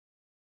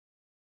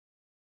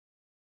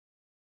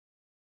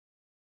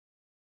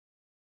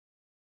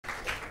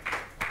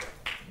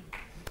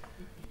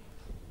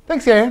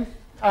Thanks, Yair.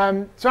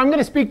 So I'm going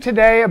to speak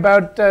today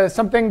about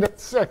something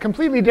that's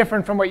completely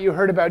different from what you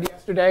heard about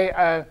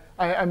yesterday.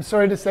 I'm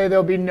sorry to say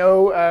there'll be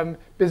no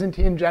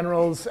Byzantine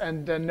generals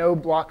and no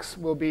blocks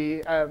will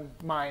be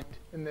mined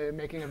in the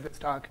making of this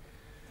talk.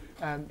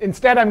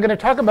 Instead, I'm going to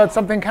talk about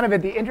something kind of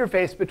at the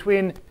interface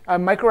between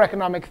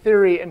microeconomic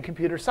theory and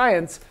computer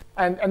science.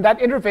 And that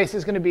interface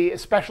is going to be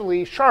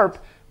especially sharp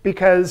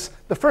because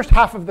the first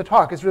half of the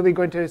talk is really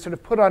going to sort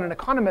of put on an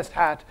economist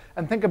hat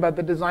and think about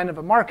the design of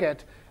a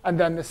market. And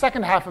then the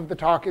second half of the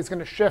talk is going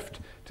to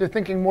shift to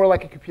thinking more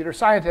like a computer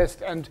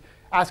scientist and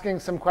asking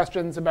some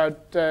questions about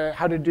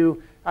how to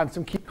do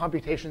some key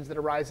computations that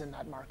arise in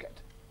that market.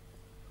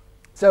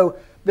 So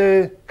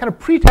the kind of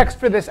pretext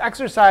for this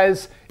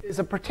exercise is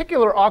a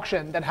particular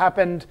auction that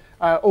happened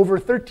over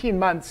 13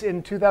 months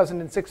in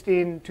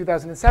 2016,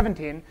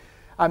 2017.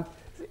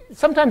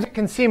 Sometimes it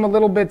can seem a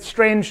little bit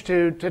strange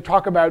to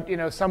talk about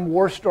some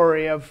war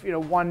story of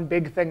one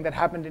big thing that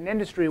happened in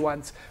industry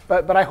once.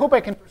 But I hope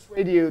I can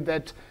persuade you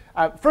that,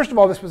 first of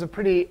all, this was a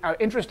pretty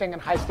interesting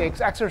and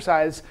high-stakes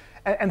exercise.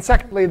 And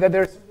secondly, that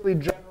there's really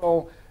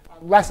general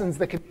lessons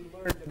that can be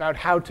learned about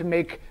how to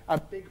make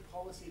big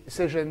policy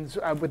decisions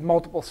with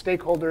multiple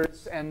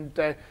stakeholders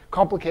and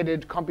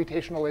complicated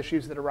computational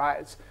issues that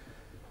arise.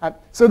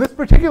 So this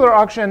particular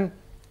auction,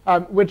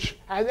 which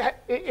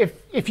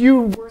if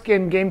you work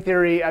in game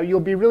theory, you'll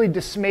be really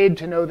dismayed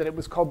to know that it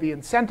was called the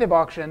incentive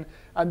auction.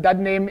 That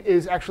name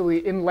is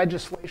actually in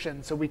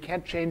legislation, so we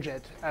can't change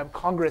it.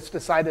 Congress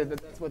decided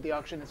that that's what the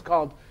auction is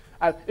called.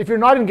 If you're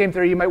not in game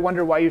theory, you might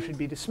wonder why you should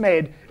be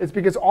dismayed. It's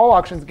because all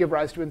auctions give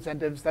rise to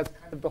incentives. That's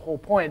kind of the whole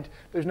point.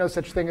 There's no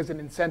such thing as an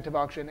incentive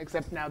auction,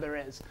 except now there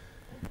is.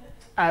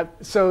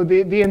 So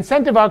the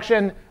incentive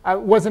auction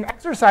was an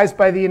exercise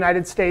by the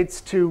United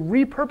States to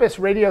repurpose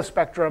radio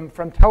spectrum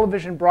from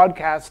television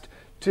broadcast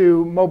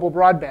to mobile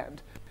broadband.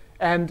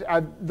 And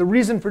the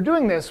reason for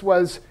doing this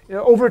was,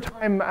 over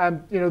time,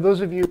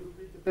 those of you who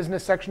read the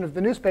business section of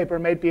the newspaper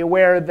might be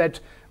aware that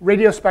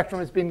radio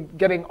spectrum has been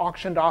getting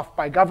auctioned off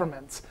by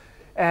governments.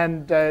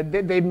 And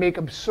they make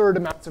absurd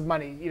amounts of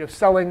money,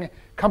 selling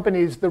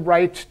companies the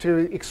right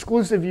to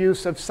exclusive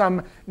use of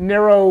some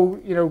narrow,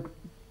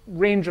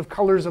 range of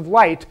colors of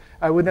light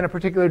within a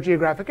particular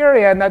geographic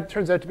area, and that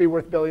turns out to be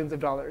worth billions of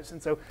dollars.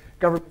 And so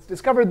governments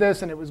discovered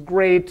this, and it was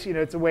great.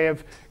 It's a way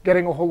of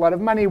getting a whole lot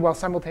of money while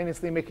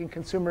simultaneously making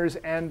consumers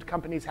and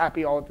companies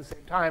happy all at the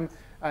same time.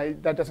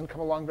 That doesn't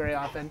come along very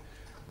often.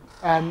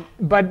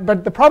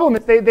 But the problem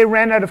is they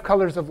ran out of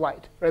colors of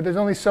light. Right? There's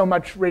only so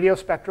much radio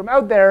spectrum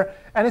out there,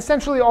 and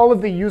essentially all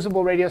of the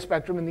usable radio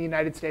spectrum in the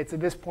United States at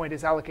this point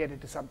is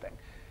allocated to something.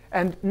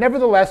 And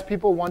nevertheless,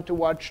 people want to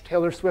watch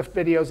Taylor Swift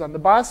videos on the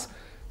bus.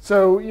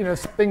 So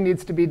something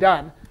needs to be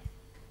done.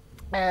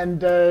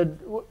 And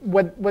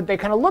what they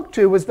kind of looked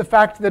to was the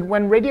fact that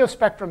when radio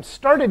spectrum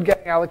started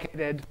getting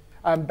allocated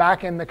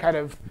back in the kind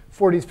of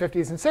 40s,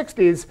 50s, and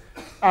 60s,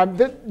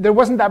 there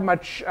wasn't that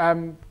much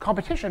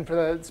competition for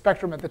the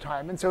spectrum at the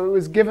time. And so it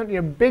was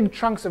given, big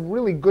chunks of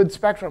really good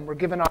spectrum were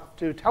given up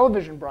to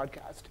television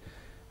broadcast.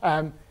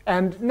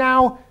 And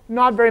now,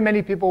 not very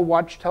many people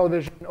watch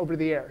television over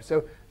the air.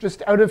 So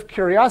just out of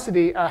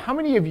curiosity, how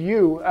many of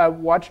you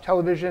watch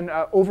television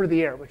over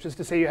the air, which is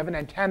to say you have an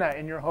antenna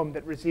in your home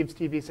that receives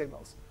TV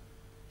signals?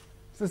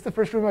 Is this the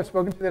first room I've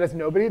spoken to that has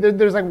nobody?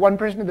 There's like one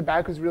person in the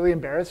back who's really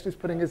embarrassed, who's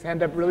putting his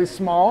hand up really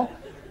small.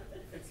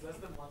 It's less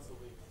than once a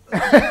week.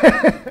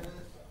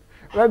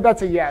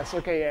 That's a yes.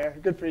 OK, yeah,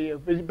 good for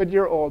you. But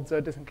you're old, so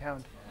it doesn't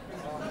count.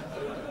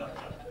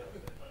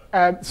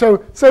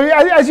 So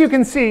as you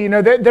can see,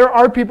 there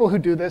are people who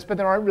do this, but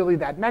there aren't really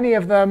that many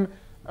of them.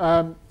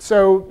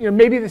 So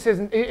maybe this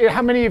isn't.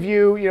 How many of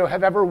you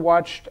have ever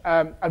watched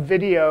a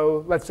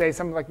video, let's say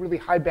something like really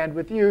high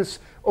bandwidth use,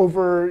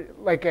 over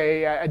like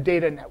a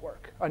data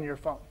network on your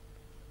phone?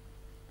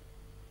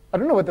 I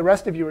don't know what the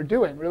rest of you are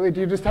doing. Really,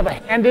 do you just have a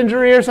hand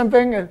injury or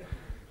something?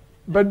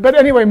 But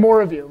anyway, more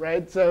of you,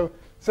 right? So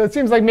it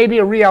seems like maybe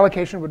a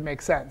reallocation would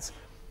make sense.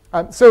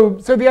 So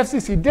the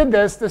FCC did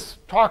this. This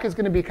talk is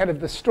going to be kind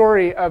of the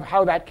story of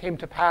how that came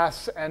to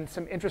pass and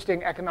some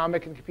interesting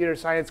economic and computer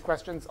science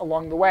questions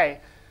along the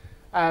way.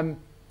 And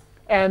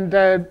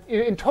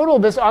in total,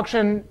 this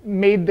auction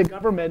made the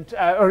government,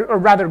 or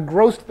rather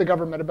grossed the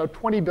government about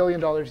 $20 billion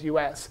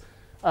US,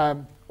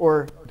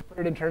 or to put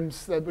it in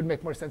terms that would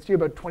make more sense to you,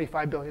 about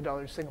 $25 billion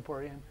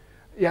Singaporean.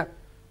 Yeah?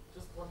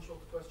 Just one short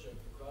question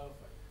to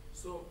clarify.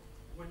 So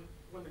when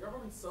the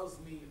government sells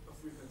me a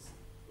frequency,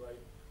 right,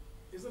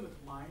 isn't it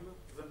mine?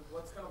 Then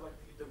what's kind of like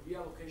the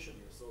reallocation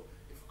here? So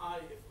if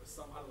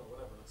some, I don't know,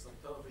 whatever, like some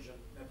television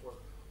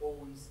network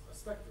owns a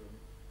spectrum,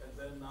 and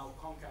then now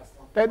Comcast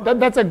wants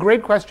that's a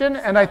great question,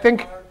 and I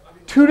think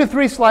 2 to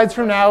 3 slides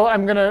from now,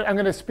 I'm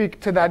gonna speak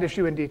to that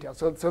issue in detail.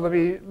 So let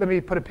me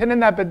put a pin in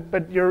that,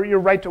 but you're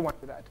right to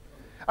wonder that.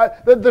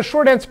 The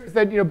short answer is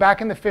that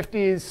back in the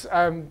 50s,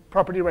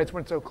 property rights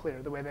weren't so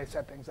clear the way they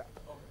set things up.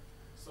 Okay,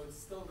 so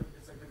it's like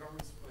the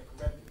government's like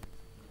renting it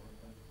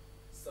and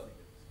selling it.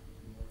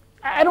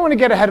 I don't want to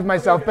get ahead of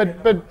myself,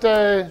 but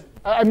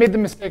I made the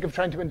mistake of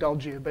trying to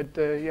indulge you. But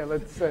yeah,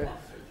 let's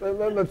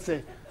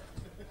see.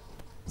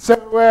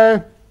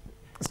 So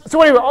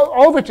anyway,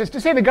 all of which is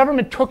to say the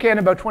government took in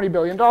about $20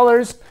 billion.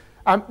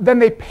 Then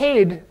they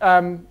paid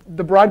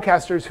the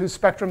broadcasters whose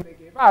spectrum they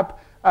gave up,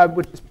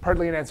 which is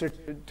partly an answer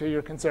to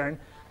your concern,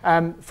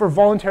 for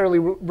voluntarily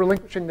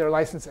relinquishing their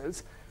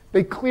licenses.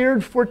 They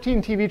cleared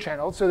 14 TV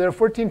channels. So there are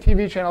 14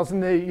 TV channels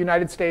in the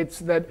United States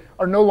that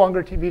are no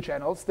longer TV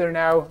channels. They're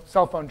now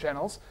cell phone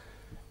channels.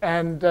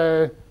 And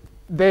all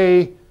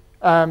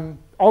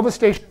the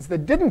stations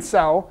that didn't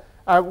sell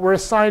were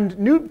assigned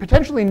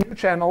potentially new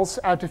channels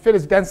to fit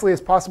as densely as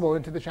possible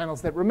into the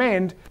channels that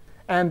remained.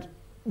 And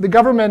the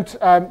government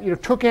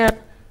took in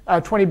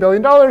 $20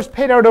 billion,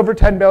 paid out over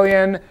 $10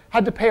 billion,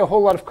 had to pay a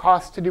whole lot of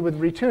costs to do with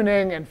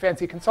retuning and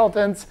fancy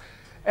consultants.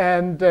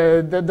 And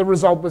the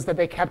result was that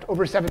they kept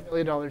over $7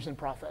 billion in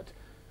profit.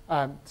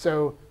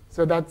 So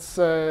that's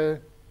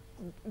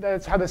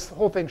how this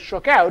whole thing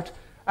shook out.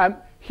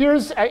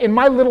 Here's, in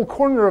my little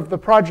corner of the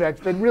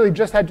project that really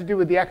just had to do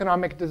with the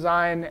economic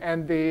design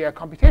and the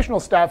computational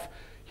stuff,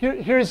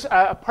 here's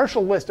a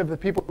partial list of the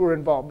people who were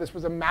involved. This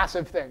was a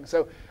massive thing.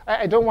 So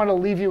I don't want to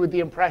leave you with the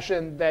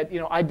impression that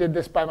I did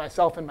this by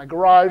myself in my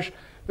garage.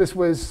 This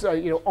was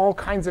all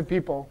kinds of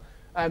people.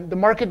 The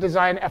market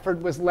design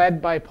effort was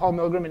led by Paul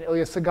Milgram and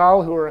Ilya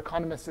Segal, who are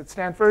economists at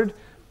Stanford.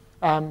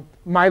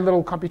 My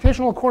little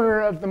computational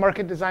corner of the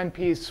market design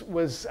piece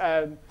was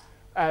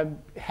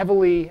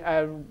heavily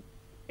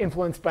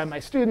influenced by my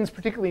students,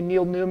 particularly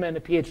Neil Newman, a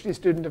PhD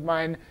student of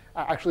mine,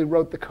 actually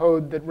wrote the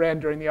code that ran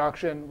during the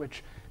auction,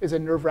 which is a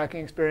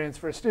nerve-wracking experience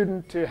for a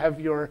student to have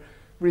your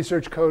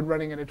research code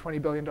running in a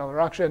 $20 billion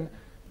auction.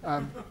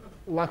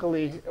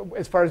 Luckily,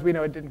 as far as we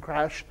know, it didn't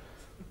crash.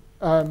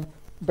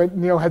 But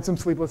Neil had some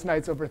sleepless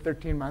nights over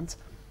 13 months.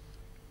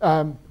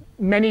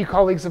 Many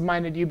colleagues of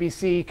mine at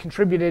UBC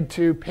contributed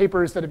to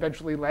papers that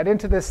eventually led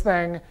into this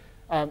thing.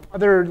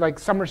 Other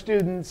summer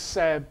students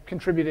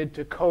contributed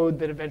to code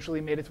that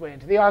eventually made its way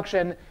into the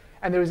auction.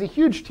 And there was a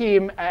huge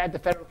team at the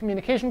Federal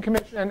Communication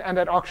Commission and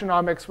at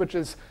Auctionomics, which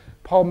is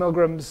Paul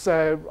Milgram's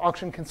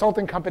auction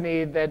consulting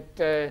company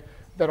that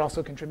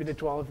also contributed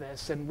to all of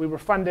this. And we were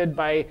funded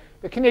by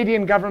the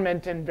Canadian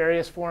government in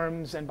various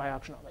forms and by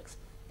Auctionomics.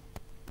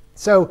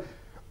 So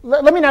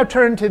let me now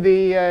turn to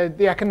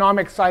the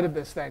economic side of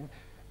this thing.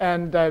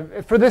 And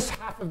for this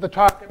half of the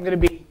talk, I'm going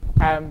to be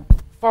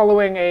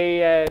following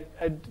a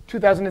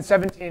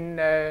 2017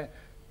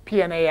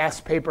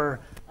 PNAS paper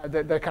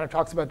that kind of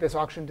talks about this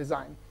auction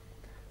design.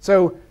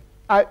 So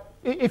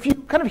if you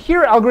kind of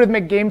hear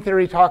algorithmic game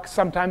theory talks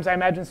sometimes, I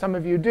imagine some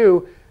of you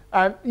do,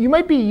 you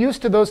might be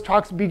used to those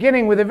talks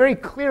beginning with a very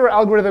clear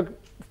algorithmic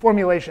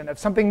formulation of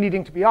something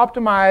needing to be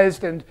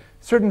optimized and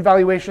certain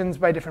valuations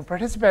by different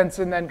participants,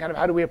 and then kind of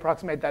how do we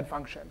approximate that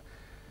function.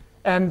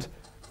 And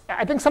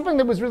I think something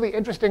that was really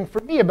interesting for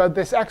me about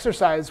this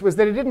exercise was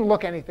that it didn't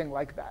look anything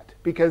like that,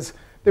 because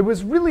there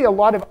was really a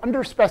lot of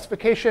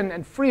under-specification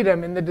and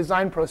freedom in the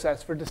design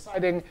process for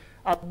deciding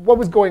what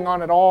was going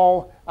on at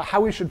all,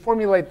 how we should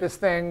formulate this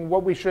thing,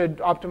 what we should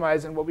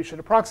optimize, and what we should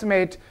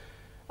approximate.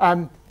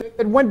 That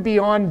went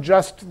beyond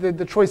just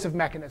the choice of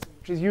mechanism,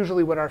 which is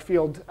usually what our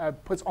field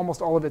puts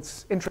almost all of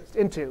its interest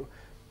into.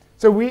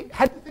 So we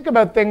had to think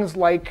about things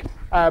like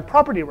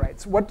property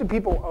rights. What do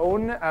people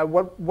own?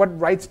 What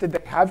rights did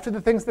they have to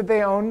the things that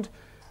they owned?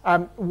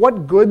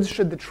 What goods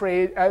should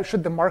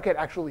the market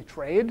actually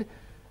trade?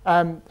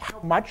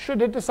 How much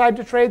should it decide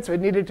to trade? So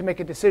it needed to make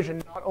a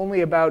decision not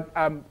only about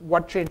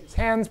what changes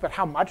hands, but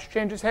how much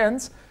changes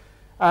hands.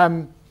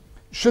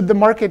 Should the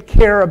market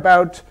care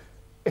about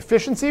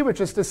efficiency, which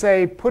is to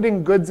say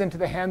putting goods into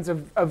the hands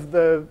of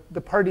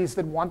the parties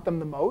that want them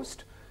the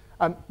most?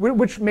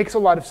 Which makes a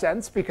lot of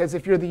sense, because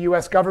if you're the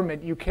US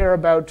government, you care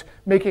about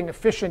making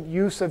efficient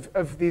use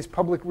of these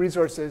public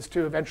resources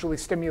to eventually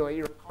stimulate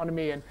your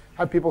economy and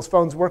have people's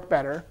phones work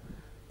better.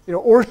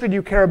 Or should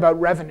you care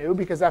about revenue,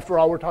 because after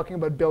all, we're talking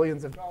about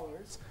billions of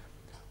dollars?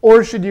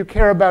 Or should you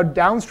care about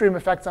downstream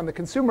effects on the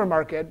consumer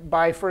market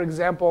by, for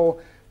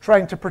example,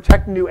 trying to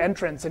protect new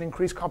entrants and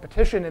increase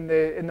competition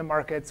in the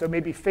market, so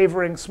maybe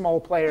favoring small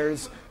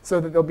players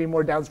so that there'll be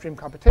more downstream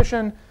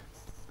competition?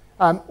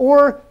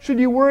 Or should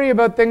you worry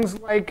about things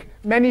like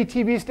many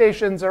TV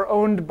stations are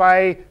owned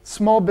by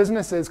small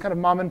businesses, kind of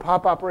mom and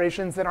pop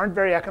operations that aren't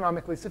very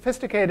economically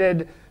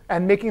sophisticated,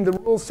 and making the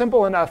rules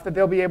simple enough that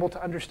they'll be able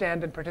to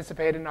understand and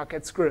participate and not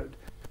get screwed?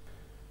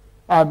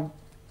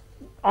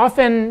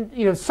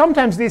 Often,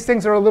 sometimes these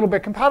things are a little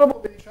bit compatible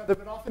with each other,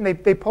 but often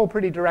they pull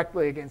pretty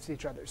directly against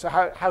each other. So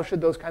how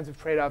should those kinds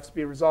of trade-offs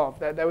be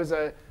resolved?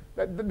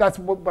 That's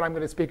what I'm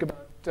going to speak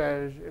about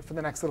for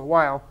the next little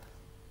while.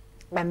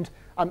 And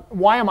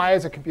why am I,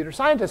 as a computer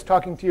scientist,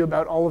 talking to you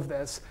about all of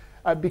this?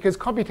 Because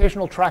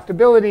computational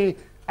tractability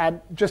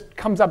just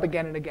comes up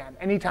again and again.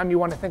 Anytime you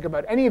want to think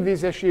about any of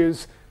these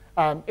issues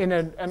in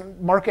a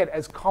market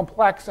as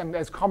complex and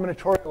as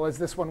combinatorial as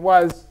this one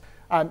was,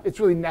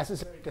 it's really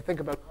necessary to think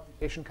about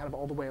computation kind of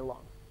all the way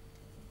along.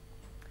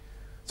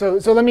 So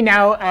let me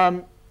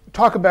now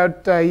talk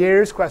about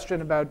Yair's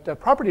question about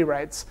property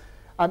rights.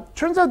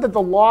 Turns out that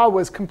the law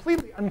was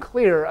completely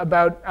unclear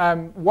about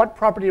what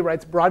property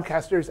rights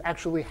broadcasters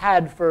actually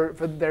had for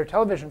their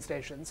television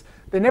stations.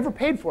 They never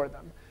paid for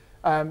them.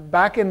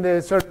 Back in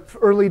the sort of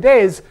early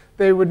days,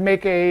 they would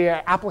make a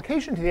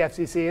application to the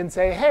FCC and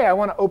say, hey, I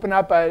want to open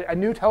up a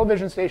new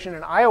television station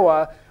in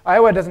Iowa.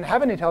 Iowa doesn't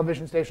have any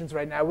television stations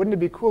right now. Wouldn't it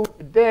be cool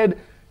if it did?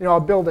 I'll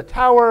build a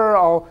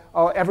tower.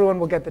 Everyone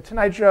will get the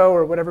Tonight Show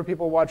or whatever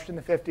people watched in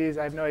the 50s.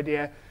 I have no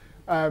idea.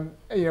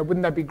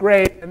 Wouldn't that be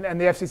great? And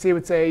the FCC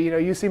would say,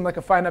 you seem like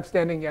a fine,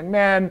 upstanding young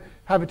man.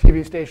 Have a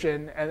TV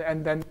station,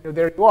 and then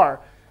there you are.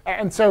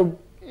 And so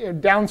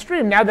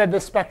downstream, now that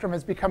this spectrum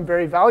has become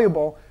very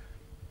valuable,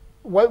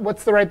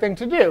 what's the right thing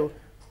to do?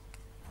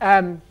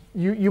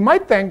 You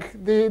might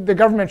think the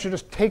government should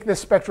just take this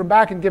spectrum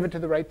back and give it to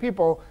the right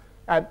people.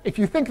 If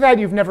you think that,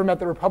 you've never met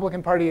the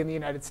Republican Party in the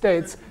United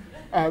States.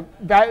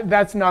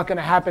 That's not going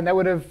to happen. That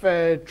would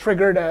have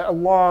triggered a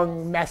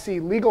long,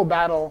 messy legal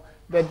battle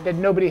that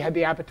nobody had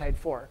the appetite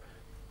for.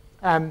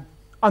 On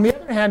the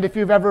other hand, if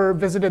you've ever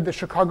visited the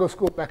Chicago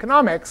School of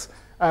Economics,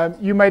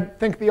 you might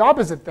think the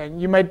opposite thing.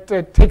 You might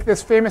take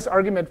this famous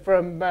argument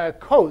from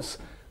Coase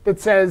that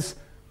says,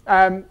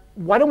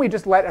 why don't we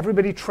just let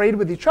everybody trade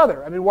with each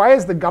other? I mean, why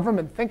is the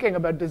government thinking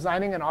about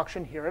designing an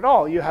auction here at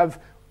all? You have,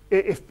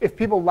 if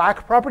people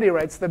lack property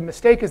rights, the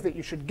mistake is that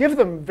you should give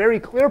them very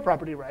clear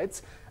property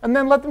rights and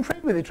then let them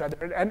trade with each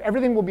other, and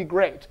everything will be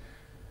great.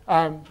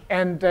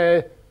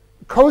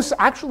 Coase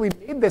actually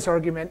made this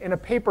argument in a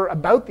paper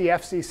about the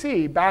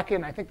FCC back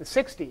in, I think, the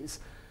 60s.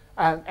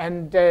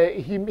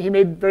 He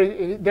made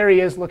there he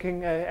is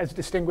looking as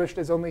distinguished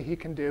as only he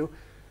can do.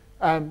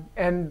 And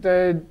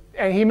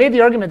he made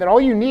the argument that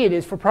all you need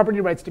is for property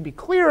rights to be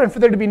clear and for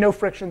there to be no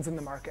frictions in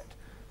the market.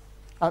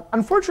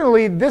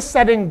 Unfortunately, this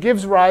setting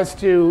gives rise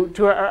to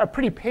a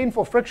pretty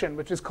painful friction,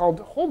 which is called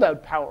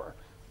holdout power.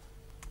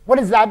 What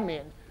does that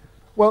mean?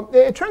 Well,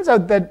 it turns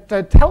out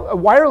that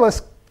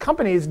wireless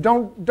companies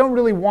don't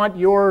really want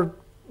your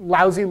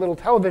lousy little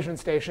television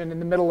station in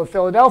the middle of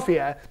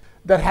Philadelphia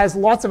that has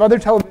lots of other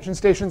television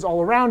stations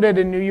all around it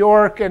in New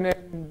York and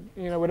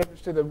in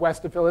whatever's to the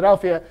west of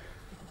Philadelphia.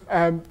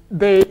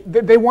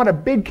 They want a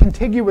big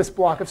contiguous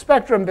block of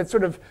spectrum that's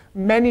sort of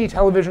many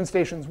television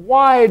stations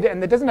wide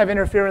and that doesn't have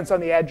interference on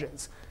the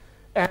edges.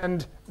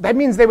 And that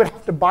means they would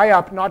have to buy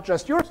up not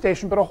just your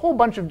station, but a whole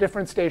bunch of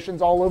different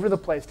stations all over the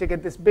place to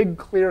get this big,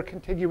 clear,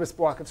 contiguous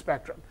block of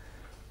spectrum.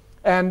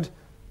 And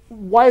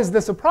why is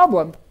this a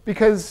problem?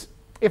 Because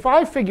if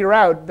I figure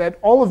out that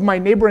all of my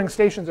neighboring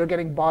stations are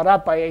getting bought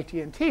up by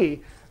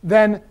AT&T,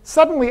 then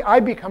suddenly I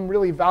become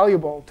really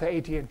valuable to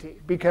AT&T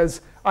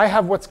because I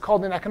have what's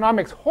called in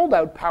economics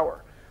holdout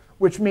power,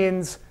 which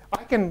means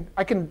I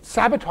can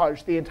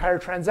sabotage the entire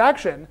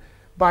transaction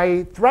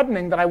by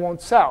threatening that I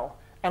won't sell.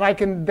 And I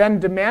can then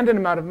demand an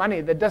amount of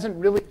money that doesn't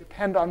really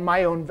depend on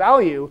my own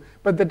value,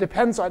 but that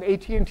depends on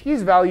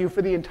AT&T's value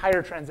for the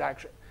entire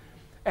transaction.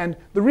 And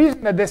the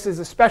reason that this is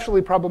especially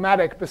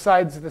problematic,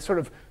 besides the sort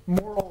of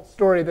moral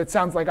story that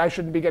sounds like I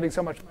shouldn't be getting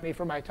so much money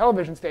for my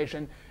television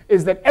station,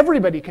 is that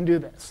everybody can do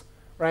this,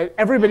 right?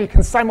 Everybody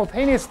can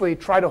simultaneously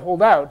try to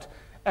hold out,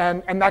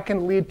 and that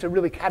can lead to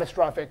really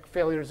catastrophic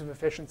failures of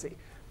efficiency.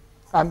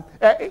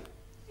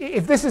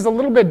 If this is a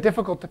little bit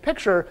difficult to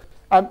picture,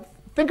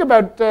 think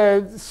about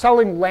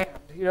selling land.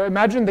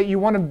 Imagine that you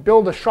want to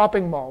build a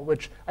shopping mall,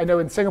 which I know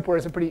in Singapore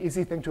is a pretty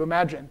easy thing to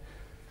imagine.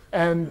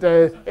 And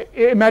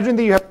imagine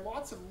that you have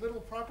lots of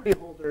little property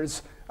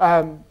holders,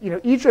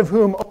 each of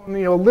whom own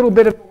a little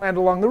bit of land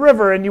along the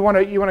river, and you want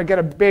to get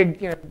a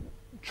big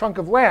chunk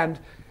of land.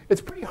 It's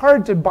pretty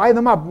hard to buy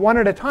them up one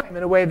at a time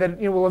in a way that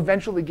will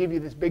eventually give you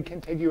this big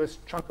contiguous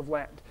chunk of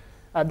land.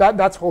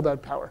 That's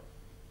holdout power.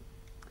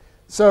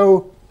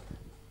 So,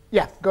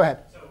 yeah, go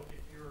ahead. So if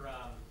you're going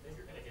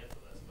to get to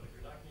this, but if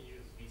you're not going to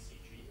use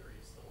VCG, are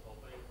you still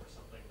hoping for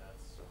something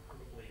that's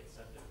provably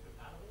incentive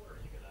compatible, or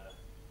are you going to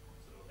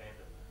sort of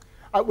abandon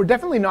that? We're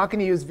definitely not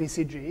going to use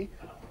VCG.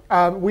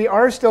 We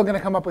are still going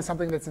to come up with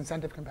something that's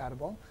incentive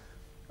compatible.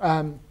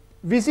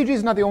 VCG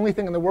is not the only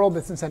thing in the world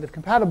that's incentive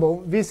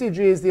compatible. VCG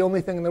is the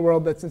only thing in the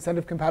world that's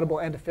incentive compatible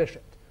and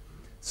efficient.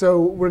 So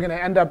we're going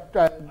to end up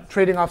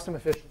trading off some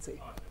efficiency.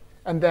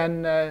 And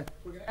then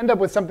we're going to end up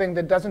with something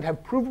that doesn't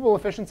have provable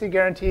efficiency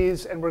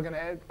guarantees, and we're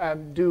going to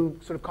do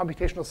sort of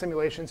computational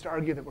simulations to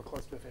argue that we're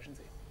close to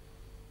efficiency.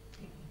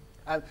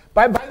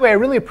 By the way, I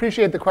really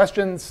appreciate the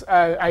questions.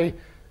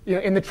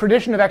 In the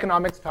tradition of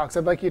economics talks,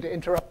 I'd like you to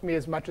interrupt me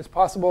as much as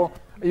possible.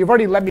 You've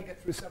already let me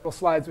get through several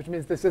slides, which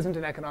means this isn't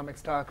an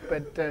economics talk.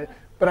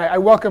 But I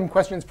welcome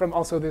questions from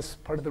also this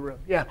part of the room.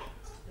 Yeah?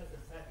 Just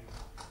a second.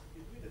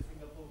 You do the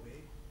Singapore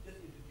way, just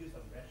introduce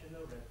some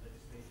rational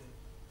legislation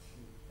to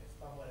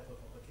expand whatever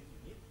properties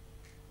you need.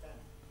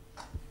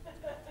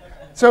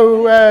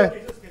 So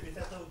Cases can be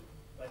settled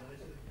by the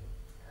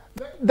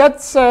legislature.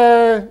 that's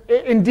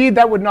indeed,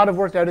 that would not have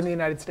worked out in the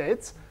United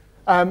States.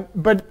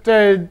 But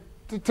to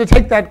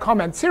take that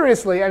comment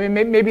seriously, I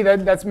mean, maybe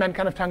that's meant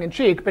kind of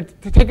tongue-in-cheek,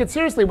 but to take it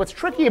seriously, what's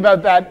tricky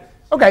about that,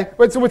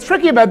 so what's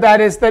tricky about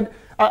that is that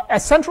a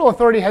central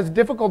authority has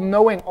difficult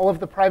knowing all of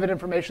the private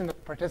information that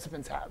the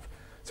participants have.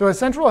 So a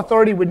central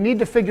authority would need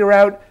to figure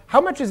out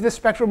how much is this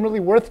spectrum really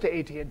worth to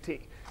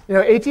AT&T.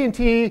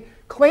 AT&T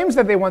claims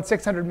that they want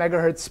 600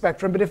 megahertz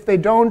spectrum, but if they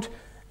don't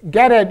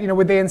get it,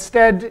 would they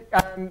instead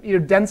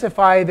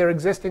densify their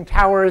existing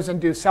towers and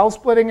do cell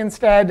splitting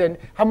instead? And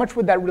how much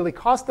would that really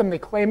cost them? They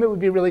claim it would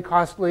be really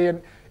costly.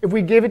 And if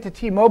we gave it to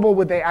T-Mobile,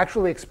 would they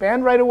actually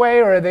expand right away,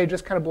 or are they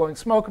just kind of blowing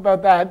smoke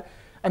about that?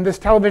 And this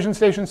television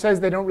station says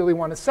they don't really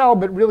want to sell,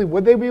 but really,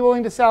 would they be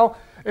willing to sell?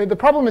 The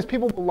problem is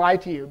people will lie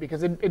to you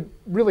because it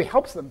really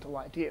helps them to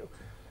lie to you.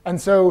 And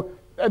so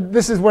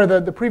this is where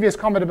the previous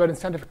comment about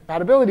incentive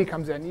compatibility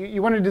comes in.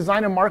 You want to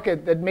design a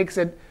market that makes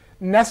it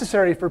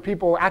necessary for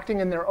people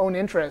acting in their own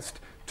interest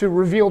to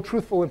reveal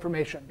truthful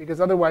information, because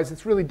otherwise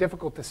it's really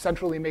difficult to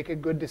centrally make a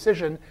good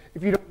decision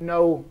if you don't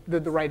know the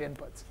right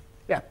inputs.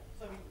 Yeah?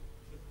 So, I mean,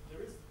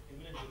 there is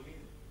eminent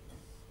domain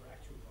for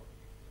actual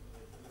property.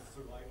 There's a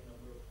surviving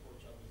number of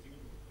court judges,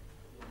 even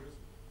years ago.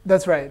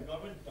 That's right. The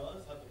government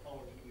does have the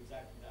power to do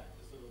exactly that.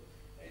 So,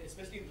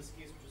 especially in this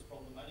case, which is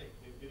problematic,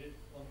 they did it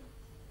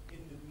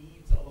in the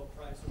needs of a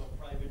private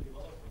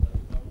developer. That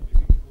the government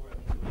basically for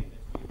eminent domain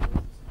that's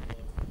way more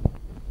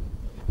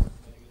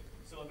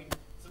so I mean,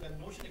 so that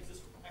notion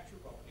exists for actual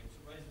property. I'm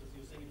surprised that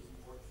you're saying it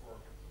doesn't work for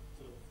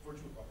sort of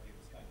virtual property of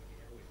this kind, like the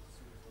airways,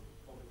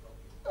 for public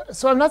property.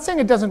 So I'm not saying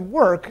it doesn't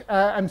work.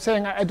 I'm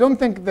saying I don't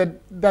think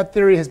that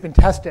theory has been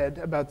tested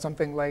about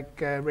something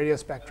like radio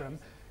spectrum.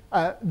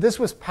 This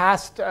was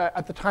passed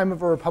at the time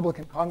of a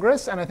Republican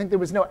Congress, and I think there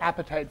was no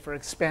appetite for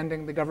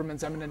expanding the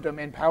government's eminent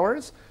domain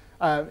powers.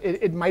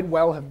 It might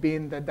well have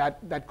been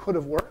that could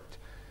have worked.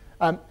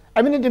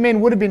 Eminent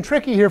domain would have been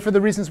tricky here for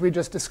the reasons we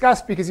just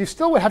discussed, because you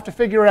still would have to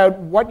figure out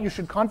what you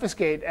should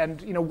confiscate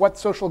and what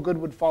social good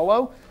would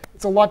follow.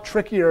 It's a lot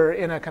trickier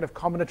in a kind of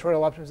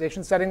combinatorial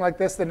optimization setting like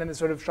this than in a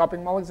sort of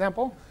shopping mall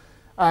example.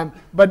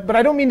 But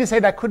I don't mean to say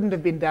that couldn't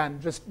have been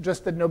done,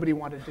 just that nobody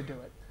wanted to do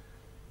it.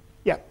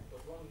 Yeah?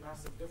 But one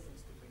massive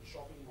difference between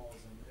shopping malls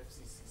and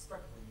FCC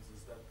spectrums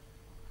is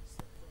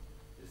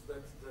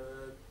that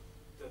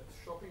the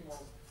shopping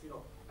malls,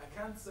 I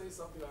can't say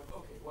something like,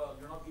 okay, well,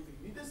 you're not giving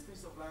me this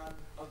piece of land,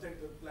 I'll take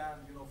the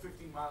land,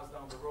 15 miles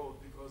down the road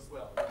because,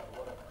 well,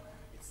 whatever.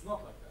 It's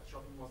not like that.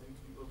 Shopping malls need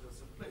to be built to a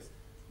certain place.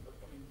 But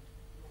I mean,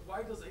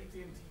 why does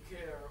AT&T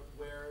care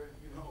where,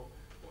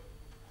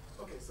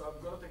 okay, so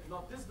I'm going to take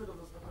not this bit of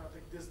the spectrum, I'll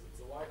take this bit.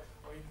 So why,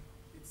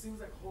 it seems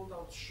like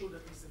holdouts should,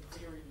 at least in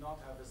theory, not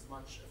have as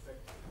much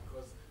effect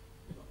because,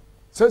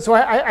 So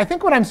I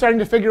think what I'm starting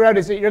to figure out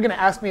is that you're going to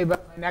ask me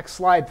about my next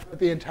slide for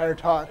the entire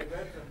talk.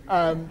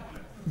 I'm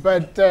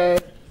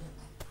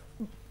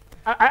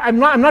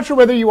not sure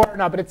whether you are or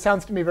not, but it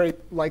sounds to me very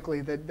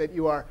likely that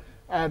you are.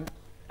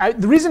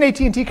 The reason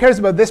AT&T cares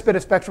about this bit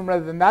of spectrum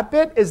rather than that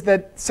bit is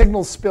that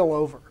signals spill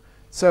over.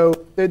 So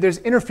there's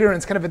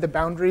interference kind of at the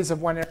boundaries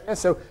of one area.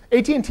 So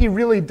AT&T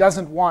really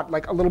doesn't want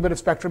like a little bit of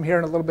spectrum here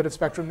and a little bit of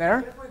spectrum there.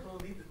 I definitely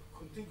don't need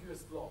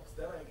contiguous blocks.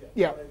 That I get.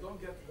 Yeah. But I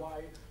don't get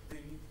why they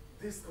need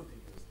this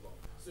contiguous block.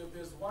 So if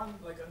there's one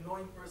like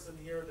annoying person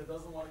here that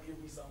doesn't want to give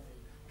me something,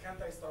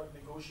 can't I start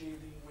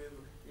negotiating with,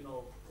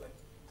 like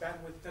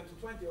bandwidth 10 to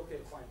 20? Okay,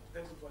 fine.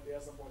 10 to 20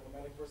 has some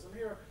problematic person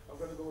here. I'm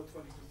going to go with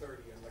 20 to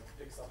 30 and like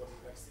pick somebody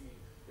like C.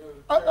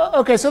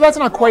 Okay, so that's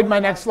not quite my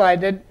next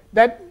slide.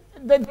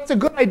 That's a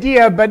good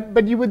idea,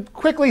 but you would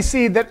quickly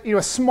see that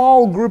a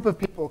small group of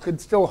people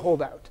could still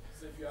hold out.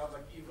 So if you have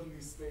like evenly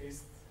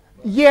spaced.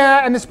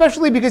 Yeah, and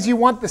especially because you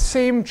want the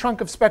same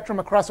chunk of spectrum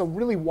across a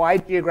really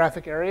wide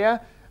geographic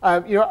area.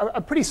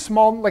 A pretty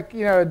small, like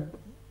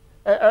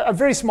a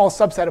very small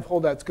subset of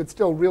holdouts could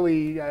still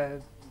really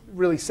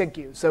really sink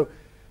you. So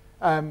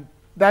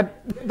that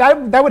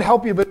would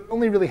help you, but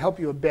only really help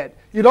you a bit.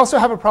 You'd also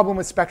have a problem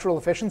with spectral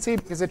efficiency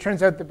because it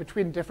turns out that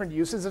between different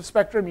uses of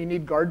spectrum, you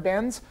need guard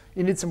bands.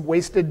 You need some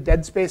wasted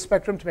dead space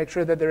spectrum to make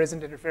sure that there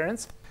isn't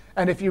interference.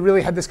 And if you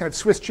really had this kind of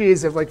Swiss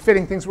cheese of like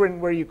fitting things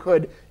where you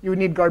could, you would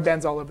need guard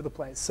bands all over the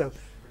place. So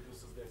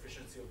Reduces the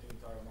efficiency of the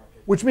entire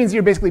market. which means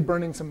you're basically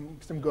burning some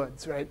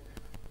goods, right?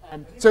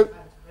 So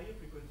Higher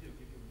frequency will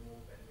give you more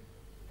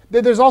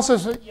bandwidth. there's also,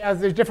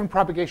 there's different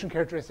propagation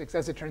characteristics,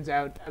 as it turns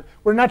out.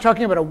 We're not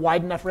talking about a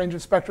wide enough range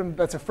of spectrum.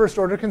 That's a first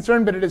order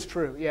concern, but it is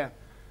true, yeah.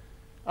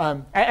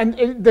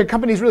 And the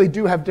companies really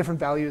do have different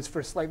values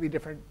for slightly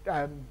different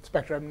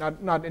spectrum,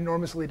 not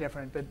enormously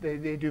different, but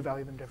they do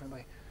value them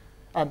differently.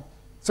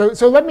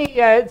 So let me,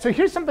 so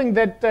here's something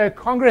that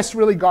Congress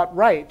really got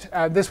right.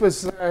 This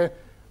was, the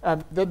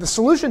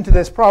solution to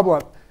this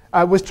problem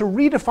was to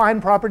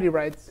redefine property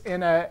rights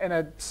in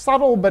a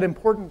subtle but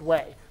important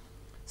way.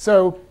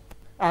 So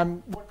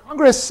what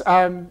Congress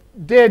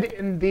did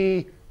in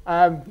the,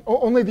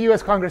 only the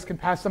US Congress can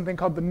pass something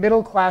called the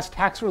Middle Class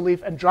Tax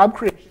Relief and Job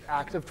Creation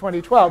Act of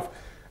 2012.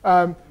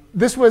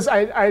 This was,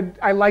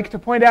 I like to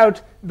point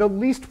out, the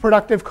least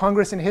productive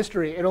Congress in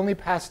history. It only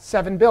passed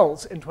 7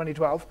 bills in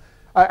 2012.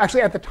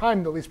 Actually, at the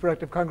time, the least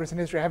productive Congress in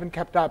history. I haven't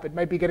kept up. It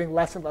might be getting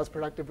less and less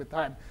productive with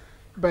time.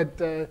 But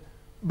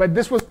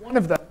this was one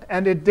of them.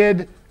 And it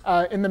did,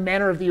 in the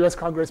manner of the US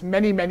Congress,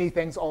 many, many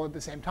things all at the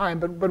same time.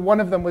 But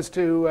one of them was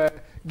to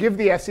give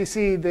the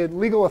FCC the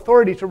legal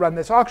authority to run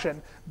this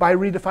auction by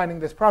redefining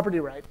this property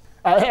right,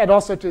 and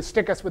also to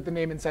stick us with the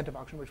name incentive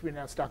auction, which we're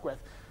now stuck with.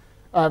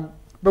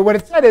 But what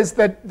it said is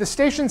that the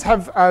stations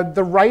have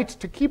the right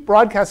to keep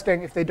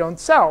broadcasting if they don't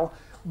sell,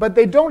 but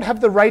they don't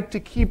have the right to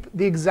keep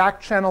the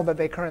exact channel that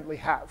they currently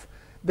have.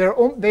 They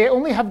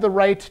only have the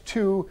right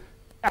to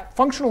a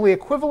functionally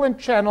equivalent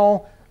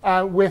channel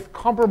with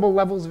comparable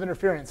levels of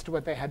interference to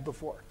what they had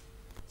before.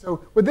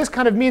 So what this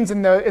kind of means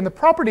in the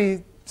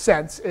property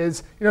sense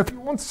is, if you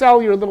won't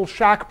sell your little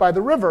shack by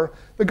the river,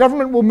 the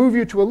government will move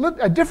you to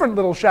a different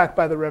little shack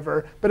by the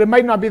river, but it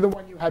might not be the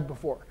one you had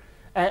before.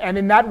 And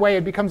in that way,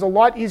 it becomes a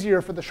lot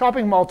easier for the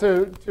shopping mall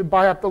to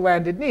buy up the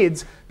land it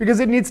needs, because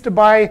it needs to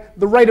buy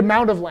the right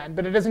amount of land,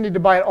 but it doesn't need to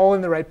buy it all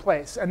in the right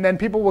place. And then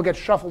people will get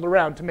shuffled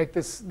around to make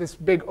this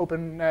big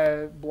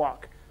open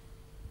block.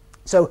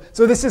 So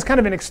this is kind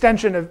of an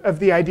extension of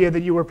the idea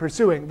that you were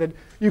pursuing, that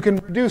you can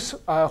reduce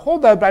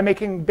holdout by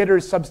making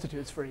bidders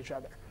substitutes for each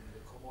other.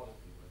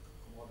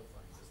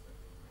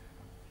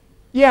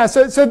 Yeah,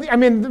 so I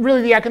mean,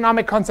 really the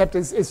economic concept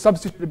is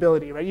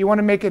substitutability, right? You want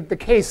to make it the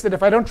case that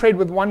if I don't trade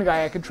with one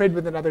guy, I can trade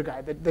with another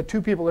guy, that the two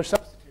people are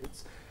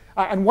substitutes.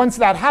 And once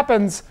that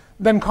happens,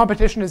 then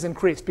competition is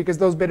increased, because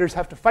those bidders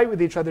have to fight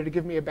with each other to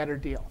give me a better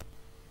deal.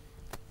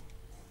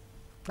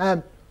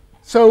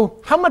 So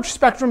how much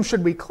spectrum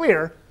should we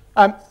clear?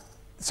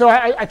 So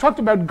I talked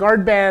about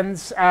guard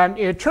bands.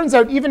 It turns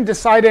out even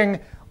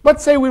deciding,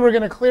 let's say we were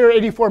going to clear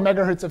 84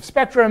 megahertz of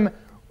spectrum,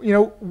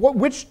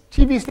 which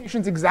TV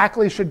stations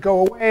exactly should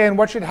go away and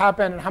what should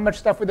happen and how much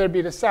stuff would there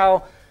be to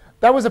sell.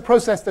 That was a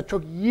process that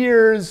took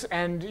years,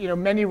 and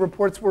many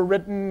reports were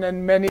written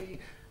and many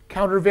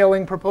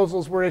countervailing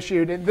proposals were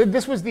issued. And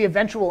this was the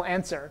eventual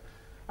answer.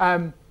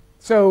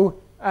 So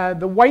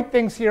the white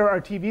things here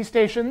are TV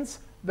stations.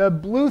 The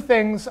blue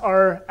things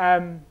are,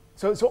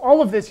 so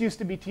all of this used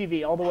to be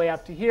TV all the way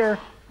up to here.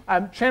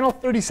 Channel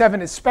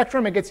 37 is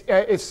spectrum.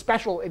 Is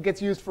special. It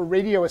gets used for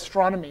radio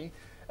astronomy.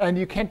 And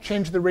you can't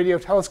change the radio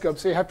telescope,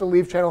 so you have to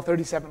leave channel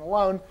 37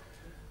 alone.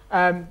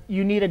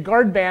 You need a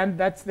guard band.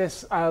 That's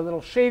this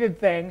little shaded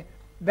thing.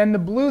 Then the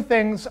blue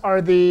things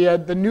are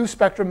the new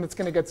spectrum that's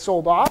going to get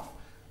sold off.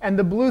 And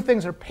the blue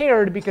things are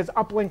paired because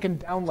uplink and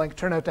downlink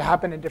turn out to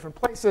happen in different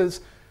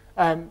places.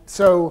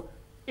 So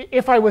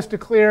if I was to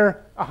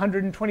clear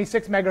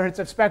 126 megahertz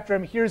of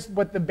spectrum, here's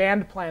what the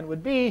band plan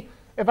would be.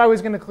 If I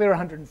was going to clear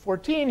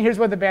 114, here's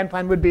what the band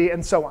plan would be,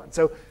 and so on.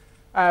 So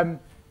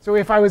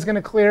if I was going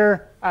to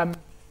clear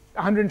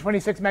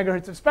 126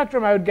 megahertz of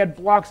spectrum, I would get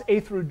blocks A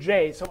through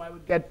J. So I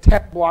would get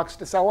 10 blocks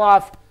to sell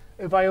off.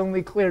 If I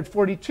only cleared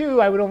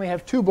 42, I would only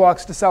have 2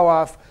 blocks to sell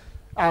off.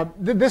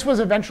 This was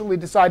eventually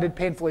decided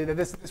painfully that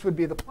this would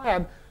be the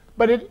plan.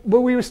 But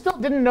we still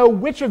didn't know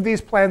which of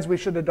these plans we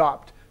should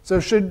adopt. So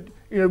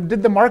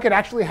did the market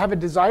actually have a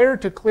desire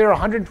to clear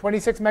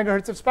 126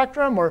 megahertz of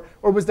spectrum? Or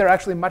was there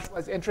actually much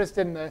less interest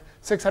in the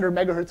 600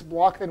 megahertz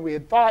block than we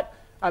had thought?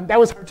 That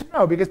was hard to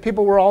know, because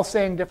people were all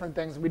saying different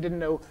things. We didn't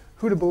know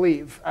who to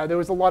believe. There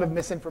was a lot of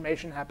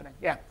misinformation happening.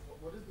 Yeah.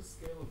 What is the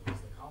scale of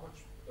this?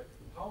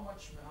 How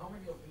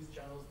many of these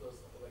channels does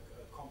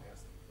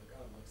Comcast?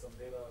 Some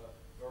data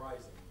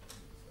Verizon.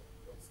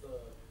 What's the?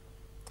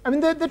 I mean,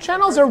 the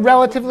channels are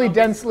relatively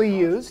densely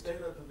used. How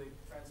much data do they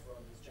transfer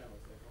on these channels?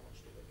 How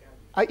much data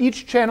can be?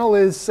 Each channel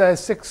is 6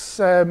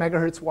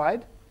 megahertz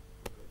wide.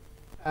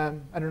 I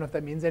don't know if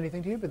that means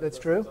anything to you, but that's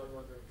true.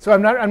 So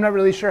I'm not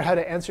really sure how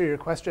to answer your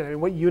question. I mean,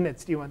 what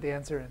units do you want the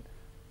answer in?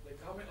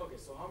 How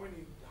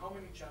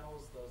many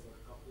channels does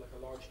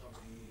a large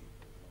company,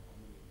 how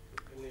many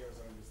players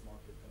are in this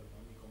market,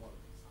 how many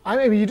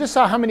commodities? I mean, you just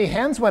saw how many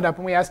hands went up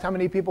when we asked how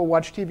many people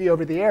watch TV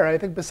over the air. I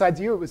think besides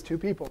you, it was 2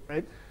 people,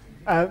 right?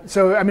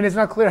 So I mean, it's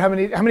not clear how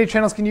many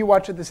channels can you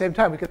watch at the same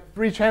time. We could have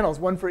 3 channels,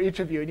 1 for each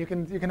of you, and you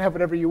can have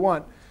whatever you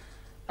want.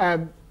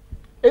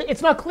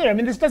 It's not clear. I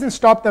mean, this doesn't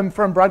stop them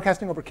from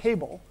broadcasting over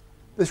cable.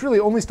 This really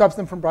only stops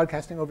them from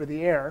broadcasting over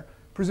the air.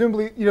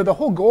 Presumably, the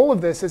whole goal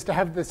of this is to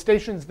have the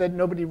stations that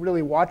nobody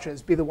really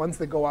watches be the ones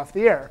that go off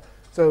the air.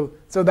 So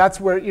that's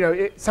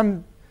where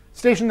some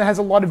station that has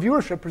a lot of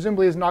viewership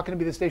presumably is not going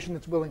to be the station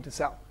that's willing to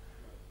sell.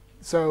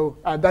 So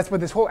that's what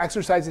this whole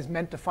exercise is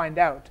meant to find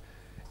out.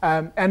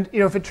 And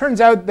if it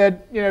turns out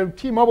that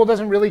T-Mobile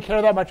doesn't really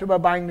care that much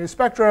about buying new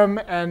spectrum,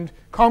 and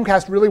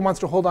Comcast really wants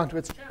to hold on to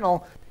its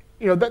channel,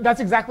 that's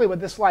exactly what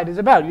this slide is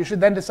about. You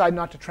should then decide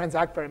not to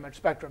transact very much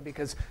spectrum,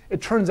 because it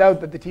turns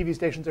out that the TV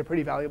stations are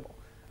pretty valuable.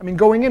 I mean,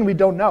 going in, we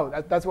don't know.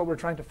 That's what we're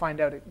trying to find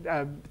out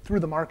through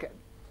the market.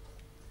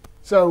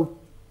 So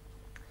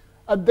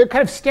the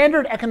kind of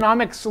standard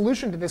economic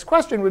solution to this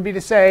question would be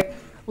to say,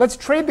 let's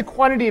trade the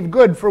quantity of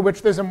good for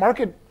which there's a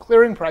market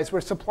clearing price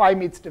where supply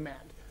meets demand.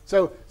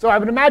 So I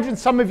would imagine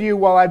some of you,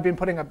 while I've been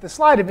putting up this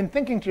slide, have been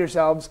thinking to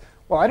yourselves,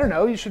 well, I don't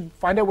know, you should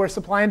find out where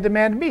supply and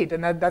demand meet,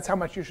 and that's how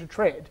much you should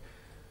trade.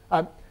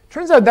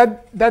 Turns out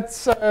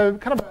that's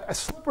kind of a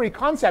slippery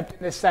concept in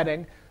this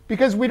setting,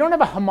 because we don't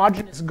have a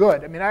homogeneous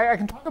good. I mean, I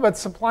can talk about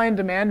supply and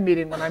demand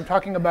meeting when I'm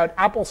talking about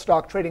Apple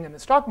stock trading in the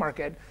stock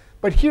market,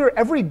 but here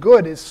every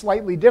good is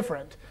slightly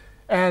different,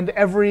 and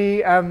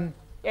every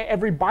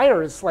every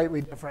buyer is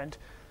slightly different.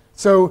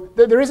 So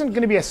there isn't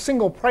going to be a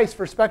single price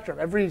for spectrum.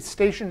 Every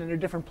station in a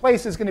different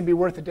place is going to be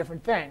worth a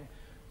different thing.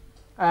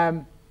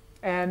 So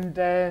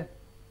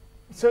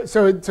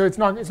it's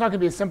not going to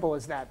be as simple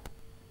as that.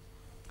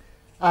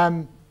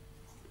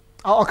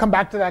 I'll come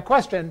back to that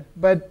question,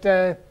 but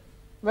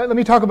let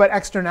me talk about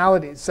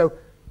externalities. So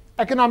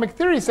economic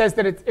theory says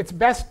that it's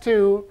best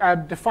to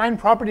define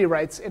property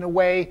rights in a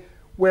way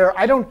where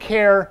I don't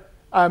care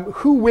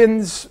who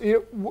wins,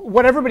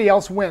 what everybody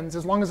else wins,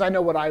 as long as I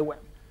know what I win.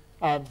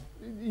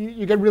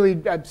 You get really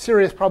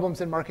serious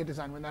problems in market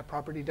design when that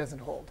property doesn't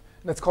hold.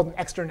 And that's called an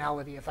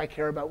externality if I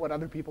care about what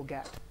other people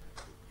get.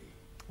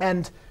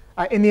 And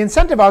in the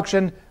incentive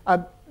auction,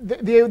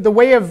 the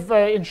way of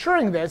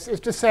ensuring this is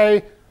to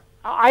say,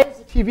 I, as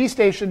a TV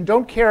station,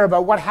 don't care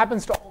about what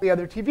happens to all the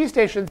other TV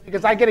stations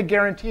because I get a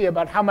guarantee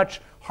about how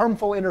much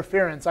harmful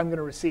interference I'm going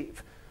to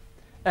receive.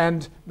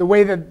 And the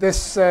way that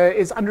this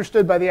is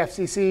understood by the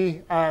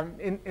FCC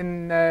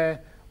in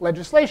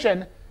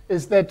legislation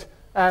is that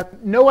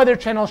no other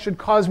channel should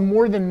cause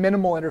more than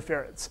minimal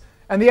interference.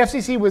 And the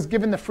FCC was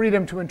given the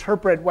freedom to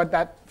interpret what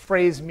that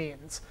phrase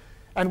means.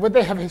 And what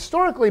they have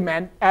historically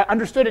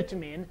understood it to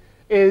mean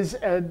is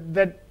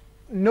that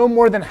no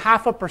more than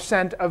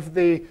 0.5% of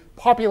the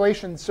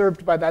population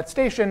served by that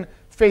station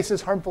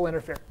faces harmful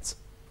interference.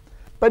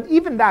 But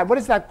even that, what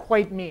does that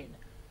quite mean?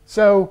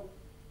 So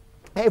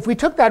if we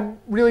took that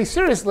really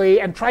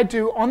seriously and tried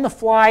to, on the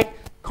fly,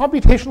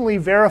 computationally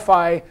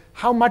verify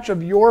how much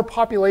of your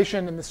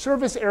population in the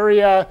service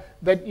area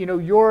that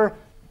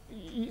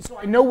so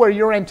I know where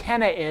your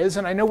antenna is,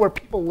 and I know where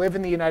people live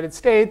in the United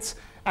States,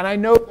 and I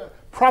know the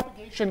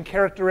propagation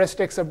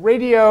characteristics of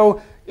radio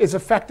is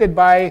affected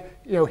by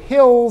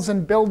hills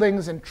and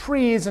buildings and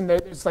trees, and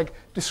there's like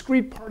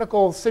discrete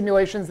particle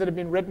simulations that have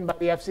been written by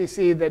the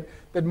FCC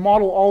that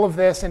model all of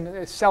this in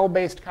a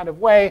cell-based kind of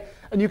way,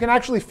 and you can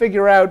actually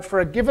figure out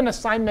for a given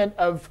assignment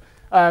of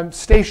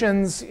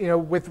stations,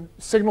 with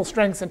signal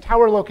strengths and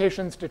tower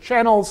locations to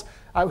channels,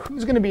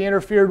 who's going to be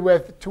interfered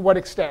with to what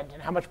extent,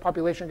 and how much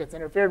population gets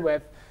interfered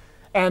with,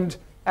 and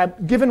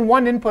given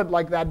one input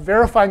like that,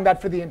 verifying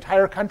that for the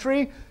entire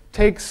country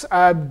takes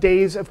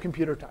days of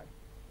computer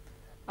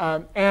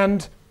time.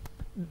 And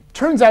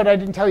turns out, I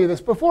didn't tell you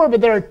this before,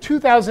 but there are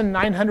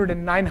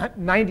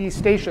 2,990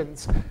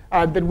 stations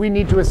that we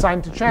need to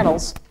assign to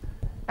channels,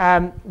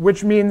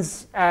 which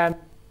means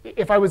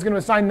if I was going to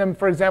assign them,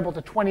 for example,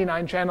 to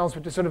 29 channels,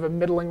 which is sort of a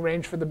middling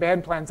range for the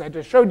band plans I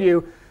just showed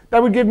you,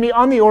 that would give me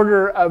on the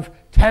order of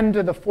 10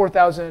 to the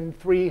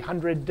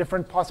 4,300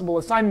 different possible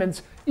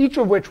assignments, each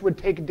of which would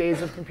take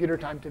days of computer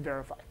time to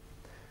verify.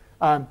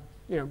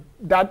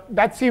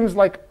 That seems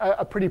like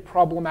a pretty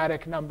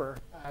problematic number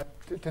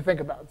to think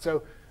about.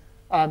 So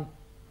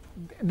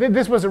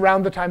this was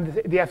around the time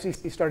the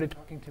FCC started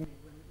talking to me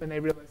when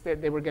they realized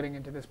that they were getting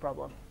into this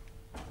problem.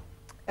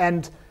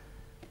 And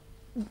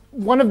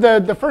one of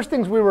the first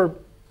things we were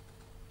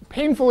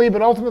painfully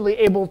but ultimately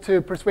able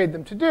to persuade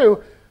them to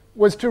do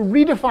was to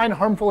redefine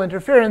harmful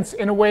interference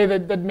in a way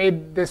that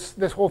made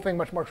this whole thing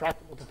much more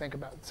tractable to think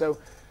about. So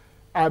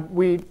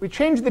we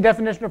changed the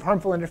definition of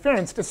harmful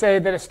interference to say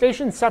that a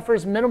station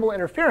suffers minimal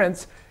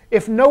interference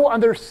if no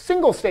other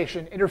single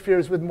station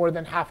interferes with more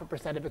than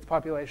 0.5% of its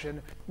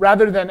population,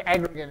 rather than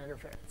aggregate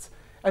interference.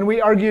 And we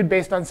argued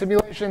based on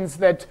simulations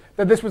that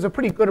this was a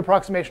pretty good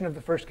approximation of the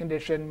first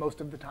condition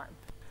most of the time.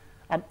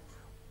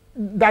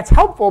 That's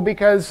helpful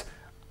because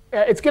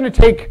it's going to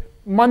take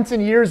months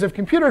and years of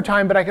computer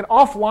time, but I can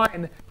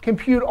offline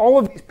compute all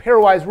of these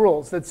pairwise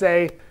rules that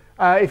say,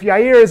 if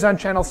Yair is on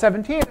channel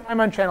 17 and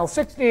I'm on channel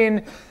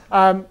 16,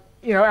 am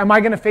I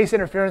going to face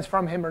interference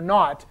from him or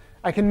not?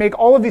 I can make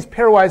all of these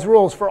pairwise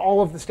rules for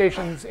all of the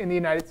stations in the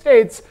United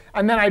States,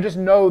 and then I just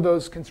know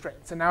those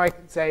constraints. And now I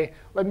can say,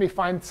 let me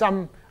find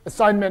some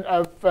assignment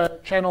of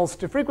channels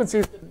to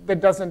frequencies that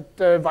doesn't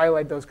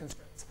violate those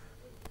constraints.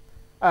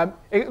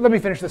 Let me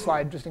finish the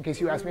slide, just in case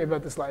you ask me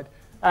about the slide.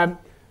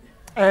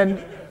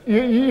 And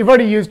you've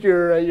already used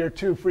your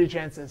 2 free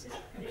chances.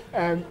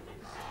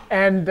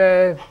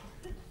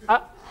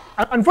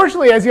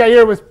 Unfortunately, as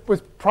Yair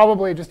was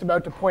probably just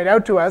about to point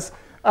out to us,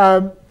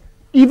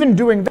 even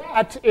doing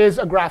that is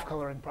a graph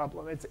coloring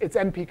problem. It's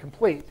NP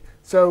complete.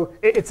 So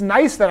it's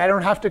nice that I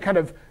don't have to kind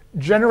of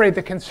generate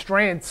the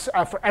constraints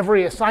for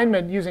every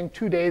assignment using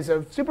 2 days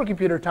of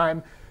supercomputer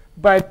time,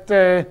 but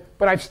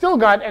I've still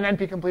got an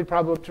NP complete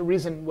problem to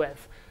reason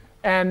with.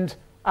 And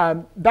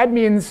that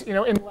means,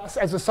 unless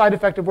as a side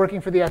effect of working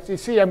for the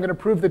FCC, I'm going to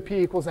prove that P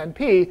equals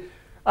NP,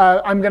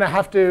 I'm going to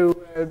have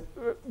to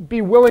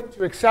be willing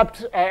to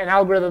accept an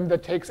algorithm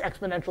that takes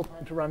exponential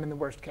time to run in the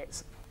worst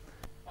case.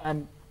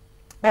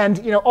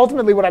 And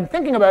ultimately, what I'm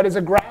thinking about is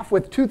a graph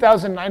with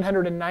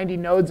 2,990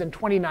 nodes and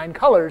 29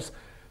 colors.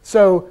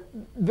 So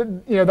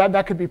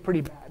that could be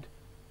pretty bad.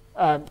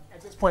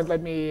 At this point,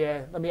 let me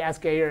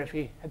ask Yair if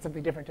he had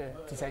something different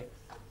to say.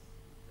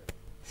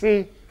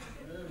 See?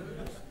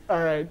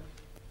 All right.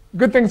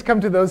 Good things come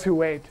to those who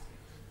wait.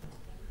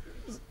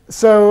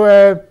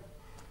 So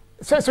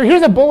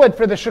here's a bullet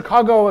for the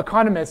Chicago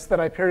economists that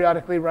I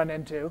periodically run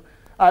into.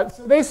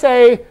 So they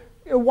say,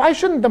 why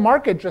shouldn't the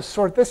market just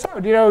sort this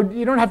out?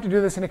 You don't have to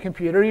do this in a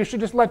computer. You should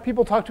just let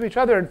people talk to each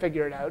other and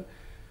figure it out.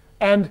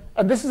 And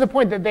this is a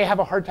point that they have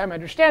a hard time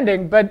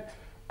understanding. But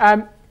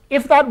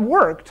if that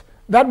worked,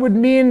 that would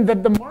mean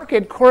that the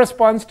market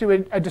corresponds to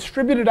a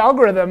distributed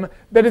algorithm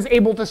that is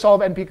able to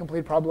solve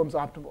NP-complete problems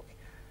optimally.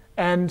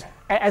 And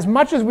as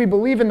much as we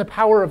believe in the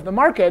power of the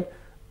market,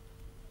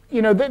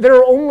 there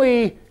are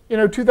only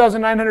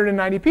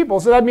 2,990 people.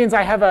 So that means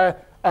I have a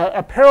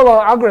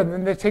parallel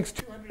algorithm that takes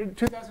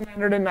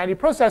 2,990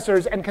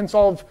 processors and can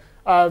solve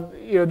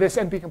this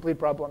NP-complete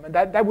problem. And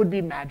that would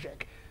be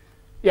magic.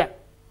 Yeah?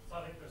 So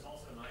I think there's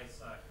also a nice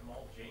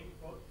Kamal Jain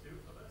quote, too,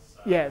 for this.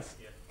 Yes.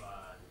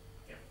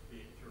 If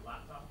your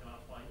laptop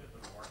cannot find it,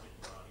 then the market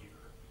cannot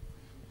either.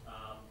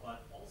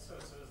 But also,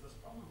 so is this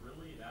problem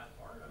really that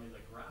hard? I mean,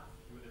 the graph,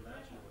 you would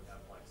imagine it would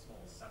have like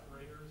small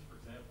separators, for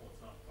example.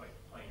 It's not quite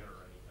planar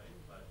or anything,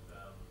 but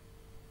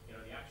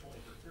the actual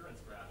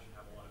interference graph should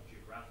have a lot of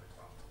geographic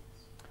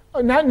properties.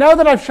 Now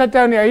that I've shut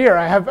down Yair,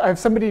 I have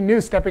somebody new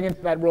stepping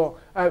into that role.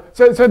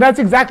 So that's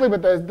exactly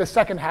what the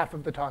second half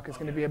of the talk is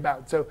going to be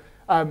about. So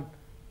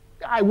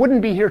I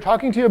wouldn't be here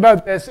talking to you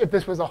about this if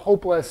this was a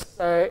hopeless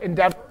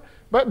endeavor.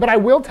 But I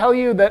will tell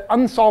you that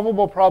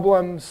unsolvable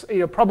problems,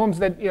 problems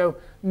that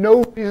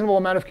no reasonable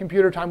amount of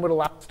computer time would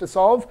allow us to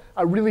solve,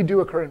 really do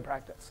occur in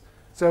practice.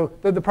 So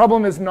the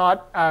problem is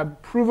not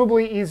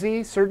provably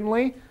easy,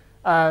 certainly,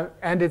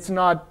 and it's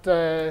not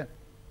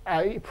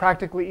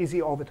practically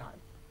easy all the time.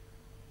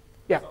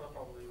 Yeah. It's not a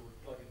problem you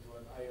would plug into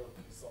an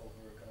ILP solver,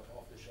 kind of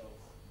off the shelf.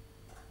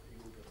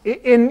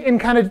 In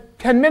kind of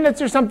 10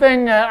 minutes or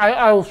something,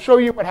 I'll show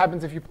you what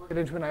happens if you plug it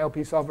into an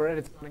ILP solver, and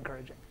it's not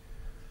encouraging.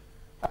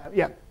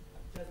 Yeah.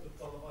 Just to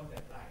follow on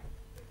that line,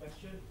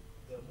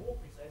 the more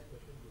precise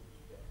question would be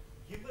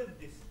that, given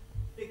this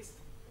fixed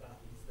graph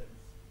instance,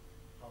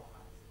 how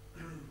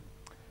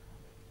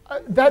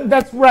hard?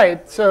 That's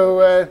right.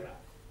 So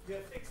you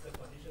have fixed the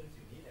conditions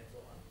you need and so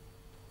on.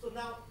 So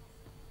now,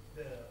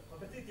 the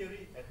complexity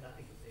theory has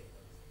nothing to say.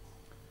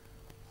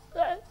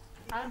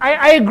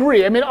 I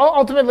agree. I mean,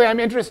 ultimately, I'm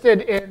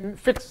interested in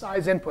fixed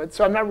size inputs,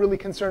 so I'm not really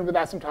concerned with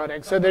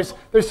asymptotic. So there's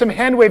some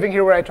hand waving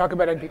here where I talk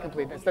about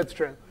NP-completeness. That's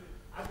true.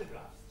 Other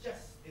graphs,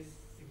 just this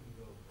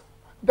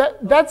single.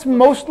 That's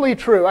mostly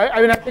true.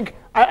 I mean, I think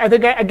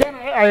again,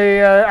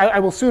 I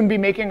will soon be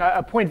making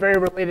a point very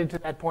related to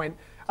that point.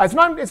 It's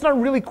not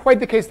really quite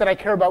the case that I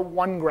care about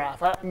one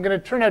graph. I'm going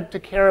to turn out to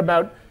care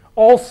about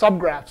all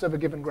subgraphs of a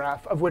given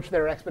graph, of which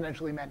there are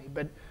exponentially many.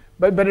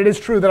 But it is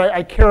true that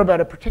I care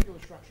about a particular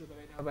structure that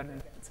I know about in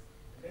advance.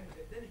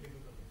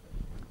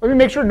 Let me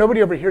make sure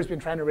nobody over here has been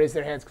trying to raise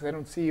their hands because I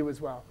don't see you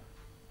as well.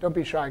 Don't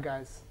be shy,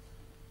 guys.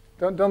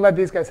 Don't let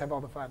these guys have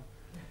all the fun.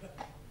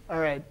 All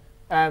right.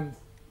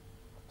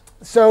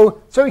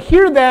 So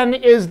here then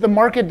is the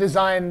market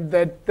design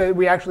that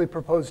we actually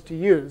propose to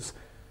use.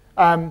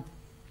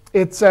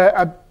 It's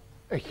a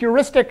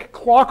heuristic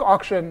clock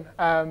auction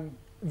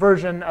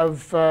version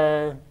of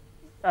a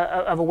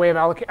way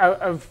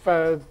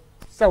of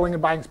selling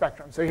and buying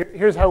spectrum. So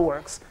here's how it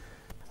works.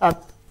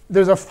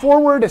 There's a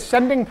forward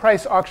ascending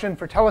price auction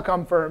for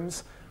telecom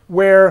firms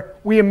where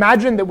we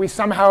imagine that we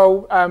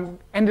somehow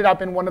ended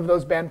up in one of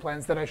those band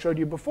plans that I showed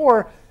you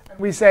before. And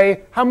we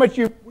say, how much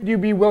would you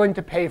be willing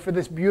to pay for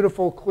this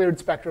beautiful cleared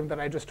spectrum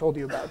that I just told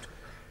you about?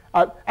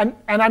 And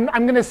I'm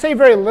going to say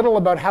very little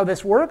about how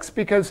this works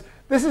because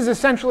this is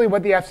essentially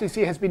what the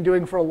FCC has been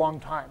doing for a long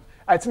time.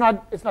 It's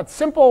not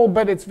simple,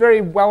 but it's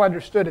very well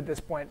understood at this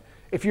point.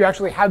 If you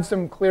actually have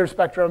some clear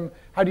spectrum,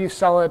 how do you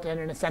sell it in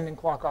an ascending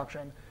clock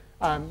auction?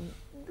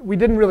 We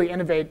didn't really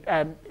innovate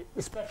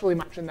especially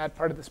much in that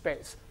part of the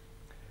space.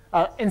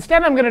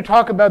 Instead, I'm going to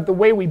talk about the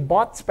way we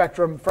bought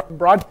spectrum from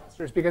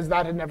broadcasters because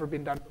that had never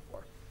been done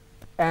before.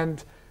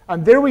 And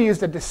there we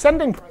used a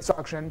descending price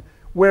auction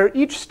where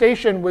each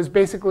station was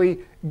basically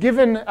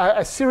given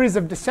a series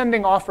of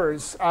descending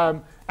offers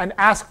and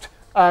asked,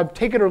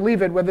 take it or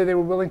leave it, whether they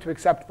were willing to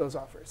accept those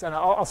offers. And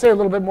I'll say a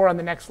little bit more on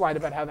the next slide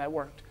about how that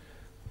worked.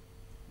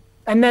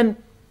 And then,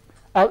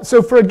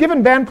 so for a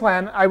given band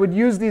plan, I would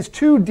use these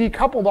two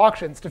decoupled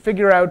auctions to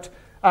figure out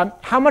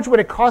how much would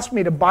it cost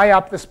me to buy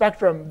up the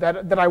spectrum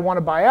that I want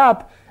to buy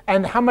up,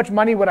 and how much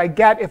money would I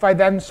get if I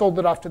then sold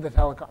it off to the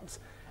telecoms.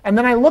 And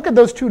then I look at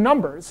those two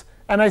numbers,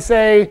 and I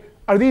say,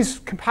 are these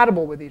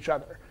compatible with each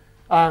other?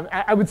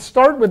 I would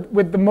start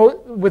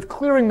with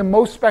clearing the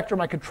most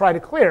spectrum I could try to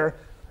clear,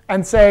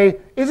 and say,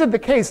 is it the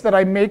case that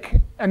I make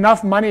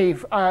enough money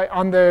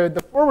on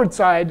the forward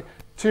side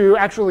to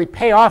actually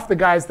pay off the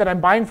guys that I'm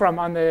buying from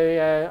on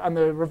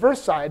the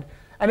reverse side?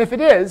 And if it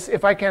is,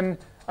 if I can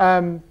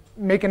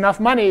make enough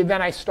money,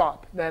 then I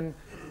stop. Then,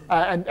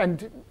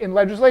 and in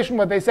legislation,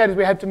 what they said is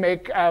we had to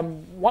make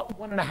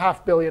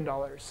 $1.5 billion.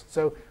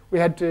 So we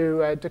had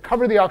to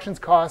cover the auction's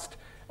cost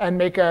and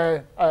make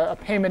a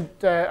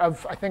payment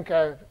of, I think,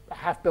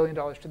 $500 million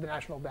to the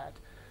national debt.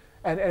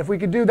 And if we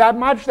could do that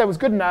much, that was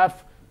good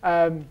enough.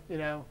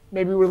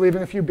 Maybe we're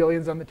leaving a few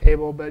billions on the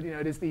table, but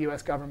it is the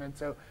U.S. government,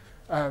 so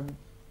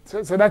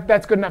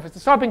that's good enough. It's a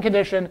stopping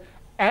condition.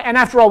 and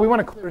after all, we want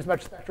to clear as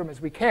much spectrum as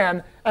we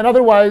can. And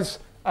otherwise,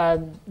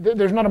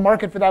 there's not a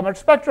market for that much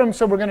spectrum.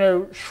 So we're going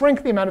to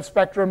shrink the amount of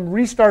spectrum,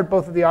 restart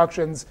both of the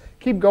auctions,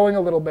 keep going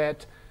a little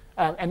bit,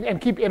 and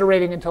keep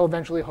iterating until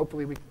eventually,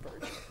 hopefully, we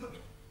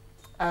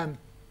converge.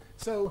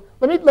 So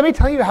let me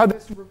tell you how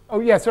this. Oh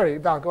yeah, sorry,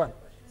 Val, go on.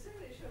 Is there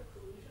an issue of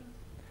collusion?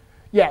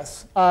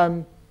 Yes.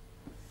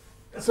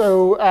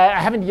 So I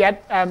haven't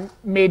yet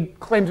made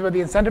claims about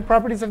the incentive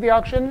properties of the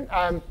auction.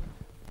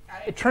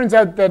 It turns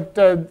out that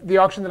the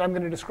auction that I'm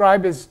going to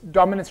describe is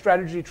dominant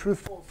strategy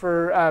truthful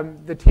for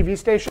the TV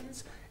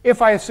stations,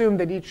 if I assume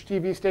that each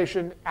TV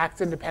station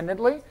acts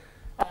independently.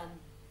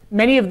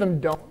 Many of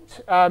them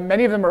don't.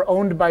 Many of them are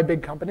owned by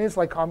big companies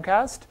like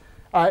Comcast.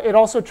 It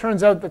also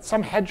turns out that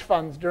some hedge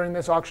funds during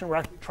this auction were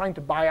actually trying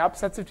to buy up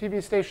sets of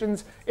TV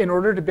stations in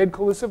order to bid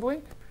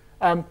collusively.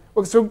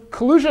 So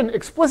collusion,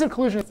 explicit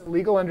collusion is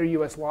illegal under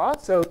US law,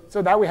 so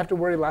that we have to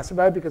worry less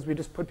about because we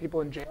just put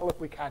people in jail if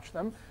we catch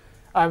them.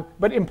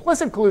 But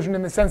implicit collusion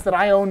in the sense that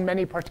I own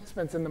many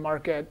participants in the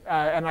market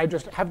and I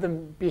just have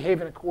them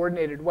behave in a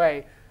coordinated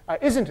way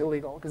isn't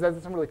illegal because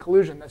that's not really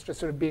collusion, that's just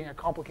sort of being a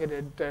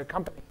complicated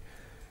company.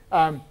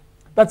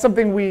 That's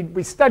something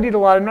we studied a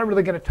lot. I'm not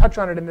really going to touch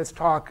on it in this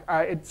talk.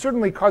 It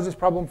certainly causes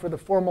problem for the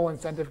formal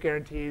incentive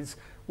guarantees.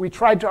 We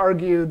tried to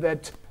argue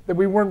that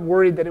we weren't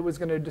worried that it was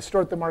going to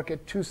distort the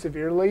market too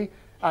severely.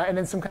 And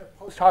in some kind of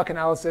post hoc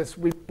analysis,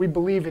 we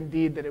believe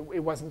indeed that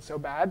it wasn't so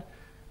bad.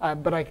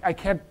 But I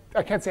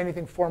can't say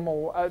anything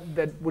formal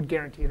that would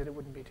guarantee that it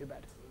wouldn't be too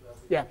bad.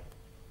 Yeah.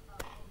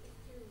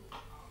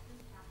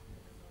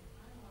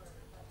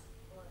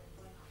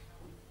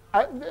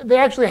 They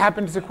actually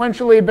happened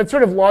sequentially, but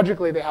sort of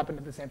logically they happened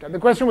at the same time. The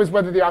question was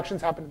whether the auctions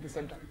happened at the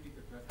same time.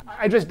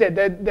 I just did.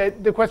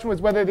 The question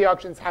was whether the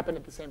auctions happened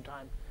at the same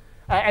time.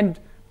 And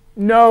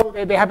no,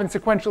 they happened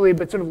sequentially,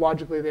 but sort of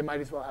logically they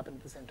might as well happen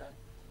at the same time.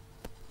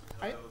 So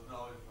there was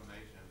no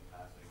information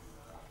passing?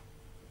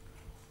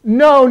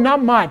 No,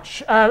 not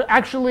much.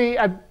 Actually,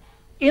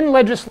 in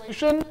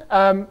legislation,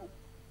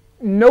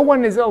 no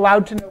one is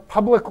allowed to know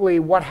publicly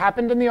what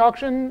happened in the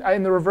auction,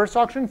 in the reverse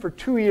auction, for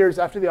 2 years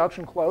after the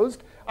auction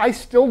closed. I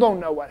still don't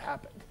know what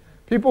happened.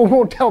 People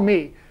won't tell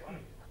me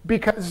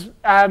because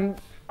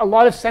a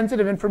lot of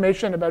sensitive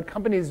information about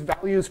companies'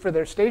 values for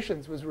their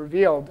stations was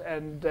revealed,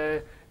 and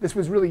this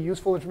was really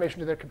useful information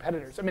to their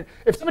competitors. I mean,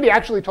 if somebody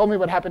actually told me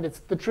what happened,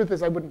 the truth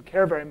is I wouldn't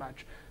care very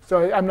much.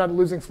 So I'm not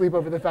losing sleep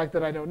over the fact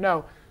that I don't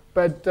know,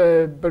 but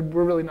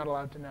we're really not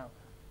allowed to know.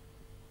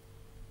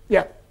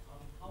 Yeah.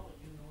 How would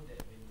you know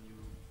that when you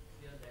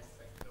clear less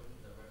spectrum,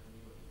 the revenue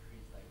will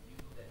increase? Like, do you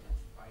know that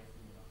it's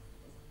pricing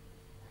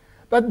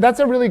enough? That's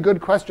a really good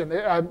question.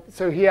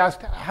 So he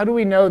asked, how do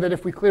we know that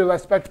if we clear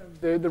less spectrum,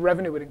 the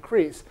revenue would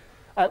increase?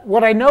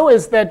 What I know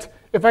is that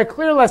if I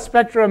clear less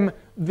spectrum,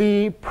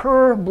 the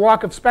per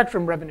block of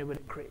spectrum revenue would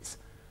increase.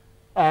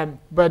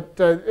 But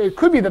it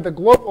could be that the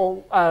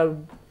global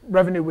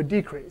revenue would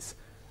decrease.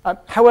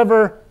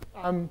 However,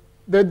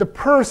 the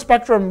per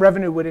spectrum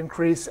revenue would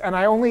increase, and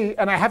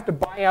I have to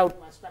buy out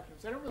my spectrum.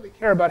 So I don't really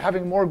care about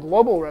having more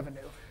global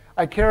revenue.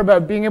 I care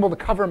about being able to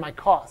cover my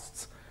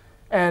costs.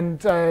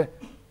 And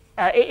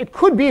it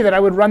could be that I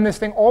would run this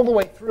thing all the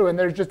way through, and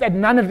there's just at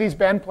none of these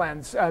band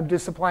plans do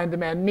supply and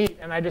demand meet,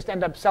 and I just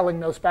end up selling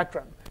no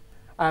spectrum.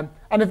 And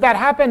if that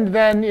happened,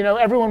 then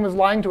everyone was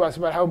lying to us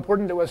about how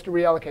important it was to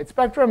reallocate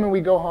spectrum, and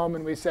we go home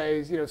and we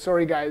say,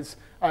 sorry guys,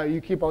 you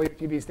keep all your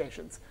TV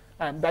stations.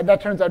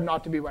 That turns out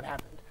not to be what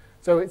happened.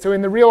 So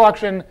in the real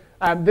auction,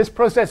 this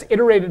process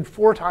iterated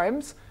 4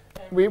 times,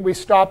 and we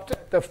stopped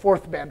at the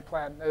 4th band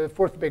plan, the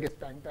 4th biggest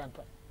band plan.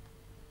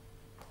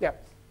 Yeah. Are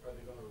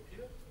they going to repeat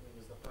it? I mean,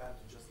 is the plan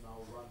to just now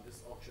run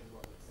this auction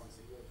once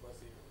a year, twice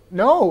a year?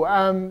 No,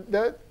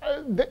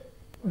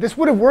 this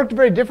would have worked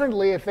very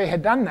differently if they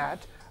had done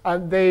that.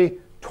 They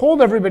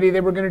told everybody they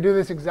were going to do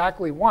this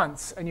exactly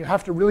once, and you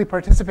have to really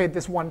participate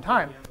this one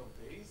time. At the end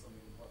of days? I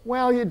mean, what?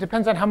 Well, it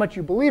depends on how much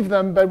you believe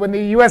them, but when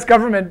the US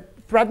government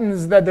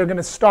threatens that they're going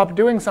to stop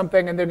doing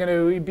something and they're going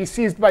to be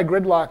seized by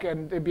gridlock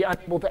and be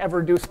unable to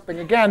ever do something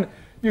again,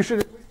 you should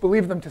at least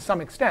believe them to some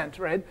extent,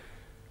 right?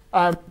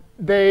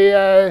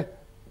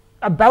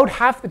 About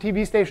half the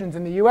TV stations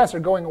in the US are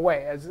going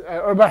away,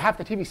 or about half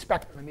the TV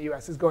spectrum in the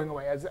US is going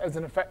away as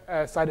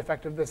a side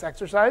effect of this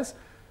exercise.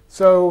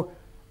 So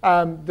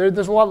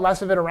there's a lot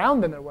less of it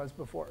around than there was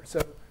before.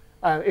 So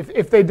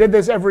if they did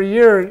this every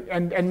year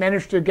and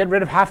managed to get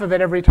rid of half of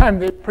it every time,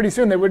 pretty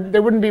soon there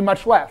wouldn't be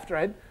much left,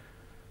 right?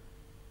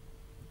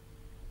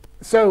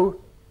 So,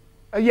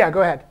 yeah,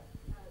 go ahead.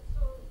 So,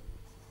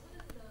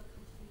 wouldn't the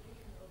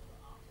continuation of the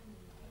auction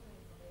contain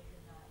information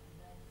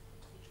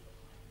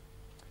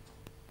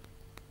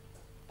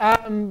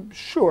that events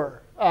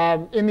Sure.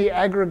 In the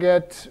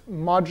aggregate,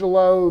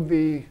 modulo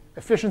the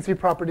efficiency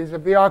properties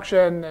of the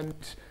auction, and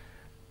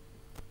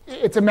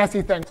it's a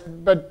messy thing.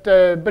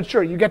 But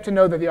sure, you get to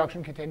know that the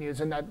auction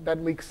continues, and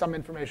that leaks some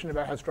information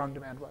about how strong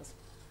demand was.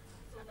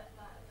 So that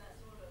sort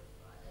of,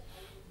 I would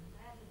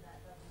imagine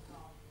that doesn't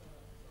solve the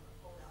sort of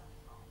hold-out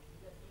problem.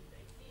 Because if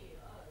they see,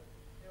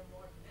 there's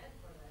more demand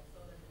for that,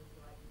 so then it's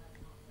like, that's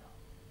not sell.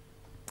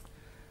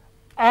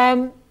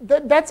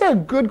 That's a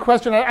good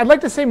question. I'd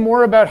like to say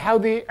more about how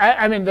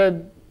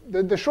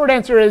the short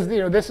answer is,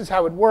 this is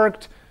how it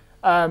worked.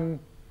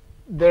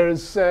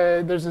 There's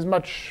as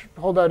much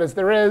holdout as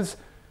there is.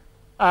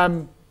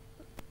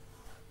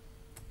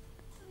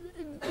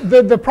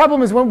 The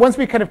problem is once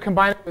we kind of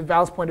combine it with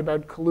Val's point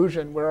about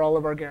collusion, where all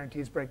of our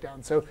guarantees break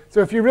down. So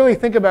if you really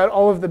think about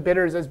all of the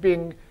bidders as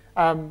being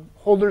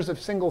holders of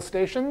single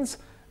stations,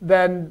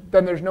 then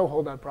there's no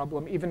holdout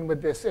problem, even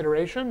with this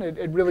iteration.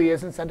 It really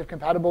is incentive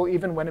compatible,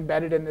 even when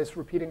embedded in this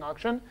repeating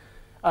auction.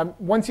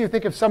 Once you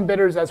think of some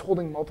bidders as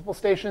holding multiple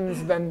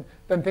stations, then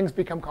things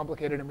become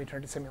complicated and we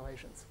turn to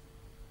simulations.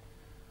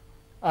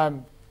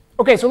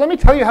 OK, so let me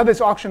tell you how this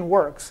auction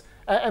works.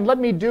 And let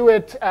me do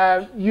it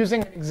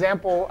using an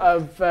example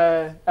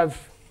of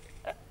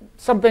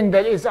something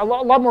that is a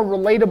lot more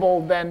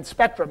relatable than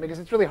Spectrum, because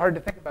it's really hard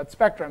to think about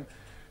Spectrum.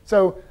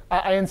 So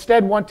I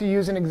instead want to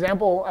use an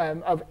example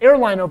of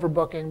airline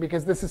overbooking,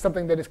 because this is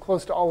something that is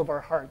close to all of our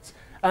hearts.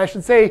 And I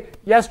should say,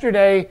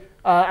 yesterday,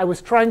 I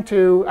was trying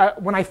to,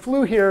 when I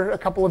flew here a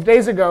couple of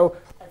days ago,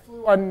 I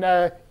flew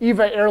on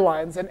EVA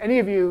Airlines. And any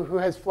of you who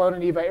has flown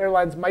on EVA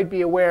Airlines might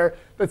be aware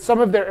that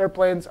some of their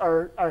airplanes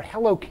are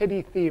Hello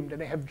Kitty themed. And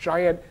they have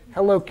giant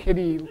Hello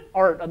Kitty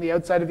art on the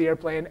outside of the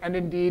airplane, and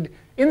indeed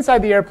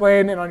inside the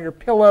airplane and on your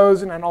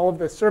pillows and on all of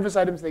the service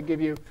items they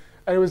give you.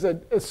 And it was a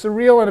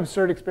surreal and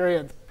absurd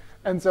experience.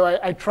 And so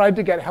I tried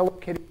to get Hello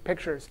Kitty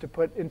pictures to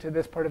put into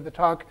this part of the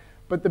talk.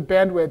 But the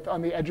bandwidth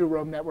on the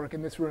EduRoam network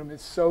in this room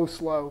is so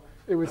slow,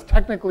 it was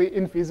technically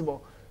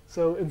infeasible.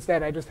 So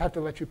instead, I just have to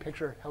let you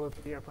picture Hello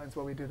Kitty airplanes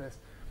while we do this.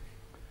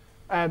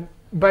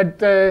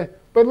 But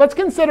let's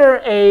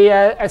consider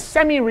a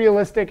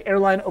semi-realistic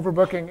airline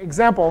overbooking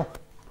example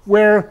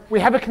where we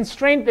have a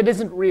constraint that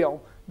isn't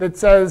real, that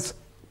says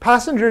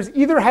passengers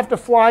either have to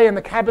fly in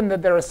the cabin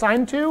that they're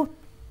assigned to,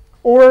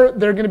 or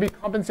they're going to be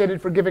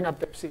compensated for giving up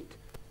their seat.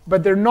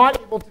 But they're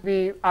not able to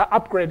be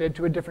upgraded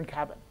to a different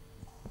cabin.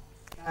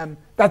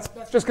 That's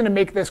just going to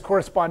make this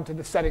correspond to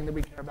the setting that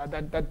we care about.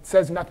 That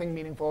says nothing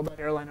meaningful about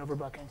airline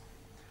overbooking.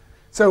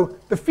 So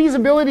the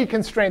feasibility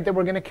constraint that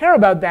we're going to care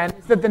about then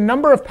is that the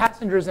number of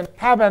passengers in a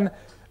cabin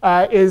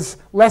is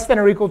less than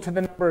or equal to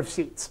the number of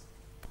seats.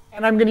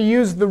 And I'm going to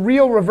use the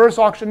real reverse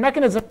auction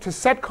mechanism to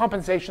set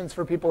compensations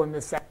for people in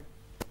this setting.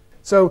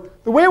 So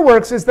the way it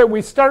works is that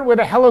we start with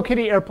a Hello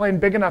Kitty airplane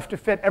big enough to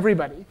fit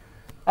everybody.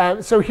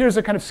 So here's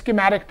a kind of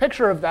schematic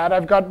picture of that.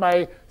 I've got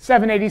my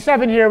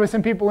 787 here with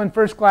some people in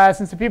first class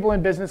and some people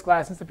in business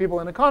class and some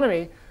people in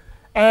economy.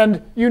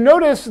 And you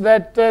notice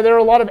that there are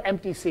a lot of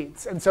empty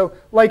seats. And so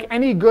like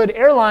any good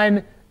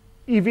airline,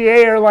 EVA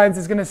Airlines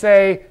is going to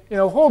say,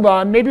 hold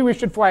on, maybe we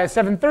should fly a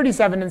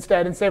 737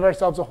 instead and save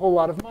ourselves a whole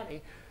lot of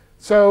money.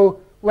 So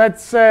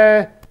let's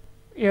get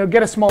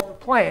a smaller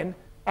plane.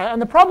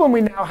 And the problem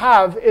we now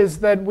have is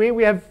that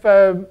we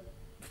have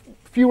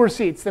fewer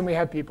seats than we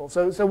have people.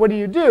 So what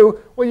do?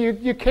 Well,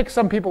 you kick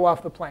some people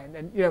off the plane.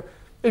 And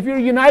if you're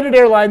United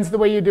Airlines, the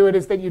way you do it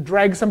is that you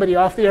drag somebody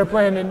off the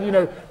airplane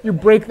and you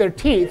break their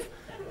teeth.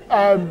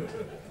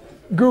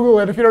 Google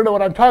it if you don't know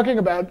what I'm talking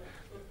about.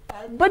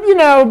 But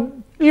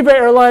EVA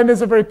Airline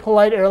is a very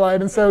polite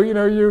airline, and so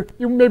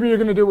maybe you're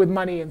going to do it with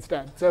money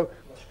instead. So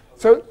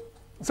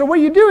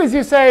what you do is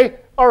you say,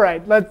 all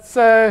right, let's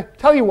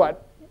tell you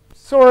what.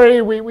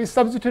 Sorry, we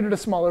substituted a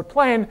smaller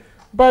plane.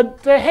 But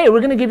hey, we're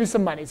going to give you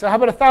some money. So how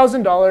about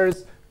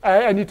 $1,000,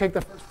 and you take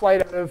the first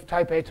flight out of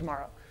Taipei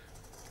tomorrow?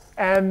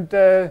 And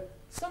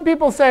some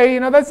people say,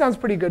 that sounds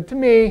pretty good to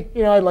me.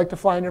 I'd like to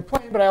fly on your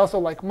plane, but I also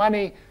like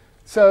money.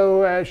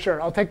 So sure,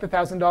 I'll take the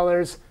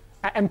 $1,000.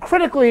 And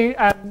critically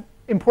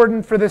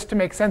important for this to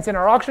make sense in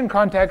our auction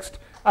context,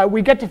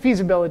 we get to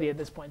feasibility at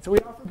this point. So we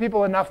offer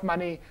people enough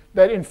money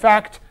that, in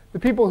fact, the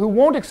people who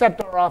won't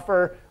accept our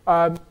offer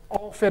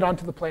all fit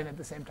onto the plane at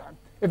the same time.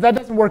 If that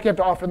doesn't work, you have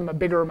to offer them a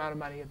bigger amount of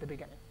money at the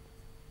beginning.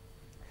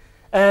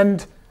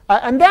 And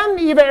then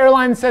EVA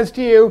Airlines says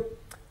to you,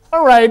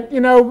 all right,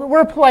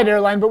 we're a polite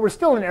airline, but we're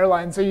still an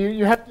airline, so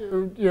you have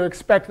to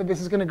expect that this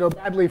is going to go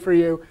badly for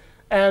you.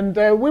 And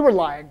we were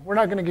lying. We're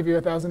not going to give you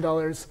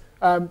 $1,000.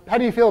 How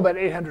do you feel about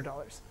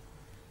 $800?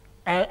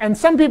 And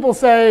some people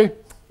say,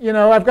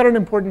 I've got an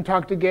important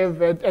talk to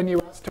give at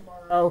NUS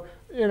tomorrow.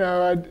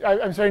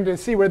 I'm starting to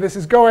see where this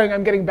is going.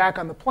 I'm getting back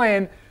on the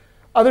plane.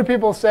 Other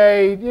people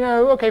say,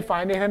 OK,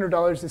 fine,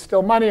 $800 is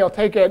still money. I'll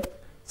take it.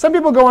 Some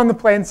people go on the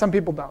plane. Some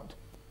people don't.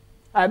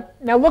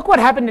 Now look what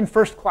happened in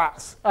first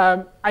class.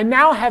 I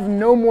now have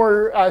no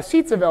more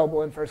seats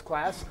available in first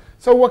class.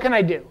 So what can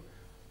I do?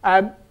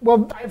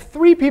 Well, I have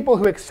 3 people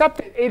who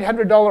accepted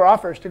 $800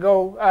 offers to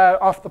go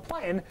off the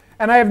plane,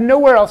 and I have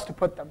nowhere else to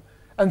put them.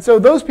 And so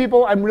those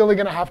people, I'm really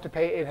going to have to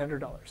pay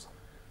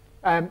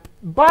 $800.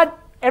 But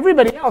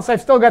everybody else,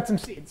 I've still got some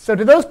seats. So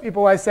to those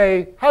people, I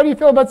say, how do you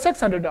feel about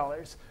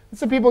 $600? And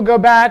some people go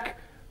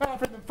back,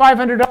 for them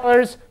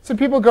 $500. Some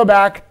people go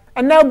back,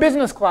 and now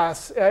business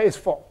class is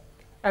full.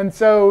 And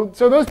so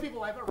those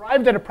people, I've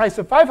arrived at a price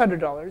of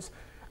 $500.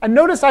 And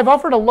notice I've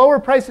offered a lower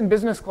price in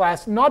business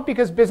class, not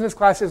because business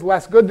class is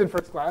less good than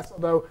first class,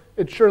 although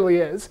it surely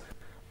is,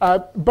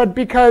 but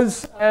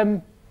because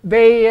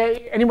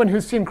anyone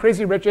who's seen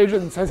Crazy Rich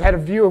Asians has had a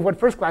view of what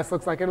first class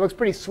looks like. It looks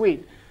pretty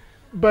sweet.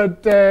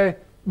 But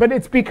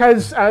it's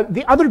because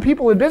the other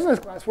people in business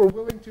class were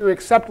willing to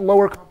accept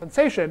lower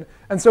compensation.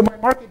 And so my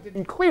market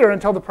didn't clear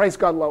until the price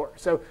got lower.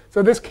 So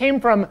this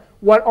came from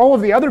what all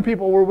of the other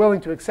people were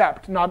willing to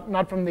accept,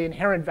 not from the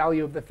inherent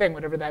value of the thing,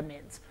 whatever that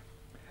means.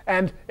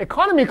 And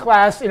economy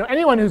class,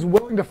 anyone who's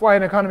willing to fly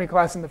in economy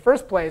class in the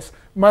first place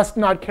must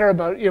care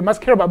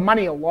about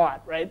money a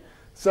lot, right?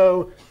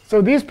 So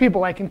these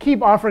people, I can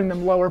keep offering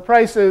them lower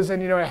prices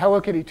and a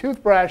Hello Kitty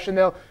toothbrush, and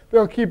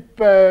they'll keep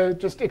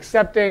just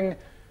accepting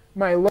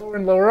my lower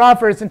and lower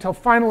offers until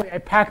finally I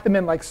pack them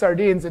in like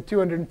sardines at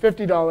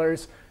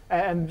 $250,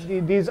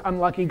 and these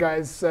unlucky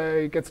guys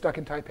get stuck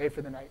in Taipei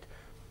for the night.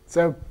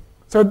 So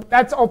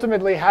that's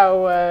ultimately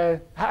how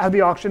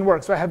the auction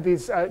works. So I have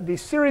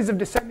these series of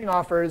descending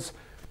offers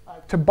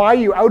to buy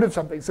you out of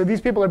something. So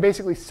these people are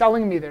basically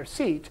selling me their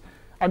seat.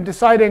 I'm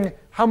deciding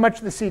how much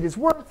the seat is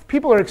worth.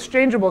 People are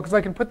exchangeable because I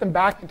can put them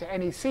back into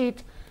any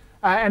seat.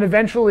 And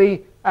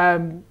eventually,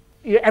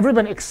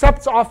 everyone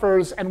accepts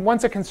offers. And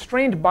once a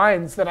constraint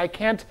binds that I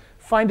can't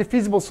find a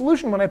feasible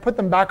solution when I put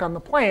them back on the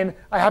plane,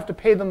 I have to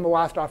pay them the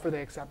last offer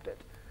they accepted.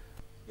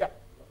 Yeah?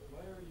 Why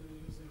are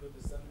you using the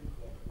descending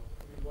clock?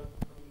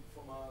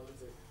 From a,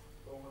 let's say,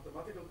 from a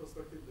mathematical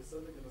perspective,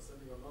 descending and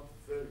ascending are not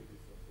very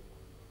different from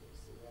one another.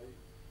 So why?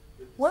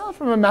 Well,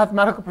 from a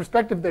mathematical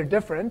perspective, they're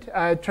different.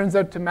 It turns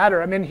out to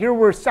matter. I mean, here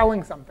we're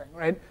selling something,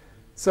 right?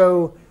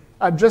 So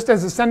just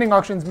as ascending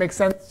auctions make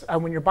sense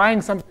when you're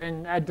buying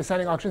something,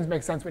 descending auctions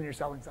make sense when you're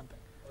selling something.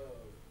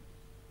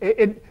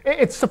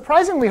 It's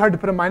surprisingly hard to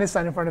put a minus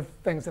sign in front of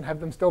things and have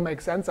them still make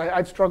sense.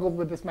 I've struggled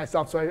with this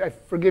myself, so I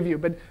forgive you.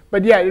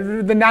 But yeah,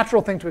 the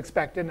natural thing to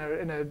expect in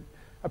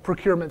a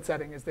procurement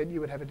setting is that you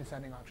would have a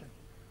descending auction.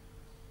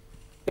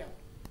 Yeah.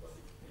 But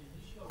the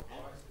initial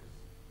price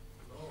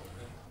is low,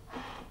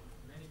 and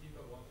many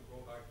people want to go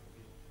back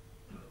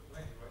to the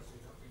plane, right? So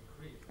you have to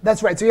increase.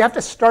 That's right. So you have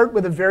to start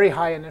with a very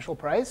high initial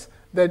price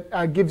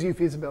that gives you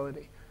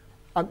feasibility.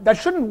 That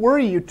shouldn't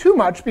worry you too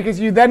much because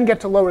you then get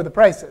to lower the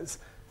prices.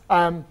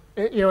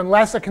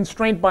 Unless a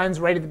constraint binds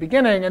right at the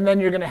beginning, and then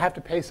you're going to have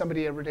to pay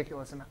somebody a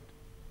ridiculous amount.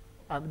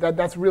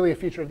 That's really a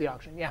feature of the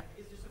auction. Yeah.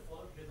 It's just a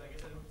follow-up because I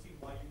guess I don't see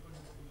why you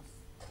couldn't use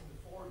in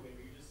the forward way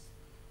where you just,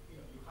 you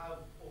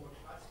have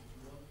overcapacity,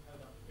 you don't have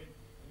enough to fit,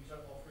 and you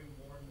start offering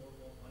more and more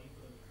money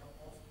for them to come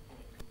off.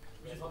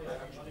 Which is how they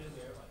actually did in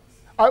the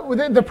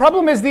airlines. The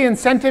problem is the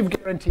incentive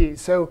guarantees.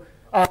 So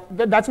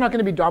that's not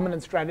going to be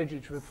dominant strategy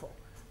truthful.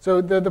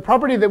 So the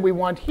property that we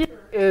want here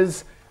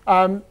is,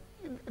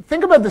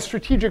 think about the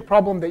strategic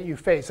problem that you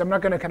face. I'm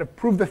not going to kind of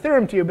prove the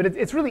theorem to you, but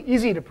it's really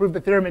easy to prove the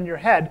theorem in your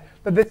head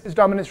that this is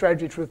dominant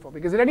strategy truthful.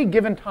 Because at any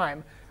given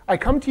time, I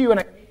come to you and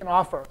I make an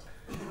offer.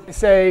 I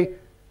say,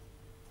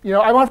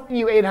 I'm offering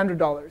you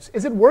 $800.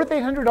 Is it worth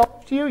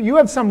 $800 to you? You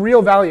have some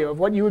real value of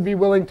what you would be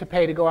willing to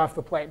pay to go off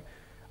the plane.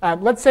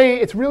 Let's say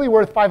it's really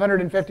worth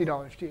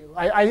 $550 to you.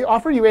 I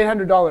offer you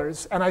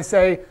 $800, and I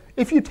say,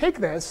 if you take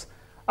this,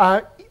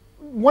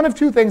 one of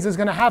two things is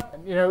going to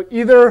happen.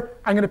 Either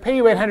I'm going to pay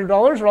you $800,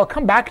 or I'll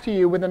come back to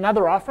you with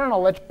another offer, and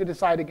I'll let you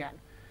decide again.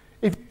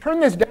 If you turn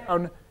this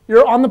down,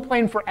 you're on the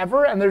plane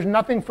forever, and there's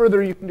nothing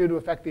further you can do to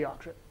affect the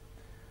auction.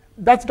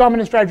 That's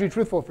dominant strategy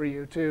truthful for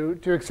you,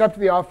 to accept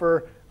the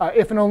offer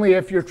if and only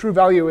if your true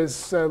value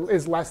is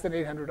less than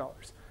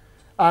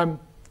 $800.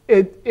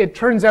 It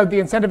turns out the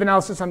incentive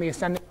analysis on the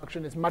ascending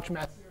auction is much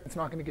messier. It's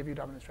not going to give you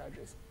dominant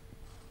strategies.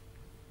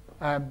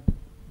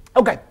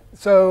 OK,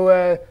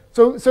 so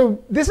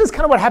this is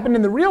kind of what happened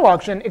in the real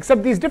auction,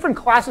 except these different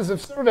classes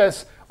of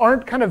service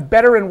aren't kind of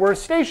better and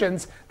worse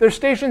stations. They're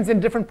stations in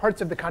different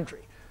parts of the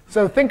country.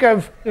 So think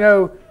of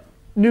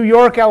New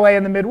York, LA,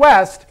 and the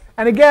Midwest.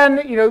 And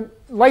again,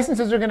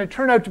 licenses are going to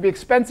turn out to be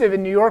expensive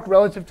in New York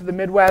relative to the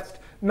Midwest,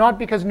 not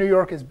because New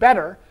York is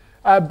better,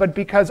 but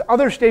because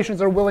other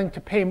stations are willing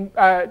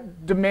to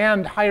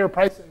demand higher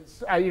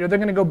prices. They're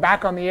going to go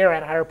back on the air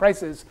at higher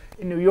prices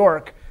in New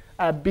York.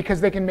 Because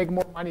they can make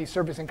more money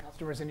servicing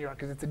customers in New York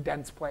because it's a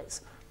dense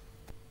place.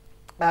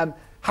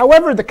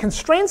 However, the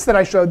constraints that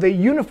I showed, the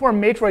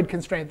uniform matroid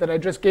constraint that I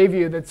just gave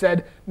you that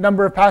said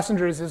number of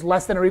passengers is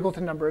less than or equal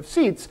to number of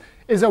seats,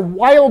 is a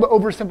wild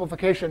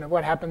oversimplification of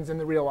what happens in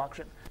the real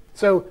auction.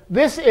 So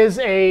this is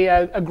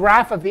a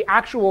graph of the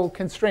actual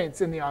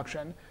constraints in the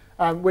auction,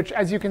 which,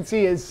 as you can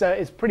see, is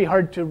pretty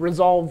hard to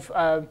resolve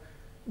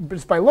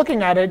just by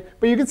looking at it.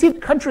 But you can see the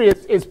country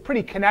is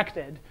pretty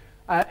connected.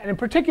 And in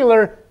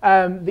particular,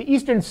 the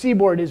eastern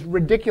seaboard is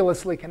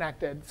ridiculously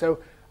connected. So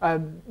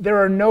there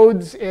are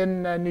nodes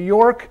in New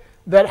York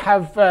that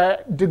have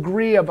a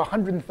degree of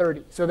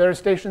 130. So there are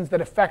stations that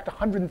affect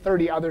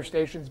 130 other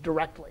stations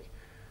directly.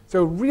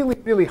 So really,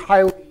 really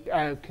highly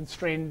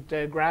constrained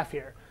graph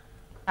here.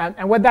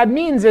 And what that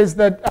means is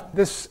that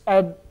this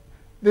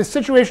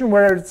situation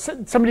where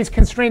somebody's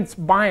constraints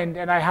bind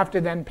and I have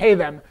to then pay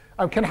them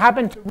can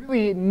happen to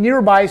really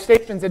nearby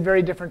stations at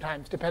very different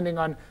times, depending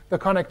on the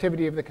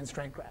connectivity of the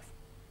constraint graph.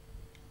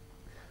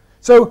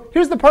 So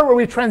here's the part where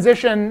we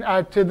transition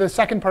to the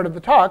second part of the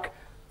talk.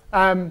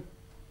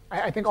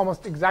 I think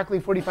almost exactly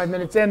 45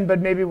 minutes in, but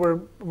maybe we're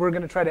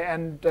going to try to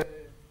end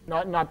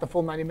not the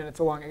full 90 minutes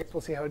along. I guess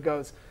we'll see how it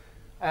goes.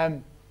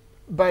 So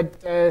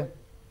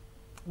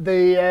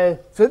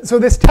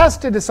this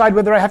test to decide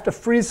whether I have to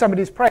freeze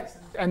somebody's price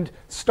and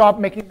stop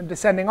making them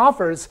descending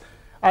offers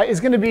is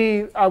going to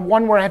be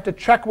one where I have to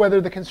check whether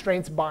the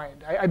constraints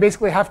bind. I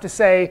basically have to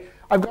say,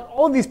 I've got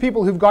all of these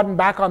people who've gotten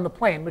back on the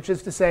plane, which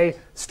is to say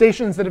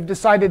stations that have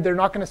decided they're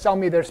not going to sell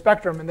me their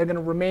spectrum and they're going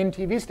to remain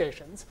TV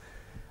stations.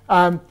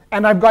 And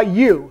I've got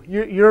you.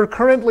 You're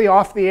currently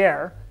off the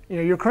air.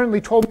 You're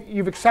currently told me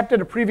you've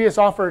accepted a previous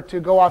offer to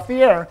go off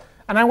the air.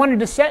 And I wanted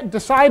to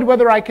decide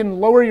whether I can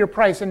lower your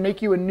price and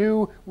make you a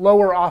new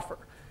lower offer.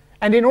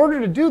 And in order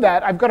to do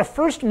that, I've got to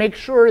first make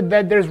sure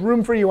that there's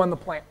room for you on the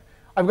plane.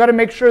 I've got to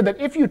make sure that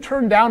if you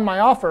turn down my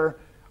offer,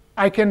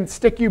 I can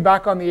stick you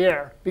back on the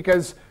air.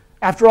 Because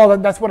after all,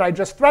 that's what I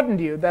just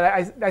threatened you.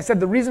 That I said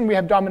the reason we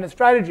have dominant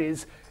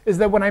strategies is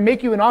that when I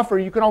make you an offer,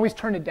 you can always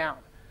turn it down.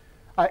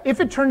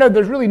 If it turned out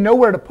there's really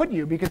nowhere to put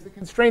you because the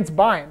constraints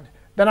bind,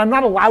 then I'm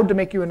not allowed to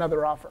make you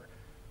another offer.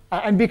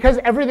 And because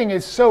everything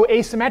is so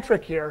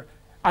asymmetric here,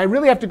 I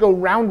really have to go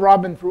round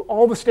robin through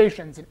all the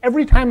stations. And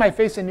every time I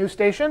face a new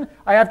station,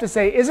 I have to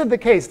say, is it the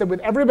case that with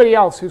everybody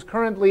else who's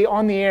currently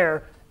on the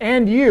air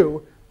and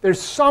you, there's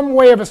some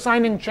way of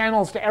assigning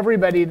channels to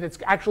everybody that's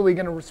actually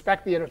going to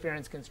respect the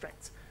interference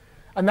constraints?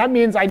 And that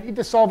means I need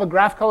to solve a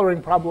graph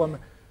coloring problem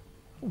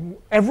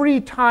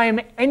every time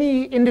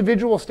any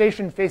individual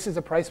station faces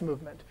a price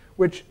movement,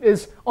 which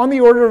is on the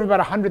order of about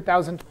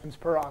 100,000 times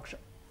per auction.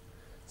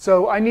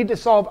 So I need to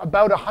solve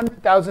about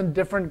 100,000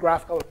 different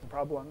graph coloring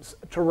problems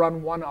to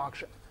run one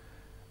auction.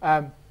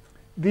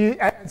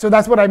 So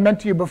that's what I meant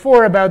to you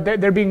before about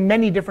there being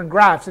many different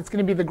graphs. It's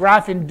going to be the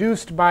graph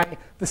induced by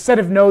the set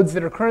of nodes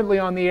that are currently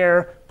on the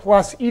air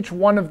plus each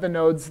one of the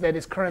nodes that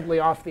is currently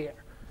off the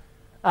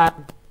air.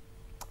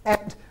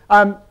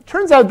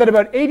 Turns out that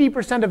about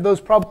 80% of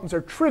those problems are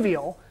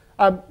trivial.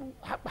 How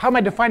am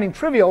I defining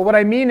trivial? What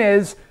I mean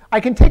is I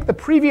can take the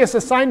previous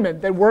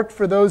assignment that worked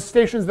for those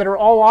stations that are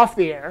all off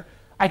the air.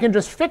 I can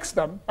just fix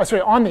them,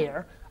 on the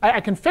air.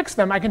 I can fix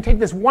them. I can take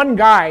this one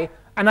guy,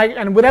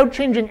 and without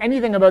changing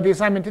anything about the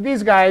assignment to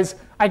these guys,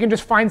 I can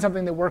just find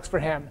something that works for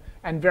him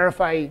and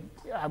verify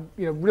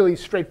really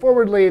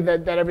straightforwardly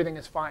that everything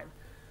is fine.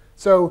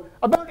 So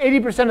about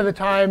 80% of the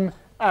time,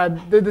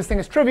 this thing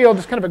is trivial,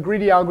 just kind of a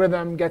greedy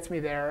algorithm gets me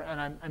there,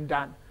 and I'm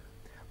done.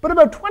 But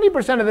about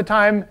 20% of the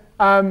time,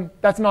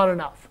 that's not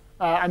enough.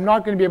 I'm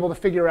not going to be able to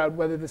figure out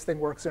whether this thing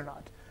works or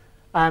not.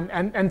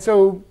 And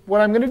so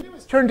what I'm going to do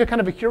is turn to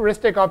kind of a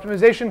heuristic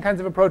optimization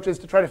kinds of approaches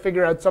to try to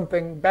figure out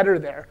something better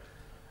there.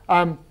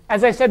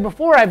 As I said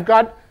before, I've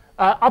got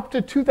up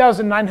to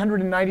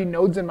 2,990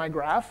 nodes in my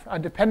graph,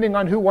 depending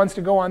on who wants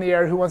to go on the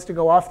air, who wants to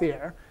go off the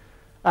air.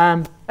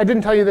 I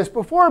didn't tell you this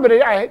before, but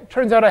it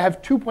turns out I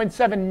have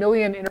 2.7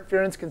 million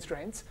interference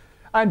constraints.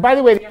 And by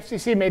the way, the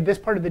FCC made this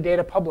part of the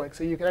data public,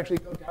 so you can actually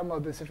go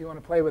download this if you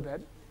want to play with it.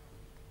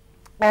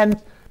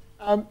 And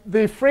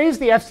the phrase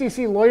the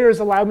FCC lawyers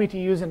allowed me to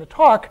use in a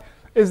talk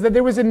is that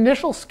there was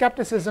initial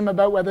skepticism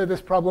about whether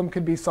this problem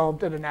could be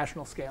solved at a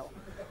national scale.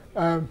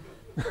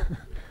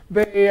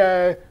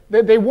 They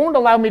won't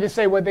allow me to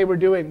say what they were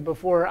doing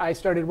before I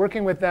started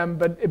working with them,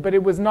 but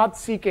it was not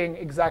seeking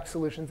exact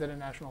solutions at a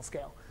national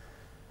scale.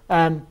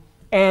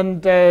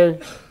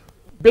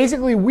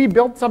 Basically, we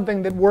built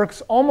something that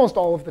works almost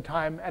all of the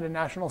time at a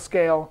national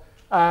scale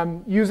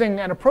using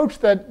an approach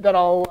that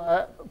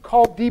I'll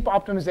call deep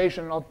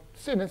optimization.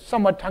 In a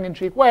somewhat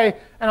tongue-in-cheek way,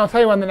 and I'll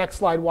tell you on the next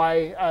slide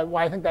why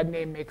I think that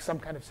name makes some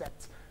kind of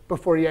sense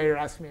before Yair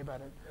asks me about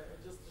it.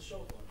 Just a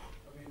short one.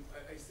 I mean,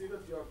 I see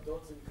that you have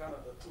dots in Canada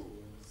too,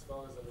 as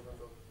far as I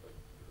remember.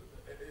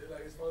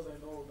 As far as I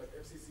know,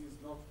 FCC is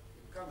not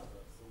in Canada,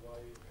 so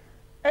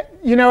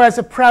why? As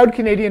a proud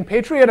Canadian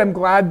patriot, I'm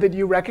glad that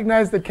you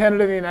recognize that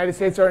Canada and the United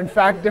States are in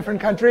fact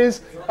different countries.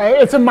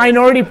 It's a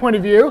minority point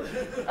of view,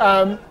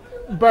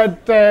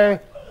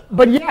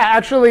 But yeah,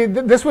 actually,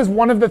 this was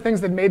one of the things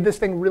that made this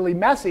thing really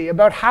messy.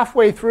 About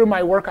halfway through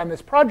my work on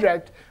this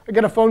project, I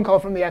got a phone call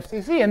from the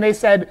FCC, and they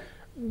said,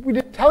 we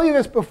didn't tell you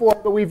this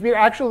before, but we've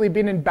actually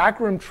been in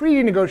backroom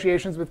treaty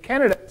negotiations with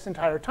Canada this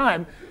entire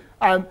time.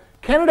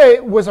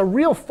 Canada was a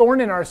real thorn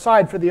in our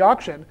side for the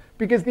auction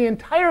because the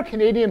entire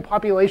Canadian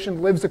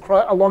population lives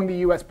along the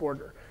US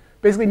border.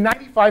 Basically,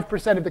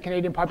 95% of the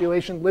Canadian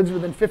population lives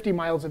within 50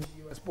 miles of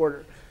the US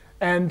border.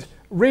 And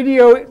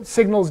radio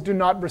signals do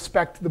not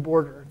respect the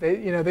border.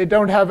 They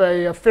don't have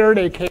a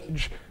Faraday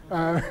cage,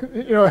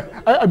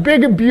 a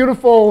big,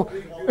 beautiful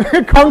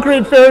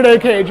concrete Faraday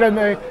cage on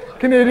the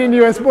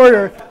Canadian-US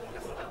border.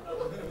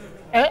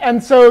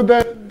 And so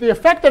the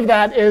effect of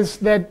that is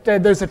that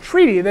there's a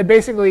treaty that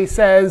basically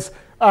says,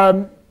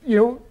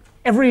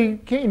 every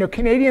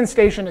Canadian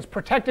station is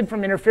protected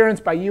from interference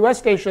by US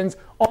stations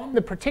on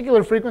the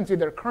particular frequency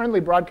they're currently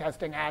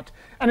broadcasting at.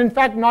 And in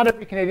fact, not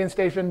every Canadian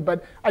station,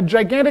 but a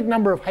gigantic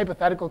number of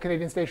hypothetical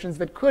Canadian stations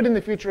that could in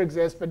the future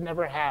exist but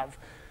never have.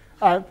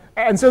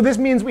 And so this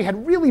means we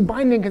had really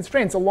binding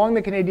constraints along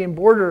the Canadian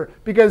border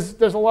because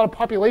there's a lot of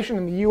population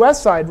in the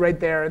US side right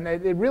there, and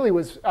it really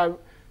was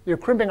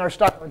crimping our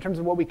style in terms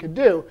of what we could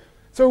do.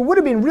 So it would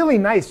have been really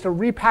nice to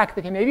repack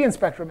the Canadian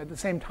spectrum at the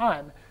same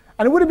time.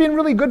 And it would have been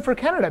really good for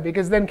Canada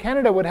because then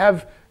Canada would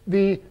have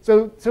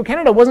so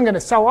Canada wasn't going to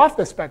sell off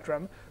the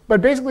spectrum,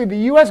 but basically the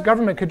US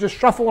government could just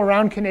shuffle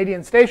around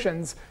Canadian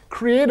stations,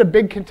 create a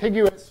big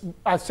contiguous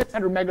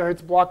 600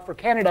 megahertz block for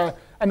Canada,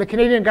 and the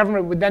Canadian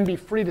government would then be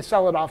free to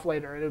sell it off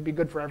later. It would be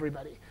good for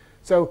everybody.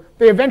 So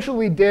they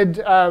eventually did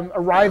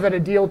arrive at a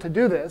deal to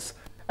do this.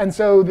 And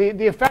so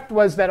the effect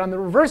was that on the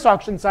reverse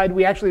auction side,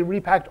 we actually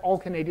repacked all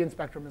Canadian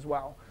spectrum as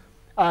well.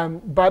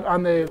 But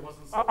on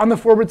the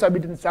forward side, we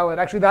didn't sell it.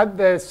 Actually,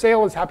 the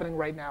sale is happening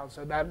right now.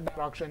 So that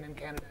auction in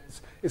Canada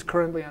is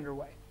currently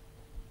underway.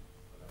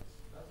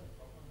 That's a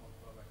problem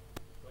of like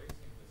placing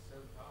the cell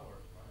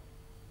towers, right?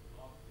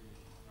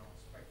 Not the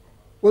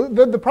spectrum.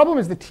 Well, the problem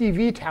is the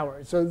TV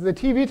towers. So the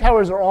TV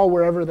towers are all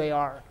wherever they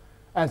are.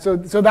 So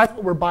that's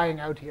what we're buying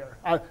out here.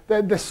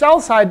 The cell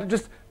side,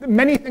 just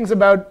many things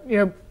about,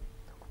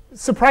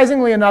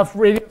 surprisingly enough,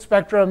 radio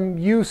spectrum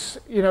use,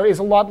 is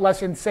a lot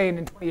less insane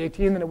in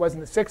 2018 than it was in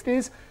the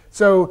 60s.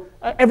 So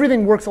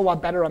everything works a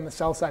lot better on the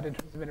cell side in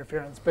terms of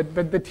interference. But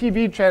the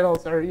TV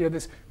channels are,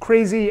 this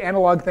crazy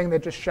analog thing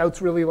that just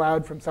shouts really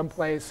loud from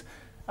someplace,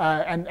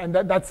 and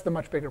that's the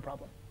much bigger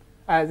problem.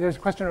 There's a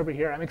question over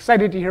here. I'm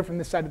excited to hear from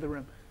this side of the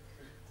room.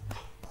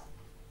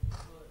 So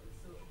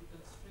the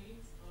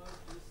constraints are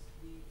just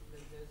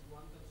there's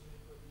one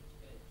constraint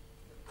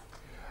for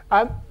each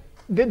edge.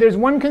 There's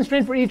one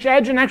constraint for each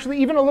edge, and actually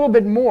even a little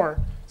bit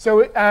more. So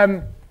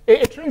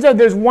it turns out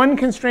there's one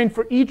constraint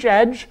for each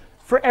edge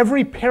for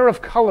every pair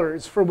of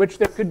colors for which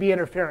there could be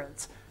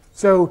interference.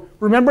 So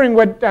remembering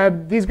what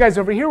these guys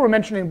over here were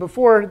mentioning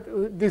before,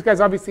 these guys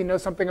obviously know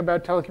something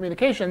about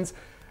telecommunications,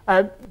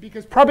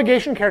 because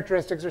propagation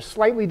characteristics are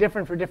slightly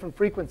different for different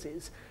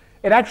frequencies.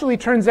 It actually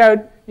turns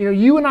out,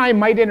 you and I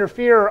might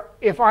interfere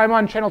if I'm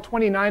on channel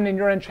 29 and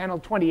you're on channel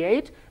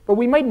 28, but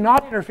we might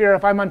not interfere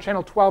if I'm on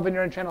channel 12 and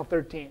you're on channel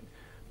 13,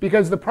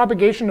 because the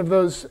propagation of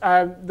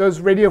those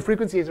radio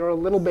frequencies are a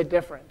little bit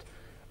different.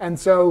 And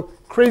so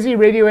crazy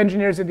radio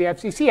engineers at the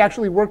FCC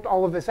actually worked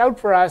all of this out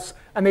for us,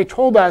 and they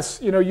told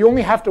us, you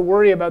only have to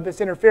worry about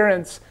this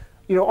interference,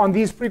 on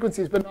these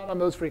frequencies, but not on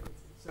those frequencies.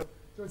 So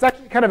it's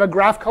actually kind of a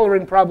graph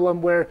coloring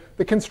problem where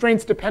the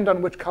constraints depend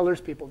on which colors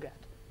people get.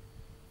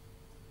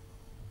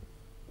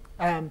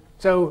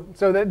 So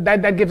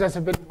that gives us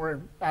a bit more,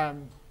 a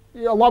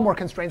lot more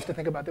constraints to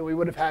think about than we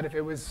would have had if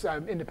it was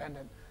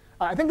independent.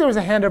 I think there was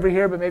a hand over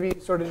here, but maybe you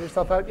sorted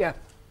yourself out. Yeah.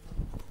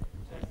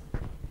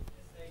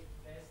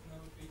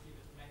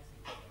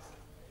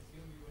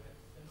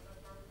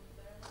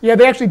 Yeah,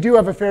 they actually do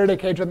have a Faraday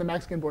cage on the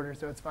Mexican border,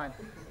 so it's fine.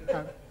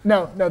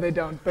 No, they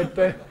don't.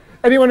 But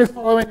anyone who's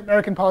following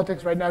American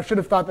politics right now should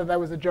have thought that that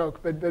was a joke.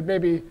 But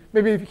maybe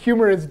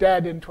humor is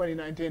dead in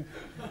 2019.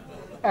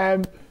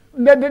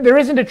 There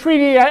isn't a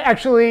treaty.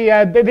 Actually,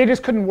 they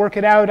just couldn't work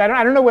it out.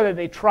 I don't know whether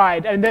they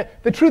tried. And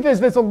the truth is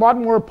there's a lot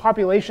more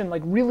population,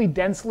 like really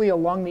densely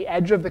along the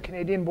edge of the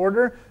Canadian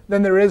border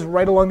than there is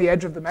right along the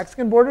edge of the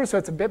Mexican border. So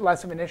it's a bit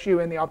less of an issue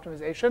in the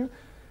optimization.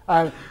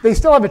 They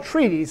still have a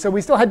treaty, so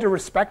we still had to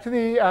respect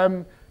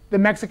the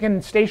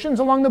Mexican stations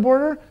along the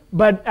border,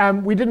 but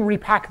we didn't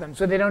repack them,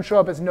 so they don't show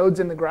up as nodes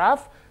in the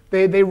graph.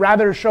 They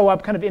rather show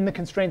up kind of in the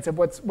constraints of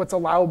what's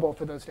allowable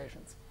for those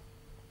stations.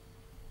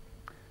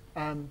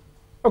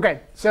 OK,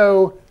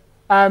 so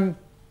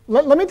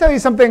let me tell you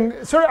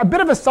something, sort of a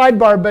bit of a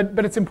sidebar,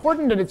 but it's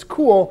important and it's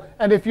cool.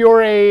 And if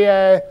you're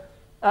a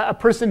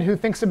person who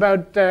thinks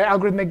about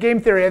algorithmic game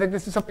theory, I think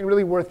this is something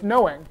really worth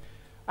knowing.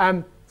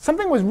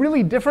 Something was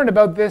really different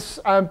about this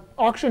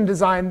auction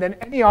design than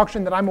any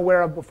auction that I'm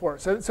aware of before.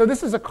 So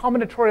this is a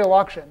combinatorial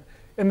auction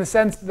in the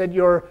sense that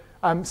you're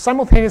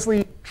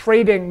simultaneously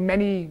trading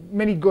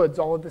many goods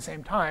all at the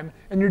same time.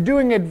 And you're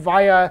doing it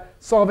via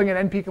solving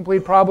an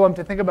NP-complete problem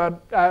to think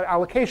about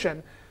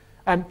allocation.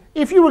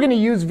 If you were going to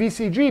use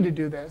VCG to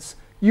do this,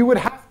 you would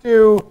have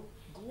to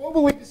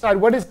globally decide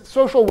what is the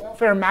social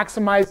welfare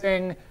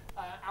maximizing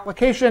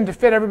allocation to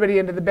fit everybody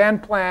into the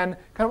band plan,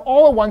 kind of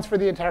all at once for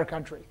the entire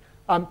country.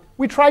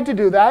 We tried to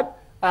do that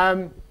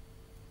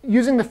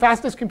using the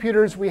fastest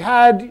computers we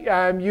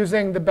had,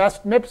 using the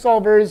best MIP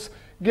solvers,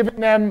 giving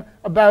them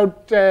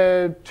about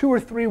 2 or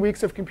 3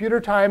 weeks of computer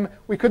time.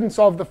 We couldn't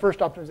solve the first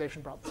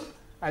optimization problem.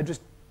 I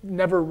just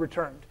never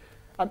returned.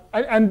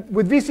 And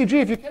with VCG,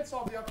 if you can't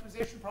solve the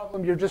optimization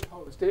problem, you're just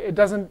hosed. It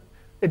doesn't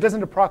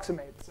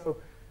approximate. So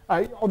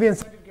all the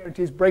incentive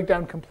guarantees break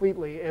down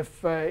completely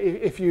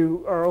if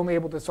you are only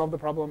able to solve the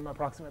problem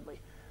approximately.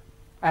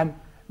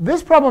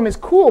 This problem is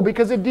cool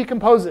because it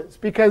decomposes.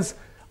 Because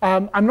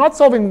I'm not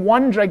solving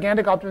one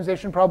gigantic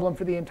optimization problem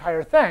for the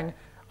entire thing.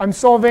 I'm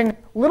solving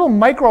little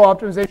micro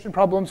optimization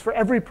problems for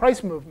every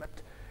price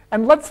movement.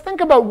 And let's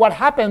think about what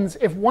happens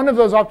if one of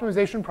those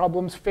optimization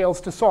problems fails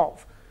to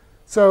solve.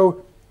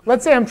 So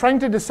let's say I'm trying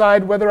to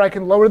decide whether I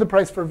can lower the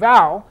price for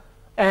Val.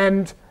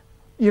 And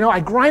I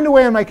grind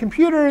away on my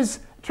computers.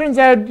 turns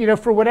out,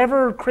 for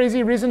whatever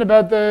crazy reason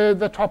about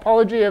the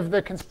topology of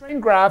the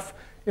constraint graph,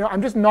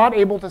 I'm just not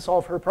able to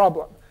solve her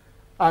problem.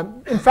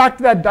 In fact,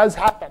 that does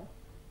happen.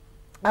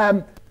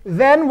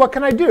 Then what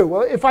can I do?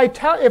 Well, if I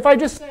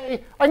just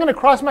say, I'm going to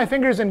cross my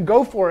fingers and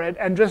go for it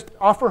and just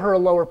offer her a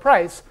lower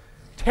price,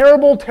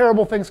 terrible,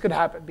 terrible things could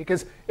happen.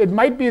 Because it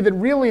might be that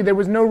really there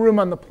was no room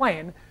on the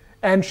plane.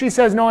 And she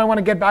says, no, I want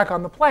to get back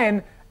on the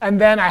plane. And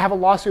then I have a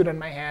lawsuit on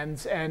my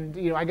hands. And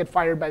I get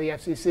fired by the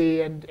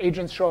FCC. And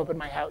agents show up at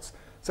my house.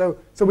 So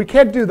we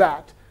can't do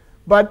that.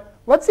 But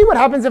let's see what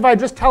happens if I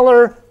just tell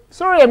her,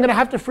 sorry, I'm going to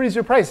have to freeze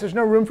your price. There's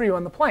no room for you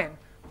on the plane.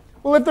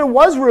 Well, if there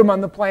was room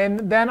on the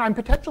plane, then I'm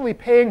potentially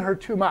paying her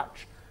too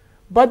much.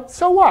 But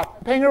so what?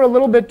 I'm paying her a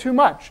little bit too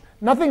much.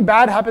 Nothing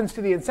bad happens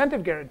to the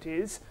incentive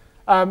guarantees.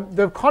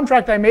 The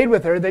contract I made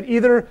with her that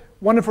either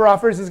one of her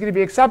offers is going to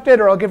be accepted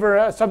or I'll give her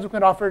a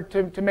subsequent offer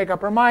to make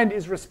up her mind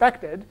is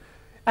respected.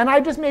 And I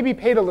just maybe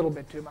paid a little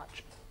bit too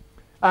much.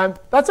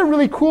 That's a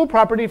really cool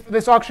property for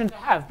this auction to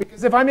have.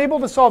 Because if I'm able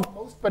to solve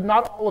most but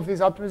not all of these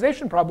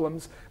optimization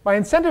problems, my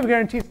incentive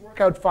guarantees work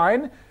out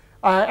fine.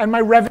 And my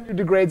revenue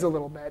degrades a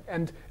little bit.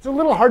 And it's a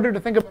little harder to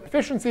think about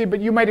efficiency, but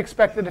you might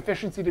expect that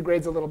efficiency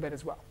degrades a little bit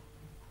as well.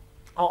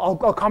 I'll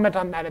comment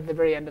on that at the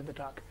very end of the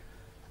talk.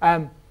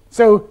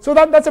 So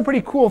that's a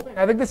pretty cool thing.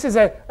 I think this is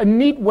a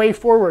neat way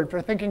forward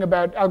for thinking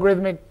about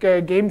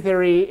algorithmic game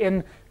theory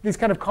in these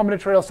kind of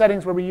combinatorial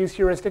settings where we use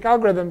heuristic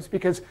algorithms,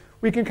 because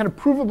we can kind of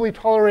provably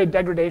tolerate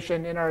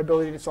degradation in our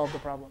ability to solve the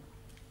problem.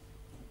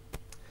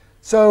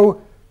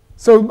 So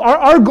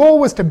our goal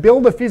was to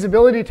build a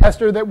feasibility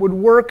tester that would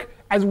work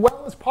as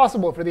well as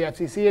possible for the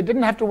FCC. It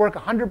didn't have to work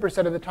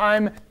 100% of the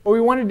time, but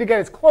we wanted to get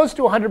as close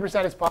to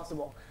 100% as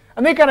possible.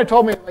 And they kind of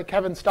told me, like,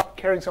 Kevin, stop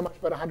caring so much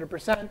about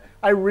 100%.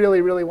 I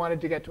really, really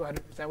wanted to get to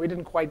 100%. We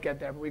didn't quite get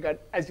there, but we got,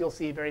 as you'll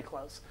see, very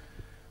close.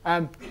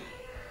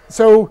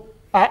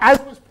 As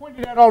was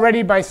pointed out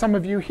already by some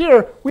of you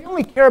here, we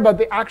only care about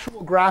the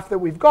actual graph that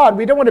we've got.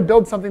 We don't want to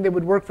build something that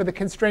would work for the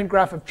constraint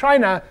graph of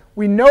China.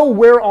 We know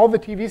where all the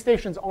TV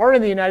stations are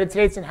in the United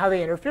States and how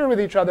they interfere with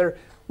each other.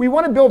 We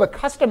want to build a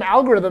custom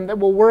algorithm that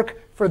will work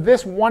for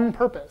this one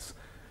purpose.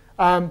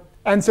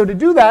 And so to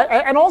do that,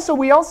 and also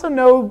we also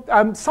know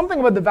something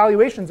about the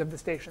valuations of the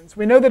stations.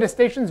 We know that a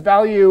station's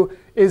value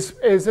is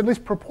at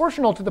least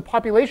proportional to the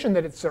population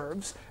that it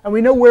serves, and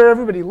we know where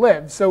everybody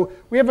lives. So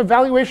we have a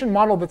valuation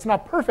model that's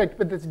not perfect,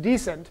 but that's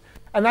decent,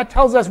 and that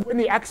tells us when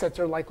the exits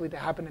are likely to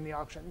happen in the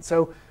auction.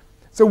 So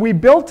we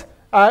built,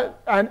 the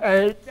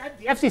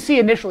FCC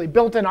initially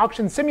built an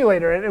auction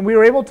simulator, and we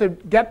were able to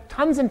get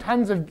tons and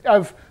tons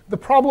of the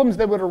problems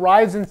that would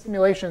arise in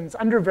simulations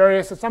under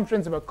various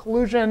assumptions about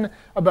collusion,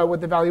 about what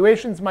the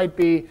valuations might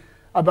be,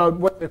 about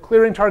what the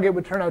clearing target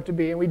would turn out to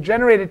be. And we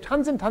generated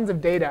tons and tons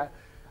of data.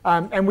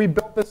 And we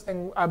built this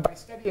thing by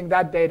studying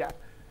that data.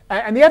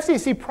 And the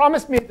FCC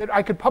promised me that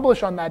I could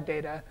publish on that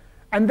data.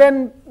 And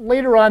then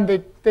later on,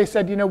 they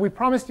said, we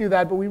promised you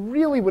that, but we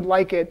really would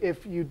like it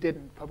if you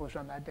didn't publish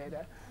on that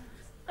data.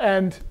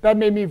 And that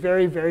made me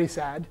very, very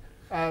sad.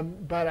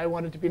 But I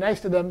wanted to be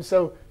nice to them.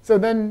 So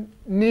then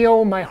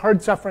Neil, my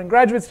hard-suffering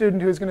graduate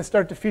student, who is going to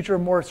start to feature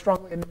more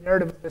strongly in the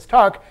narrative of this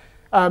talk,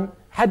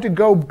 had to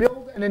go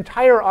build an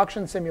entire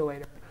auction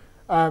simulator.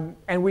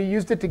 And we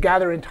used it to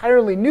gather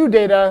entirely new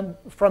data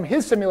from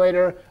his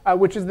simulator,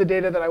 which is the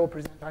data that I will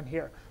present on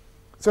here.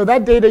 So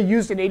that data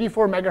used an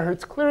 84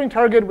 megahertz clearing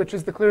target, which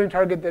is the clearing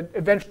target that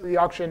eventually the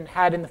auction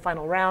had in the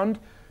final round.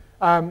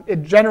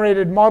 It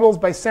generated models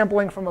by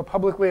sampling from a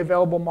publicly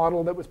available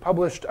model that was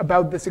published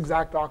about this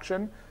exact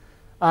auction.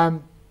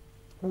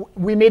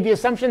 We made the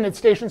assumption that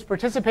stations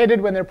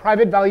participated when their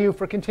private value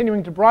for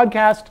continuing to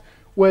broadcast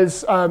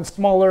was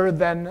smaller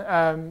than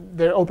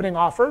their opening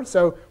offer.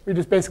 So we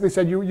just basically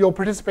said you'll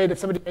participate if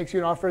somebody makes you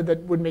an offer that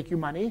would make you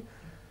money.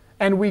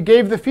 And we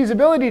gave the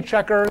feasibility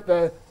checker,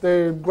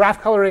 the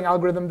graph coloring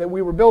algorithm that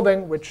we were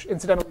building, which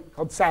incidentally we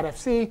called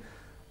SATFC,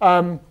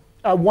 a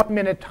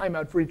 1-minute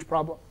timeout for each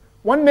problem.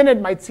 1 minute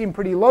might seem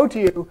pretty low to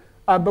you,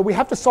 but we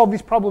have to solve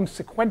these problems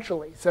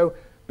sequentially. So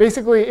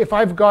basically, if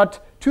I've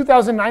got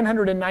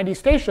 2,990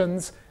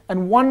 stations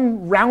and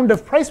one round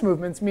of price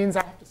movements means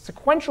I have to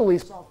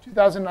sequentially solve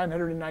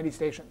 2,990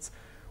 stations.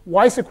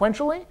 Why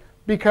sequentially?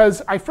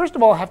 Because I first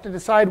of all have to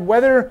decide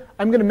whether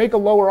I'm going to make a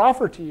lower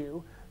offer to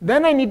you.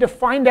 Then I need to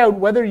find out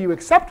whether you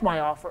accept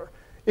my offer.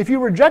 If you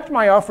reject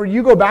my offer,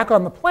 you go back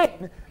on the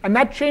plane, and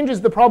that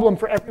changes the problem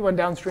for everyone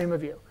downstream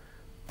of you.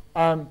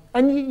 And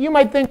you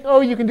might think,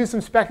 oh, you can do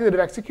some speculative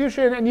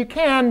execution, and you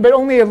can, but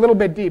only a little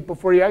bit deep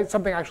before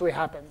something actually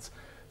happens.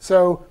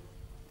 So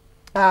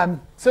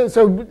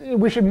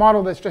we should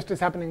model this just as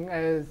happening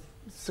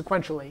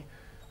sequentially.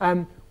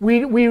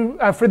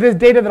 For this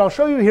data that I'll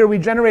show you here, we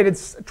generated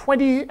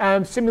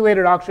 20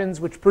 simulated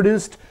auctions, which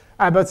produced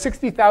about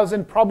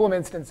 60,000 problem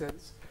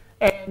instances.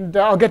 And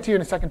I'll get to you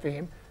in a second,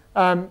 Fahim.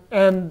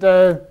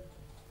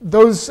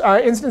 Those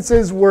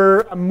instances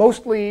were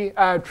mostly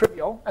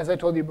trivial, as I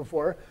told you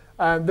before.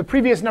 The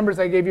previous numbers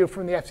I gave you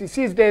from the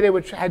FCC's data,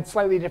 which had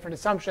slightly different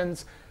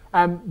assumptions.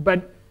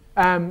 But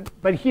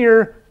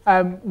here,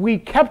 we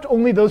kept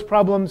only those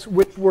problems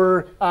which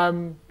were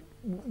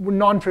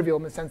non-trivial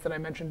in the sense that I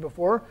mentioned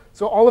before.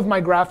 So all of my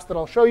graphs that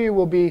I'll show you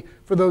will be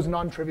for those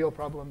non-trivial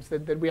problems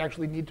that we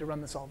actually need to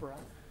run the solver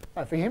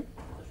on. Fahim?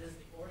 So does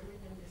the ordering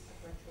and the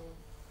sequential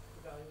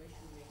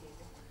evaluation make a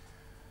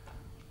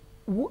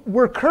difference?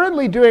 We're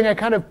currently doing a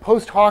kind of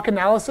post hoc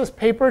analysis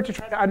paper to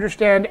try to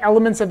understand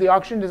elements of the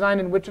auction design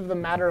and which of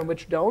them matter and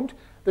which don't.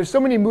 There's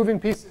so many moving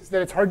pieces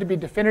that it's hard to be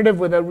definitive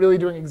without really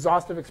doing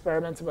exhaustive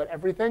experiments about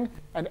everything.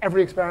 And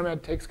every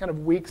experiment takes kind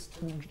of weeks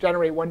to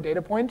generate one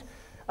data point.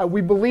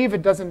 We believe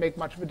it doesn't make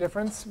much of a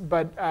difference,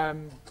 but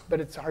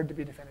it's hard to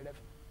be definitive.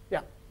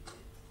 Yeah?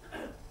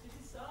 Did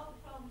you solve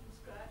the problem from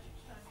scratch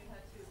each time you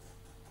had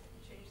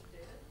to change the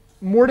data?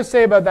 More to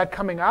say about that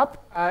coming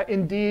up.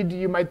 Indeed,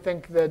 you might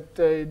think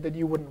that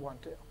you wouldn't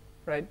want to,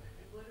 right?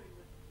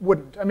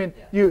 Wouldn't. I mean,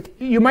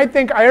 you might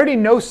think, I already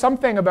know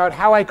something about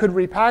how I could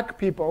repack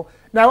people.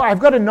 Now, I've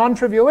got a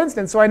non-trivial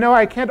instance, so I know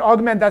I can't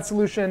augment that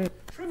solution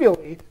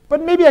trivially,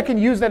 but maybe I can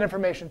use that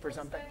information for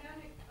something.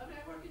 I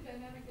work in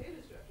dynamic data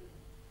structures.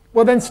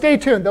 Well, then stay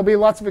tuned. There'll be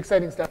lots of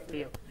exciting stuff for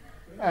you.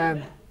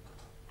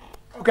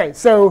 OK,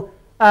 so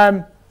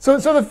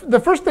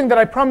the first thing that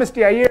I promised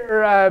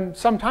Yair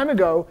some time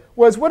ago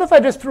was, what if I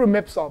just threw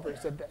MIP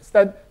solvers at this?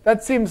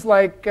 That seems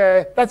like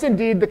that's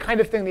indeed the kind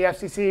of thing the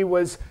FCC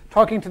was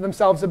talking to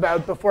themselves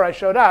about before I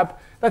showed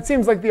up. That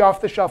seems like the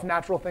off-the-shelf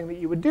natural thing that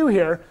you would do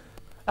here.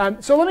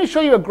 So let me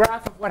show you a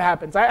graph of what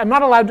happens. I'm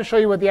not allowed to show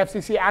you what the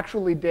FCC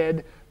actually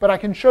did, but I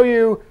can show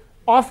you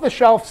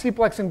off-the-shelf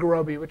Cplex and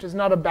Gurobi, which is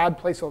not a bad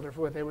placeholder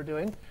for what they were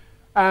doing.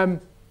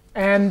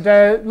 And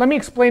let me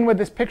explain what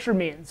this picture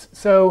means.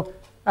 So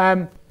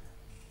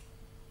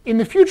in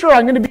the future,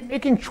 I'm going to be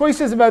making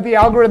choices about the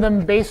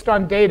algorithm based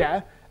on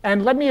data.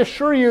 And let me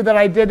assure you that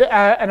I did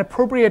an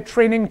appropriate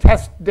training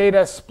test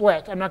data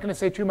split. I'm not going to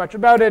say too much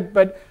about it,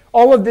 but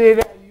all of the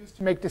data I use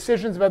to make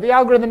decisions about the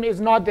algorithm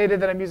is not data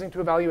that I'm using to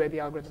evaluate the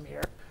algorithm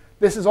here.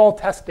 This is all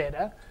test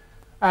data.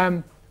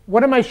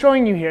 What am I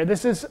showing you here?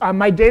 This is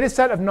my data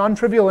set of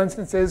non-trivial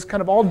instances,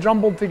 kind of all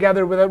jumbled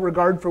together without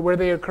regard for where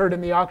they occurred in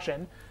the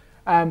auction.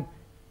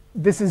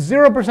 This is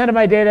 0% of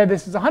my data.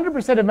 This is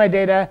 100% of my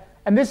data.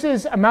 And this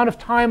is amount of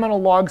time on a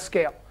log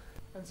scale.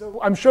 And so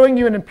I'm showing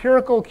you an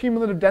empirical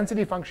cumulative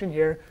density function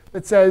here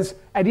that says,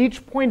 at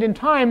each point in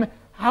time,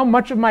 how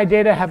much of my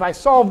data have I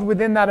solved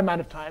within that amount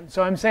of time?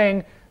 So I'm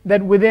saying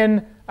that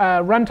within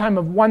a runtime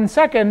of 1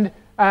 second,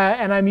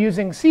 and I'm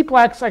using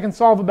Cplex, I can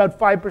solve about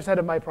 5%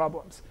 of my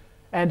problems.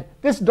 And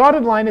this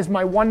dotted line is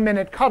my 1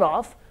 minute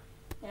cutoff.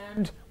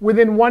 And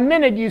within 1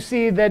 minute, you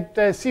see that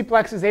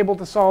Cplex is able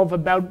to solve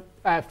about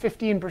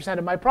 15%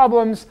 of my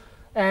problems.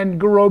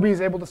 And Gurobi is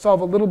able to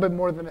solve a little bit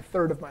more than a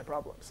third of my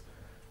problems.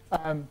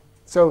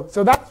 So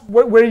that's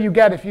where you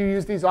get if you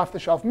use these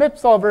off-the-shelf MIP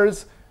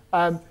solvers.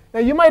 Now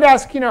you might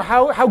ask,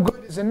 how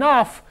good is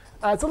enough?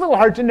 It's a little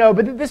hard to know,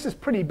 but this is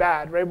pretty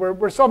bad, right?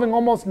 We're solving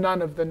almost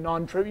none of the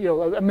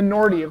non-trivial, a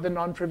minority of the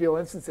non-trivial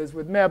instances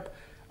with MIP.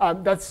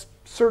 That's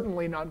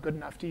certainly not good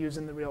enough to use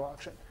in the real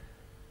auction.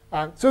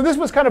 So this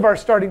was kind of our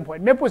starting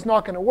point. MIP was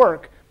not going to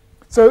work.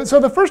 So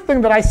the first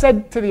thing that I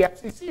said to the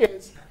FCC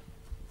is,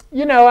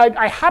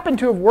 I happen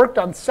to have worked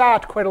on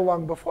SAT quite a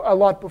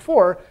lot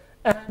before,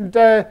 and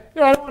I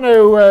don't want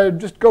to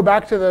just go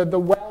back to the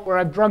well where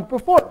I've drunk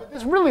before. But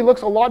this really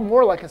looks a lot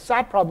more like a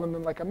SAT problem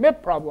than like a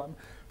MIP problem,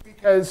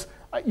 because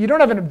you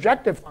don't have an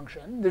objective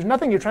function. There's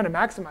nothing you're trying to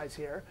maximize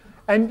here,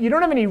 and you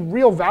don't have any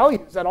real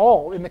values at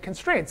all in the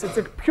constraints. It's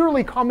a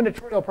purely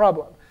combinatorial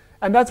problem,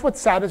 and that's what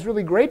SAT is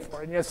really great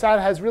for. And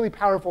SAT has really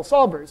powerful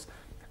solvers.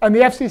 And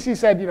the FCC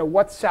said,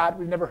 what's SAT?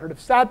 We've never heard of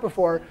SAT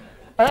before.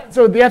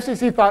 So the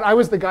FCC thought I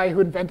was the guy who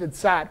invented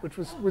SAT, which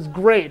was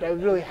great. I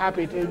was really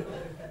happy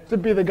to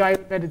be the guy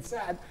who invented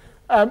SAT.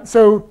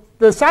 So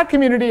the SAT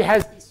community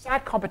has these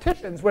SAT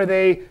competitions where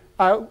they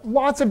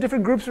lots of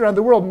different groups around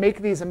the world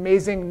make these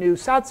amazing new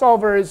SAT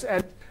solvers,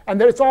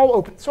 and it's all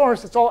open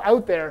source. It's all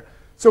out there.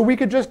 So we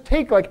could just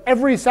take like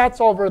every SAT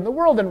solver in the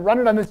world and run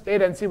it on this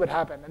data and see what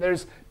happened. And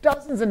there's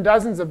dozens and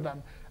dozens of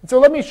them. And so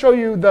let me show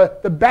you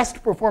the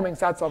best performing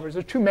SAT solvers.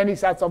 There's too many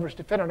SAT solvers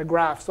to fit on a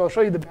graph, so I'll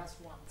show you the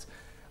best ones.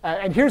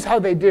 And here's how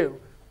they do.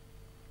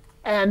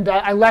 And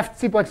I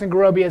left Cplex and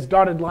Gurobi as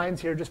dotted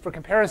lines here just for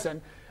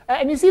comparison.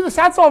 And you see the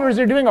SAT solvers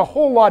are doing a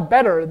whole lot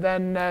better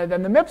than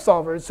the MIP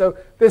solvers. So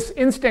this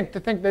instinct to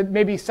think that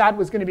maybe SAT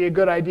was going to be a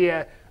good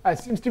idea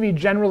seems to be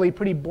generally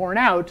pretty borne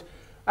out.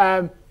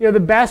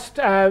 The best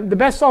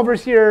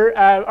solvers here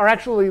are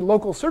actually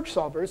local search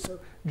solvers. So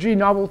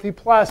gnovelty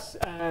plus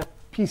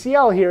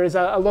PCL here is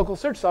a local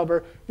search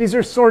solver. These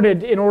are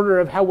sorted in order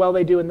of how well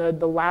they do in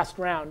the last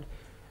round.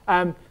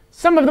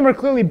 Some of them are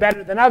clearly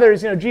better than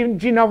others.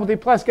 gnovelty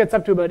plus gets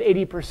up to about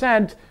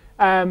 80%.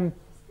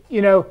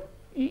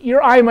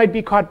 Your eye might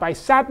be caught by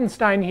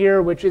Satinstein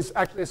here, which is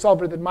actually a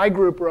solver that my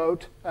group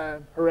wrote.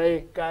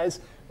 Hooray, guys!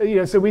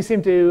 So we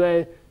seem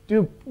to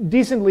do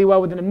decently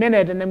well within a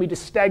minute, and then we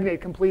just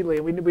stagnate completely.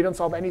 We don't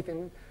solve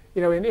anything,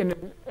 in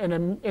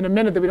a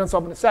minute that we don't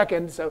solve in a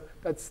second. So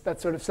that's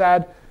sort of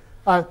sad.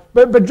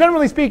 But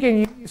generally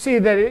speaking, you see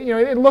that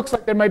it looks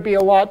like there might be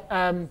a lot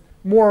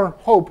more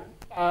hope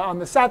on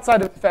the SAT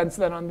side of the fence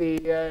than on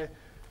the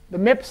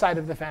MIP side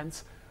of the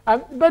fence.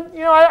 But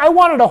I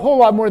wanted a whole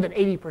lot more than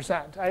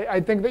 80%.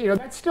 I think that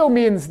that still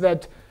means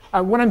that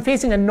when I'm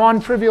facing a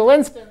non-trivial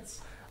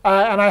instance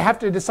and I have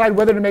to decide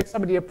whether to make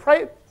somebody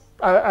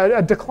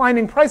a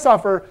declining price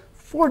offer,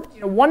 for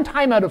 1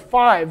 time out of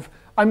 5,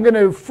 I'm going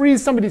to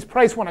freeze somebody's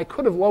price when I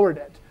could have lowered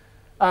it.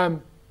 Because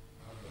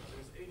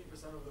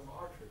 80% of them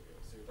are trivial,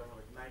 so you're talking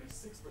like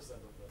 96% of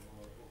them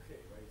are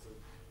okay, right? So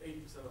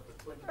 80% of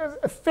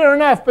the 20%. Fair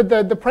enough, but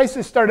the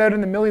prices start out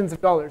in the millions of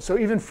dollars. So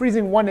even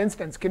freezing one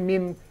instance can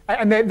mean,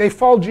 and they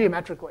fall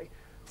geometrically.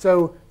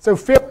 So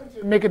failing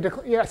to make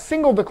a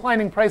single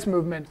declining price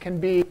movement can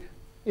be,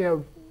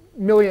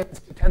 millions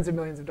to tens of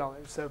millions of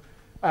dollars. So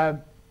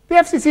the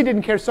FCC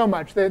didn't care so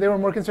much. They were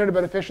more concerned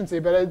about efficiency,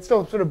 but it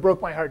still sort of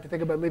broke my heart to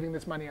think about leaving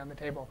this money on the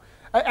table.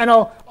 And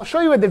I'll show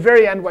you at the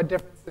very end what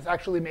difference this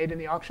actually made in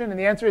the auction. And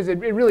the answer is it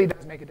really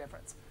does make a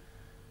difference.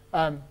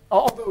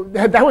 Although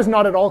that was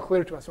not at all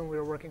clear to us when we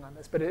were working on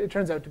this, but it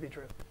turns out to be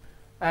true.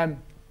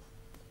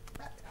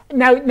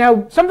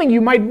 Now, something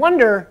you might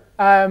wonder,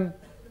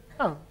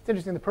 it's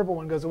interesting the purple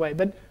one goes away,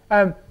 but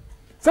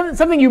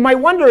something you might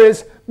wonder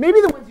is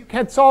maybe the ones you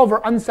can't solve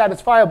are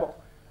unsatisfiable.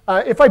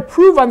 If I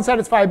prove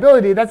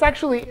unsatisfiability, that's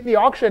actually in the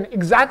auction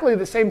exactly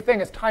the same thing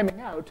as timing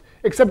out,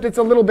 except it's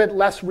a little bit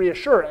less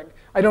reassuring.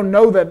 I don't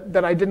know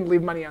that I didn't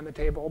leave money on the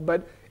table,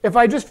 but if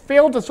I just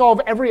fail to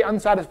solve every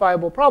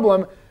unsatisfiable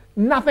problem,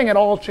 nothing at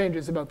all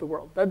changes about the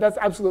world. That's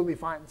absolutely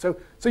fine. So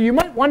you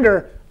might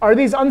wonder, are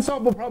these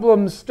unsolvable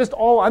problems just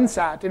all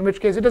unsat, in which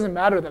case it doesn't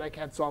matter that I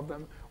can't solve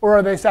them, or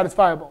are they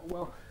satisfiable?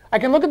 Well, I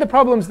can look at the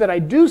problems that I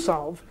do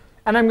solve,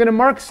 and I'm going to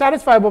mark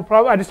satisfiable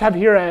problems. I just have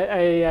here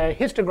a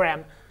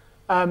histogram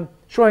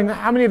showing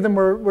how many of them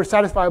were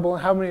satisfiable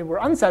and how many were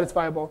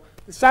unsatisfiable.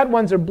 The sat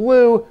ones are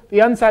blue, the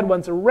unsat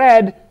ones are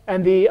red,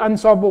 and the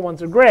unsolvable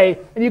ones are gray.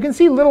 And you can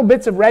see little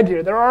bits of red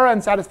here. There are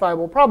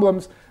unsatisfiable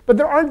problems, but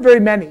there aren't very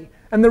many.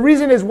 And the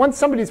reason is once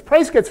somebody's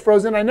price gets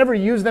frozen, I never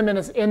use them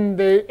in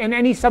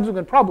any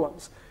subsequent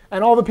problems.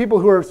 And all the people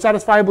who are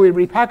satisfiably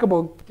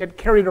repackable get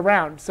carried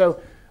around.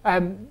 So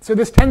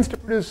this tends to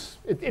produce,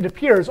 it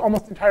appears,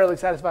 almost entirely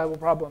satisfiable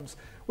problems,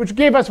 which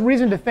gave us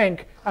reason to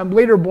think,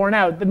 later borne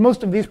out, that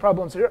most of these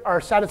problems are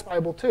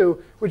satisfiable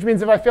too, which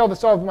means if I fail to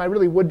solve them, I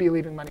really would be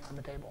leaving money on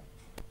the table.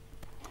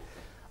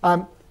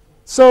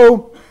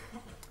 So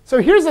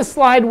here's a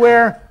slide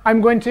where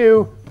I'm going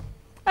to,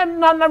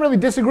 not really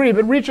disagree,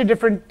 but reach a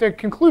different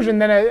conclusion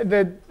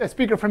than a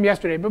speaker from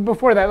yesterday. But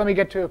before that, let me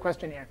get to a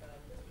question here.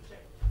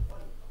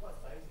 What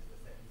size is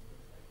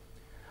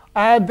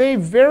the set? They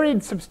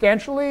varied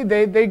substantially.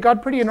 They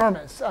got pretty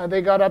enormous.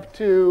 They got up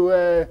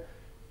to,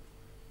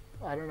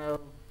 I don't know,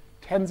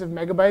 tens of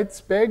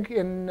megabytes big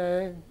in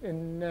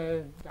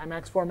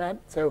IMAX format.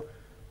 So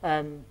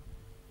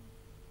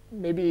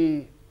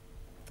maybe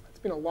it's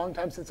been a long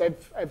time since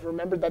I've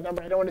remembered that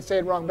number. I don't want to say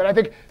it wrong, but I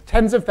think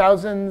tens of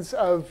thousands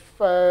of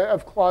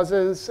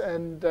clauses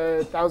and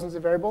thousands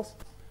of variables.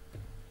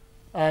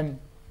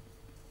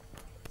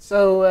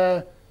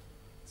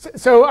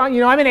 So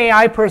I'm an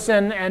AI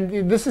person,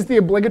 and this is the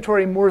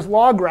obligatory Moore's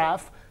law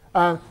graph.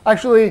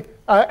 Actually,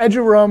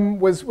 Eduroam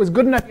was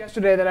good enough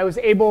yesterday that I was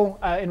able,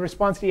 in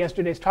response to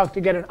yesterday's talk, to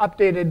get an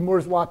updated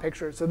Moore's law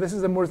picture. So this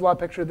is a Moore's law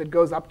picture that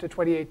goes up to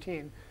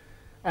 2018.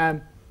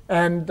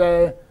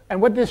 And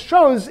what this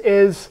shows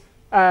is,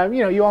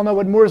 you all know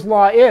what Moore's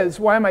law is.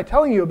 Why am I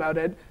telling you about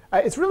it?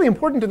 It's really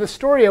important to the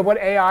story of what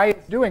AI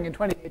is doing in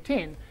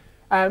 2018.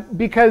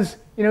 Because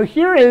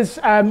here is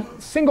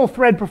single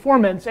thread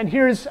performance, and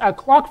here's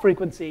clock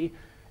frequency.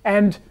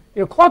 And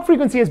clock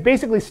frequency has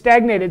basically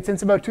stagnated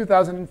since about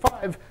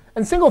 2005,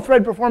 and single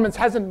thread performance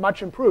hasn't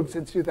much improved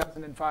since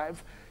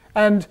 2005.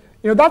 And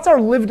that's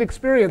our lived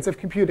experience of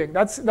computing.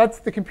 That's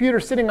the computer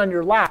sitting on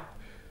your lap.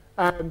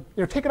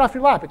 Take it off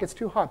your lap. It gets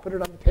too hot. Put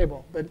it on the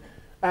table. But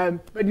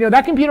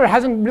that computer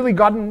hasn't really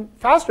gotten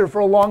faster for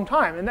a long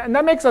time, and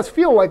that makes us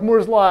feel like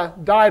Moore's law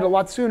died a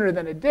lot sooner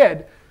than it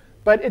did.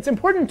 But it's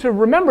important to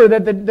remember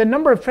that the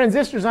number of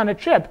transistors on a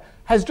chip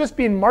has just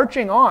been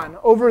marching on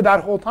over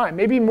that whole time.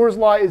 Maybe Moore's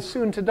law is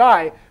soon to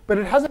die, but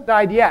it hasn't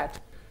died yet.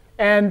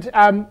 And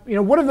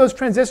what have those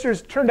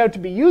transistors turned out to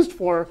be used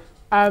for?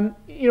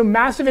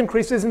 Massive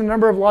increases in the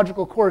number of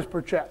logical cores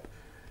per chip.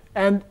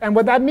 And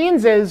what that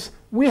means is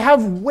we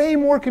have way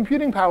more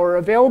computing power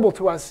available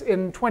to us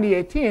in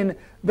 2018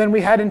 than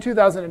we had in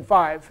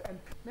 2005. And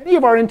many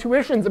of our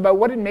intuitions about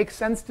what it makes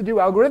sense to do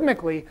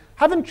algorithmically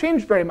haven't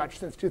changed very much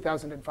since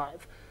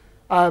 2005.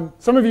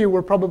 Some of you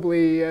were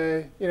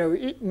probably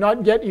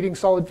not yet eating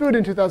solid food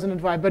in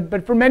 2005,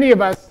 but for many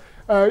of us,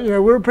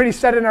 we're pretty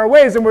set in our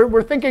ways, and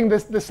we're thinking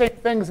the same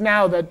things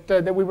now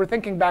that we were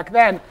thinking back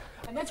then.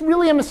 And that's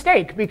really a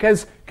mistake,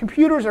 because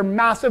computers are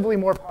massively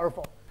more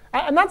powerful.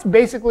 And that's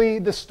basically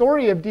the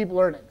story of deep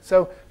learning.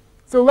 So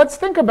let's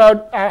think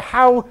about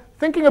how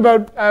thinking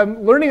about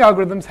learning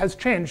algorithms has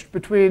changed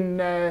between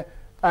the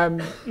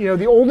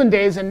olden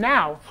days and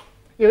now.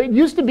 it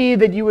used to be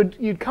that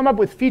you'd come up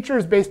with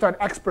features based on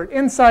expert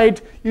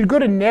insight. You'd go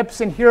to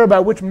NIPS and hear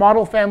about which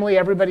model family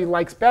everybody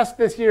likes best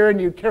this year, and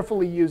you'd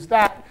carefully use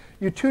that.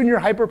 You tune your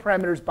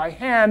hyperparameters by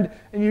hand,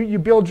 and you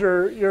build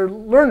your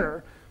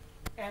learner.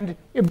 And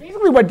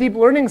basically what deep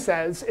learning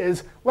says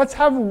is, let's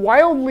have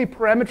wildly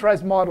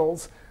parameterized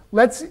models.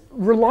 Let's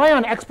rely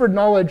on expert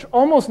knowledge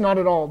almost not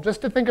at all,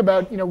 just to think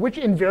about which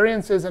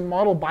invariances and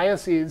model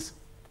biases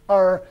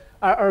are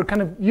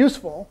kind of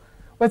useful.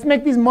 Let's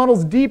make these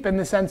models deep in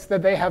the sense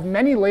that they have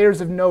many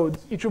layers of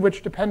nodes, each of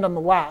which depend on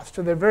the last.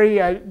 So they're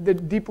they're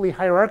deeply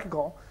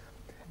hierarchical.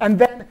 And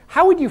then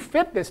how would you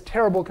fit this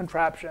terrible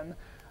contraption?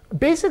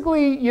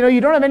 Basically, you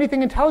don't have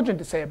anything intelligent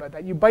to say about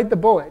that. You bite the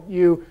bullet.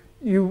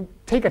 You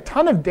take a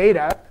ton of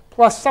data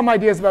plus some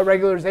ideas about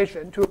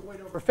regularization to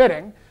avoid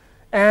overfitting.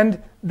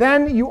 And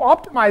then you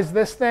optimize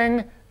this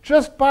thing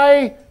just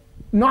by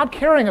not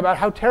caring about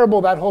how terrible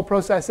that whole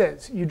process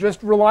is. You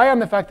just rely on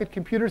the fact that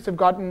computers have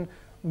gotten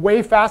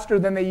way faster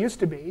than they used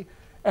to be,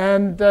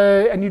 and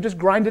you just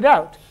grind it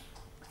out.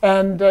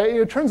 And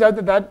it turns out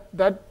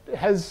that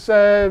has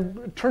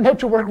turned out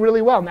to work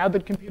really well now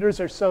that computers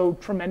are so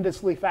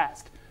tremendously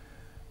fast.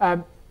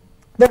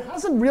 There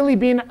hasn't really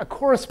been a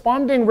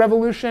corresponding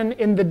revolution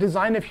in the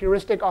design of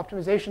heuristic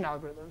optimization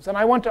algorithms. And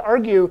I want to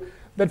argue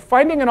that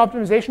finding an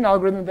optimization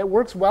algorithm that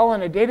works well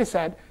on a data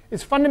set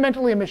is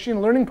fundamentally a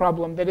machine learning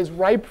problem that is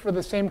ripe for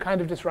the same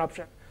kind of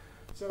disruption.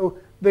 So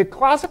the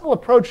classical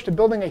approach to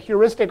building a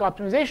heuristic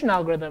optimization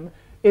algorithm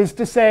is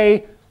to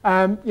say,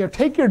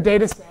 take your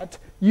data set,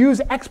 use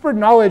expert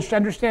knowledge to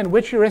understand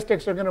which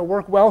heuristics are going to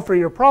work well for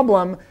your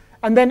problem,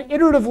 and then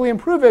iteratively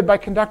improve it by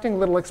conducting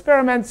little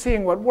experiments,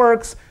 seeing what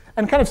works,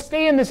 and kind of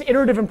stay in this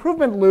iterative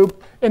improvement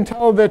loop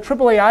until the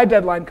AAAI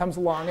deadline comes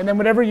along. And then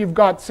whatever you've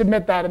got,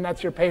 submit that, and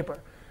that's your paper.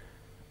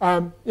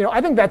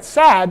 I think that's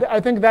sad. I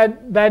think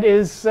that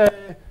is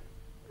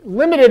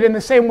limited in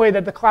the same way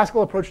that the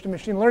classical approach to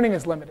machine learning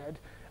is limited.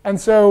 And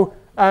so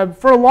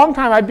for a long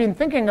time, I've been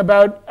thinking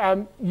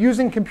about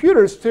using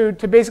computers to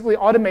basically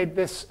automate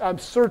this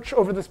search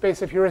over the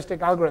space of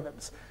heuristic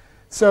algorithms.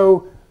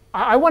 So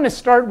I want to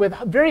start with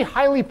very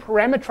highly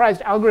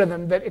parameterized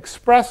algorithms that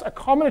express a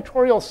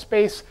combinatorial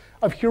space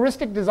of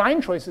heuristic design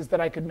choices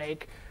that I could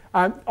make,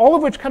 all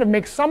of which kind of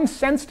make some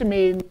sense to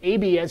me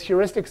maybe as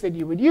heuristics that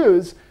you would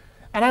use.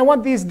 And I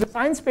want these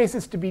design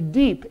spaces to be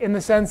deep in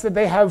the sense that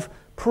they have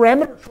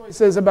parameter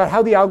choices about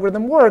how the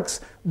algorithm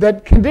works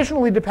that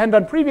conditionally depend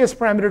on previous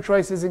parameter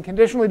choices and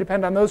conditionally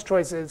depend on those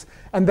choices,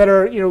 and that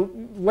are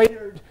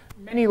layered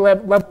many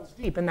levels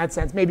deep in that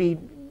sense. Maybe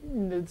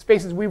in the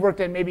spaces we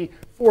worked in, maybe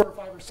 4 or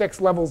 5 or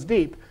 6 levels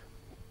deep.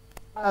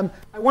 I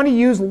want to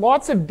use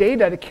lots of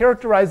data to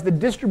characterize the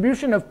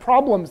distribution of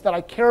problems that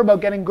I care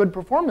about getting good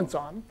performance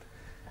on.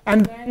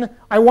 And then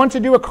I want to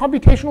do a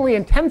computationally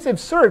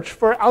intensive search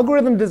for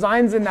algorithm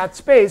designs in that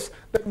space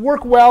that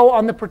work well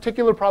on the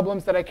particular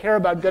problems that I care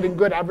about getting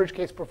good average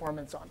case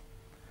performance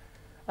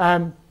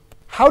on.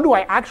 How do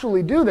I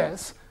actually do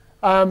this?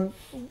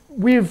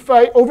 We've,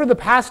 over the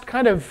past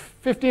kind of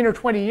 15 or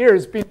 20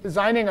 years, been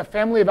designing a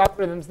family of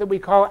algorithms that we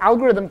call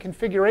algorithm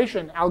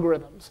configuration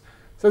algorithms.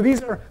 So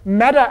these are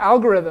meta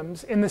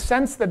algorithms in the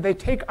sense that they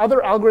take other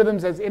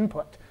algorithms as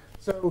input.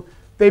 So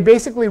they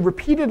basically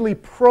repeatedly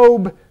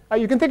probe.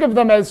 You can think of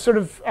them as sort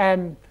of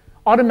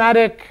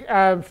automatic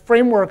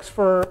frameworks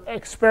for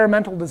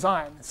experimental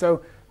design.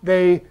 So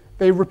they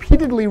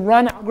repeatedly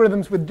run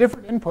algorithms with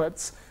different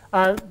inputs,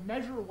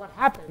 measure what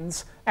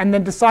happens, and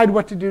then decide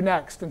what to do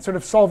next and sort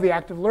of solve the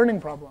active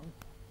learning problem.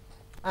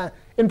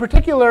 In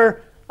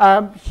particular,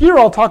 here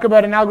I'll talk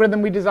about an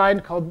algorithm we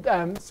designed called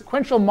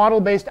Sequential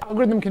Model-Based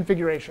Algorithm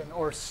Configuration,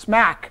 or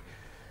SMAC,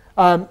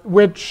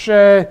 which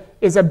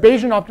is a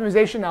Bayesian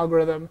optimization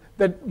algorithm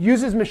that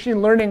uses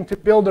machine learning to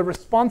build a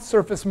response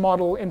surface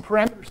model in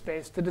parameter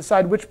space to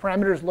decide which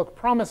parameters look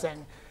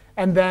promising,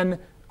 and then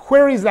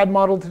queries that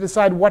model to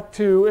decide what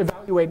to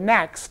evaluate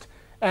next.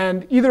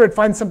 And either it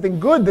finds something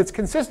good that's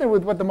consistent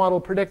with what the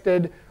model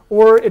predicted,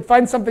 or it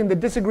finds something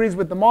that disagrees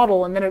with the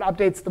model, and then it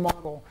updates the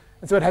model.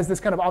 And so it has this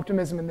kind of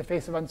optimism in the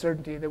face of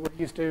uncertainty that we're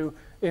used to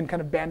in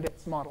kind of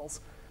bandits models.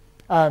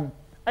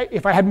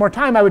 If I had more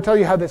time, I would tell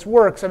you how this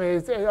works. I mean,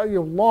 it's a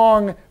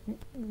long,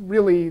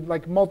 really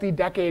like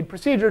multi-decade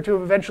procedure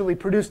to eventually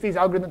produce these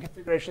algorithm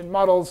configuration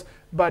models.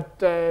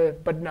 But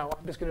no,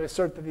 I'm just going to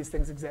assert that these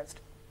things exist.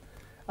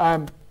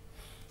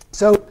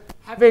 So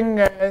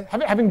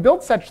having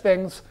built such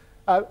things,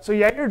 so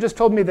Yair just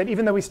told me that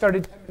even though we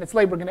started 10 minutes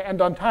late, we're going to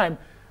end on time.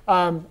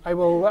 I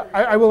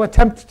will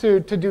attempt to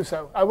do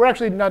so. We're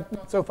actually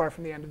not so far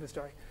from the end of the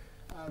story.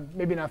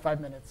 Maybe not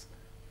 5 minutes.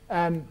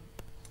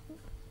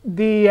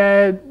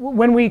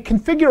 When we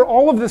configure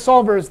all of the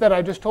solvers that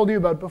I just told you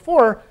about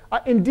before,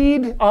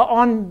 indeed,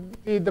 on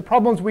the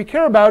problems we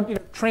care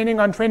about, training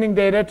on training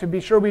data to be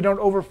sure we don't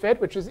overfit,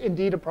 which is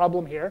indeed a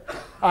problem here,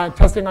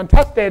 testing on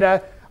test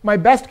data, my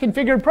best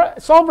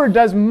configured solver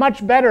does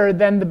much better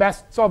than the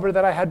best solver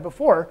that I had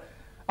before.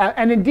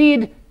 And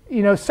indeed,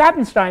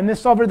 Satinstein,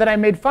 this solver that I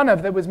made fun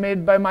of that was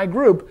made by my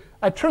group,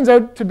 turns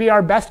out to be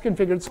our best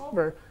configured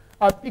solver.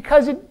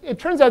 because it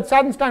turns out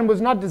Sadenstein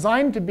was not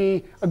designed to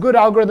be a good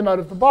algorithm out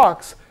of the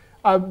box.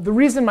 The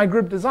reason my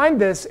group designed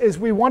this is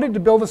we wanted to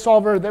build a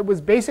solver that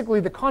was basically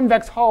the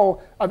convex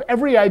hull of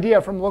every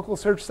idea from local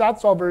search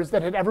SAT solvers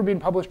that had ever been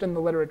published in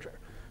the literature.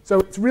 So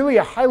it's really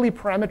a highly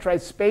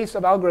parameterized space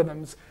of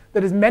algorithms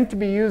that is meant to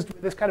be used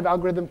with this kind of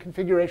algorithm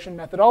configuration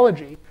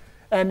methodology.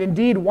 And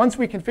indeed, once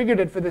we configured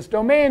it for this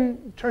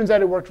domain, it turns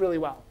out it worked really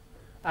well.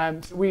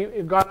 So we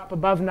got up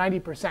above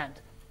 90%.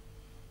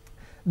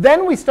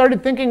 Then we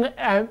started thinking,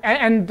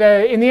 in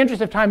the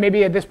interest of time,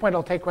 maybe at this point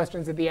I'll take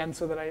questions at the end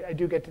so that I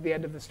do get to the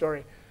end of the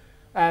story.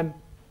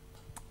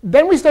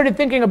 Then we started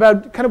thinking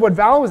about kind of what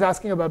Val was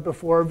asking about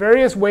before,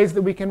 various ways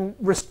that we can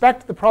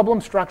respect the problem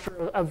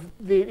structure of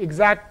the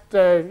exact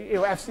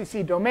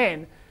FCC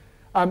domain.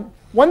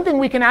 One thing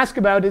we can ask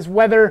about is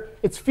whether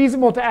it's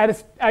feasible to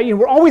add,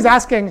 we're always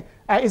asking,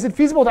 is it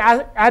feasible to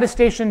add a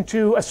station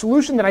to a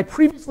solution that I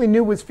previously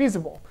knew was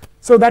feasible?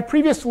 So that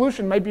previous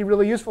solution might be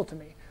really useful to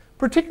me.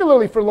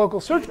 Particularly for local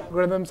search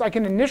algorithms, I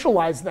can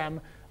initialize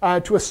them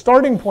to a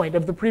starting point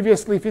of the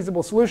previously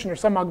feasible solution or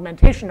some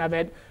augmentation of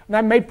it, and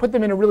that might put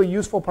them in a really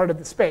useful part of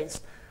the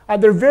space.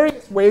 There are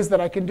various ways that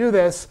I can do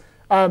this.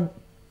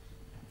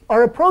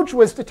 Our approach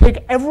was to take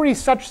every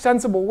such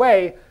sensible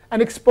way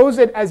and expose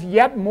it as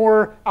yet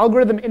more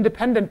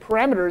algorithm-independent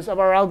parameters of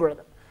our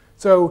algorithm.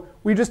 So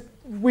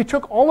we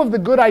took all of the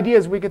good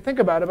ideas we could think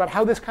about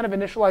how this kind of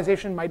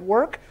initialization might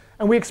work,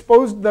 and we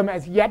exposed them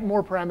as yet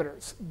more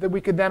parameters that we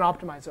could then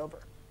optimize over.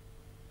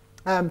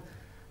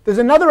 There's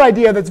another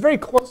idea that's very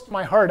close to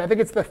my heart. I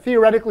think it's the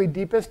theoretically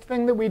deepest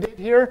thing that we did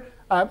here.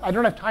 I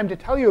don't have time to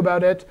tell you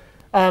about it,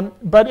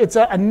 but it's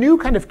a new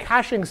kind of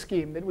caching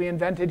scheme that we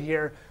invented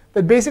here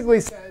that basically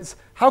says,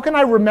 how can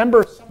I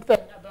remember something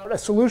about a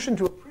solution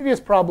to a previous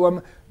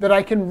problem that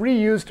I can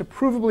reuse to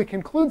provably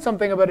conclude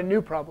something about a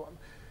new problem?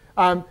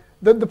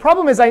 The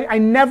problem is I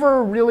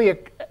never really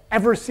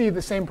ever see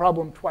the same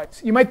problem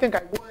twice. You might think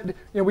I would.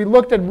 We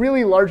looked at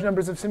really large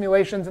numbers of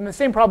simulations, and the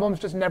same problems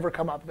just never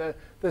come up.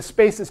 The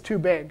space is too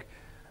big.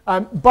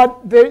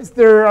 But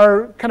there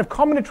are kind of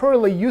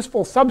combinatorially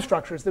useful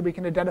substructures that we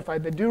can identify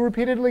that do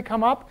repeatedly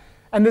come up.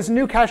 And this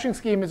new caching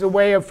scheme is a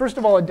way of, first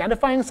of all,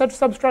 identifying such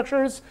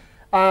substructures,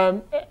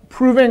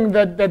 proving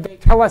that they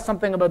tell us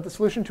something about the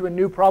solution to a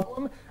new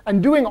problem,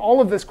 and doing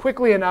all of this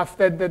quickly enough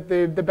that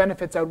the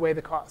benefits outweigh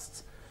the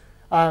costs.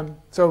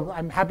 So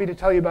I'm happy to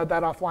tell you about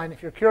that offline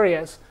if you're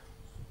curious.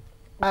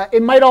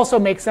 It might also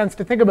make sense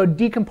to think about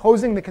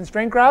decomposing the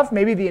constraint graph.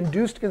 Maybe the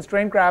induced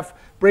constraint graph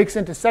breaks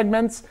into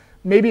segments.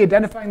 Maybe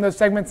identifying those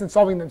segments and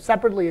solving them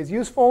separately is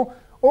useful.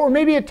 Or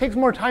maybe it takes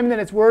more time than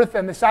it's worth,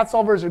 and the SAT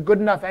solvers are good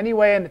enough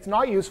anyway, and it's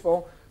not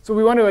useful. So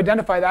we want to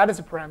identify that as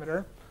a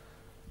parameter.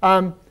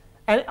 And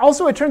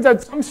also, it turns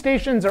out some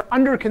stations are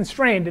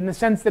under-constrained in the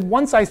sense that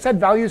once I set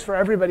values for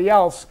everybody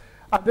else,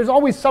 there's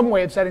always some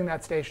way of setting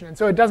that station. And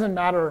so it doesn't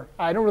matter.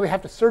 I don't really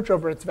have to search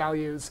over its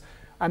values.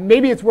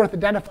 Maybe it's worth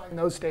identifying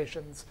those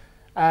stations.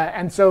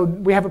 And so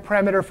we have a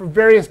parameter for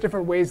various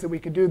different ways that we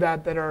could do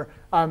that are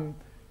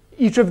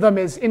each of them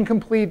is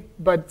incomplete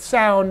but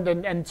sound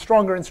and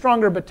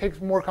stronger, but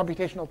takes more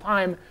computational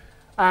time.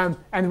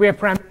 And we have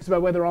parameters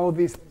about whether all of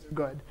these things are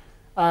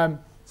good.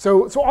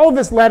 So all of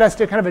this led us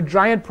to kind of a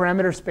giant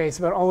parameter space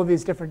about all of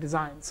these different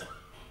designs.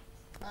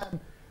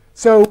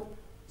 So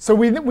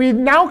we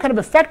now kind of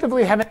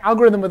effectively have an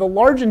algorithm with a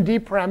large and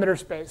deep parameter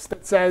space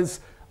that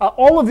says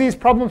all of these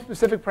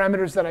problem-specific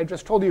parameters that I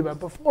just told you about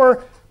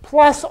before,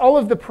 plus all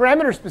of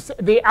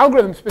the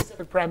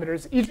algorithm-specific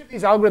parameters. Each of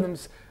these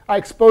algorithms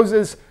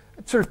exposes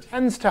sort of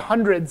tens to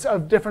hundreds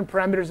of different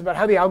parameters about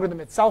how the algorithm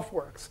itself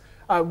works,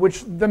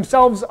 which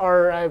themselves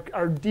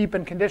are deep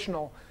and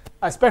conditional,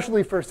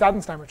 especially for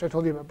Sadenstein, which I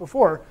told you about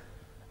before.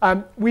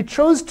 We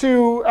chose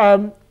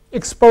to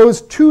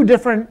expose two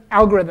different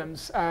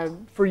algorithms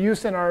for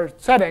use in our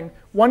setting.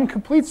 One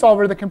complete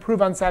solver that can prove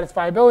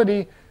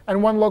unsatisfiability,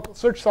 and one local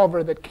search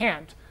solver that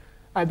can't.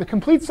 The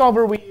complete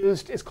solver we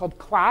used is called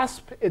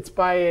CLASP. It's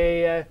by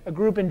a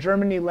group in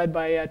Germany led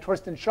by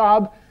Torsten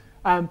Schaub.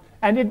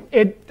 And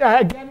it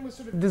again, was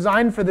sort of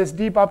designed for this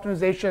deep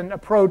optimization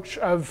approach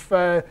of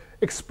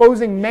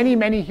exposing many,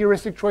 many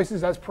heuristic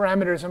choices as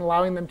parameters and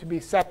allowing them to be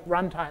set at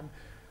runtime.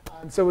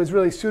 So it was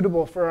really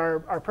suitable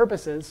for our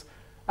purposes.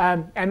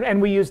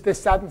 And we used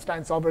this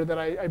Sadenstein solver that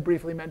I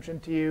briefly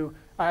mentioned to you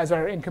as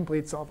our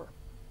incomplete solver.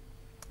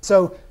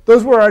 So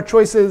those were our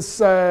choices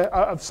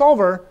of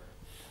solver.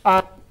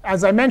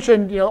 As I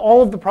mentioned,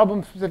 all of the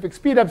problem-specific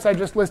speedups I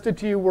just listed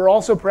to you were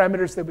also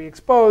parameters that we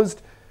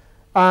exposed.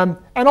 And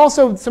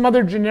also some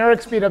other generic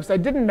speedups I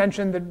didn't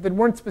mention that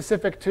weren't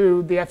specific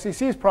to the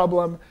FCC's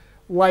problem,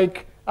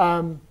 like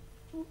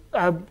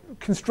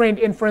constrained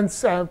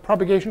inference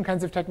propagation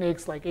kinds of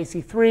techniques like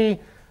AC3,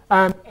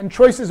 and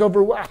choices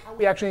over how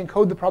we actually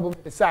encode the problem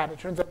into SAT. It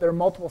turns out there are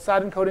multiple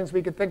SAT encodings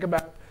we could think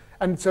about.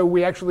 And so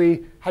we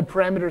actually had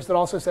parameters that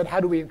also said, how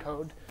do we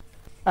encode?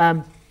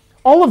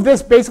 All of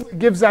this basically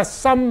gives us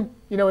some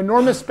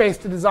enormous space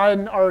to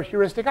design our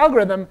heuristic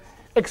algorithm,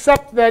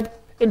 except that,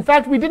 in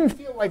fact, we didn't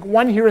feel like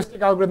one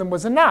heuristic algorithm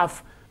was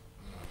enough.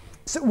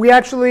 So we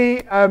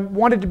actually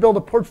wanted to build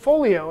a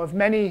portfolio of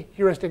many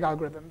heuristic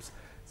algorithms.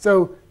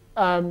 So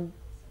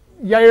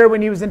Yair,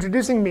 when he was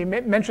introducing me,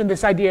 mentioned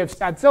this idea of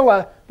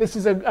StatZilla. This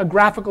is a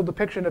graphical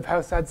depiction of how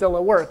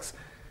StatZilla works.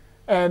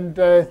 And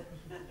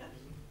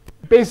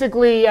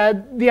basically,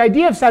 the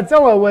idea of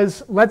StatZilla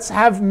was let's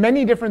have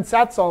many different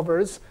stat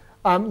solvers.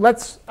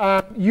 Let's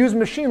use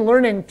machine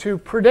learning to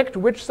predict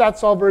which stat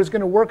solver is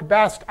going to work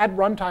best at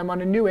runtime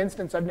on a new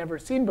instance I've never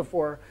seen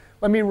before.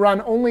 Let me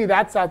run only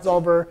that stat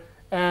solver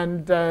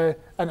and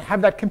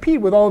have that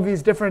compete with all of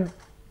these different,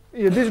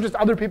 these are just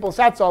other people's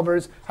stat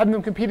solvers, having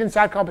them compete in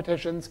stat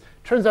competitions.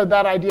 Turns out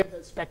that idea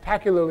does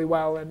spectacularly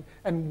well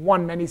and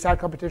won many stat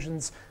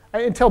competitions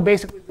until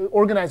basically the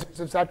organizers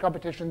of stat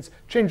competitions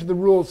changed the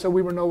rules so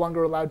we were no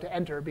longer allowed to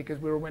enter because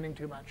we were winning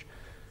too much,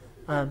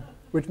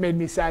 which made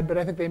me sad, but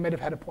I think they might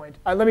have had a point.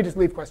 Let me just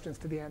leave questions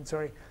to the end,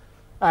 sorry.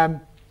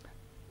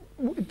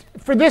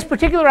 For this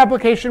particular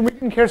application, we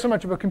didn't care so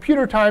much about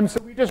computer time, so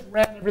we just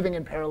ran everything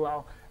in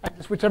parallel. And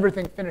just whichever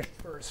thing finished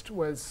first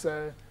was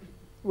the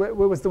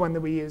one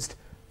that we used.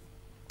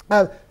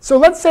 So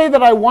let's say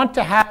that I want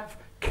to have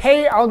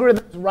k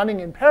algorithms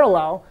running in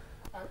parallel.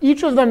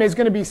 Each of them is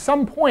going to be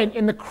some point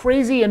in the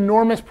crazy,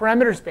 enormous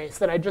parameter space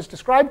that I just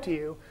described to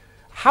you.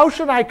 How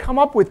should I come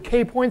up with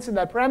k points in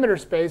that parameter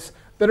space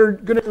that are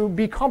going to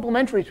be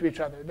complementary to each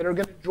other, that are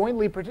going to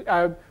jointly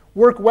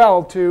work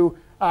well to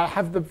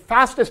have the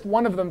fastest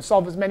one of them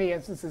solve as many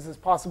instances as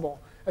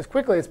possible, as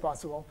quickly as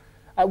possible?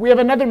 We have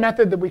another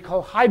method that we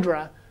call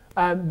Hydra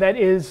that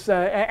is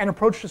an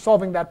approach to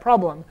solving that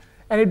problem.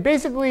 And it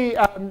basically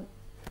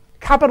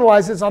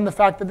capitalizes on the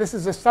fact that this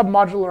is a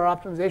submodular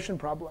optimization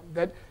problem,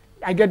 that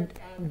I get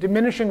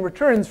diminishing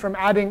returns from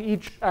adding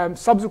each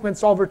subsequent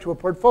solver to a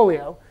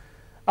portfolio.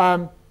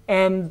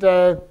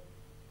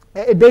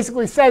 It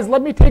basically says,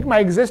 let me take my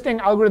existing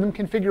algorithm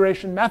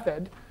configuration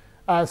method,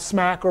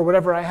 SMAC or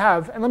whatever I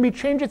have, and let me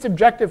change its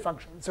objective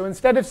function. So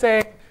instead of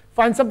saying,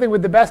 find something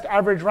with the best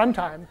average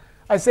runtime,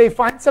 I say,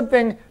 find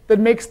something that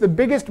makes the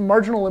biggest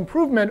marginal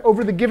improvement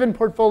over the given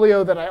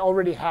portfolio that I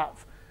already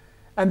have.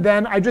 And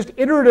then I just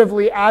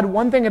iteratively add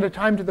one thing at a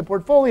time to the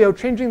portfolio,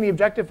 changing the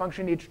objective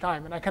function each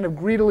time. And I kind of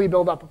greedily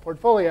build up a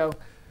portfolio.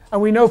 And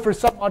we know for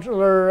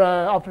submodular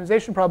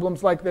optimization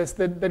problems like this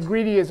that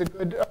greedy is a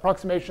good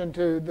approximation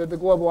to the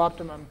global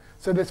optimum.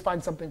 So this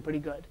finds something pretty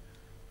good.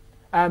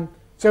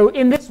 So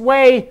in this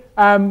way,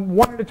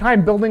 one at a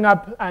time building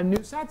up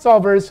new stat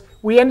solvers,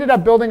 we ended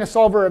up building a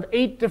solver of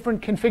 8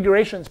 different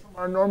configurations from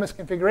our enormous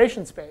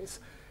configuration space.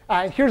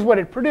 Here's what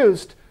it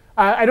produced.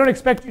 I don't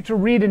expect you to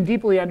read and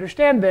deeply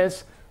understand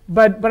this,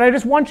 but I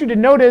just want you to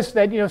notice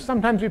that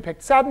sometimes we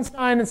picked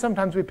Satinstein, and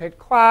sometimes we picked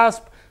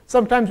CLASP,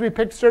 sometimes we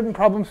picked certain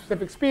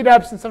problem-specific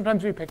speedups, and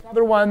sometimes we picked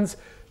other ones.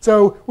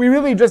 So we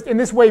really just, in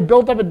this way,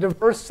 built up a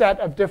diverse set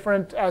of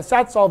different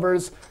stat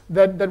solvers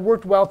that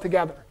worked well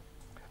together.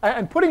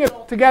 And putting it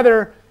all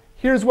together,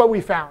 here's what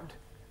we found.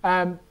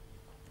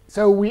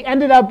 So we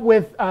ended up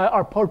with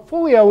our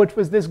portfolio, which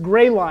was this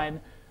gray line,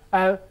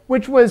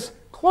 which was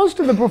close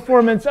to the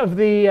performance of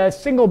the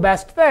single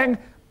best thing,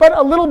 but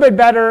a little bit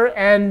better.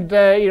 And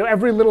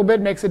every little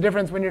bit makes a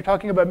difference when you're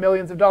talking about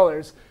millions of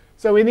dollars.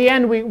 So in the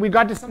end, we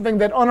got to something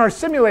that on our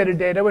simulated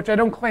data, which I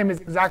don't claim is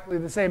exactly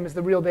the same as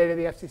the real data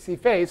the FCC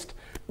faced,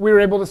 we were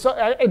able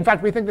to in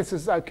fact, we think this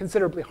is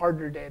considerably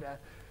harder data.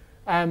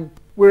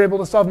 We were able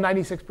to solve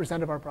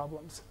 96% of our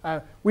problems.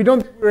 We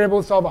don't think we were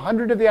able to solve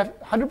 100% of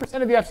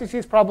the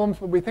FCC's problems,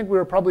 but we think we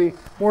were probably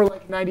more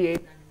like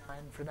 98, 99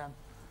 for them.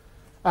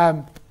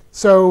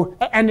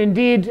 And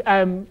indeed,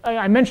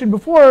 I mentioned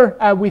before,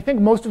 we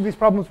think most of these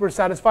problems were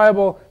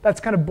satisfiable.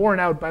 That's kind of borne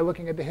out by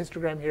looking at the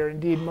histogram here.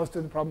 Indeed, most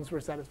of the problems were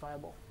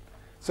satisfiable.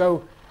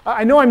 So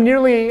I know I'm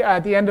nearly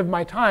at the end of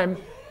my time.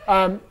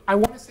 I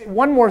want to say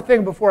one more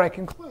thing before I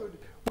conclude,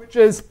 which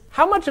is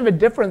how much of a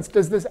difference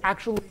does this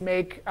actually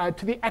make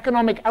to the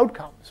economic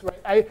outcomes?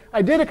 Right?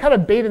 I did a kind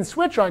of bait and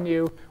switch on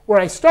you, where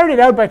I started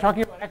out by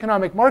talking about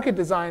economic market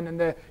design and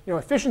the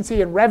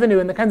efficiency and revenue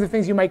and the kinds of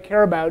things you might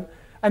care about.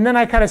 And then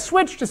I kind of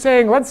switched to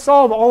saying, let's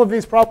solve all of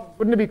these problems.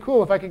 Wouldn't it be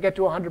cool if I could get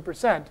to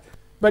 100%?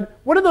 But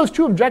what do those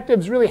two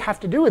objectives really have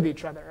to do with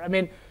each other? I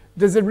mean,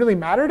 does it really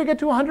matter to get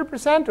to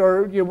 100%?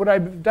 Or would I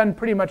have done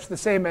pretty much the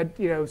same at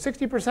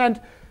 60%?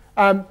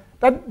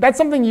 That's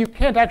something you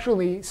can't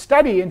actually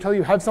study until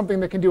you have something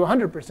that can do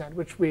 100%,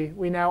 which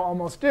we now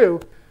almost do.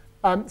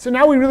 So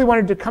now we really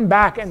wanted to come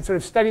back and sort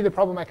of study the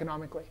problem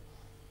economically.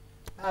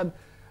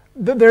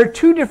 There are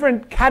 2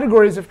 different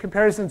categories of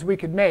comparisons we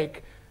could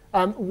make.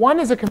 One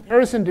is a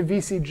comparison to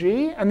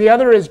VCG, and the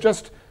other is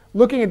just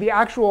looking at the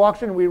actual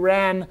auction we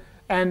ran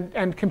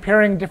and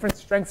comparing different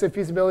strengths of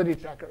feasibility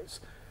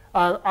checkers.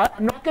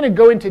 I'm not going to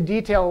go into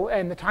detail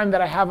in the time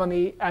that I have on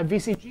the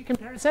VCG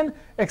comparison,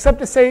 except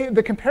to say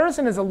the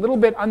comparison is a little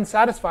bit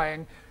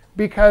unsatisfying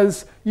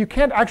because you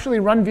can't actually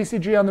run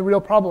VCG on the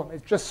real problem.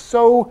 It's just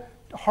so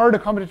hard a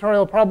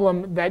combinatorial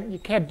problem that you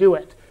can't do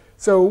it.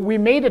 So we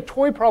made a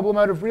toy problem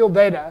out of real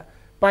data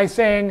by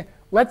saying,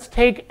 let's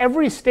take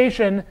every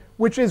station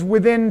which is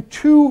within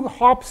 2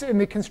 hops in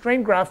the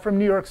constraint graph from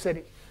New York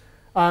City.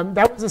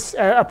 That was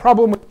a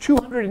problem with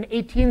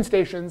 218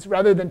 stations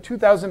rather than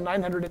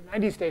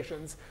 2,990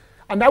 stations.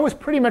 And that was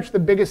pretty much the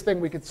biggest thing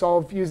we could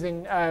solve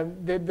using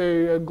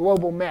the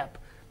global MIP.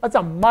 That's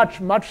a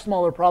much, much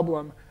smaller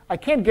problem. I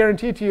can't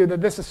guarantee to you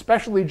that this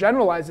especially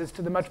generalizes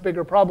to the much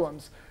bigger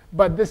problems.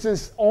 But this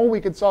is all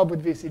we could solve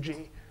with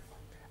VCG.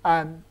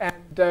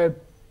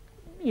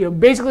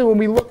 Basically, when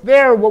we look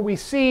there, what we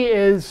see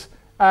is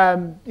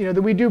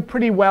that we do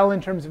pretty well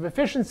in terms of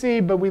efficiency,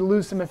 but we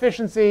lose some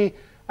efficiency,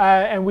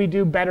 and we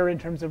do better in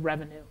terms of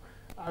revenue.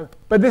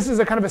 But this is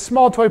a kind of a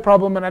small toy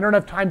problem, and I don't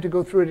have time to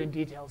go through it in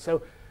detail.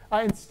 So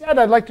instead,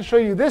 I'd like to show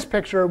you this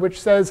picture,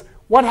 which says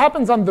what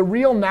happens on the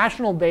real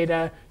national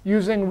data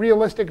using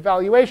realistic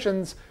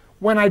valuations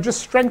when I just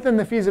strengthen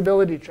the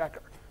feasibility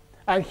checker.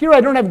 Here,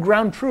 I don't have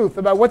ground truth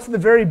about what's the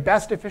very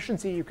best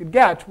efficiency you could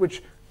get,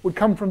 which would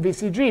come from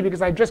VCG,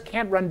 because I just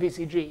can't run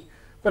VCG.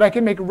 But I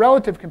can make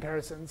relative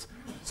comparisons.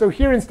 So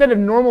here, instead of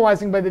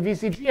normalizing by the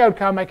VCG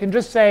outcome, I can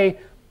just say,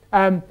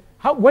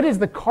 what is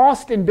the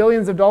cost in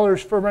billions of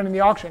dollars for running the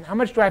auction? How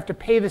much do I have to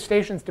pay the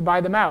stations to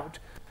buy them out?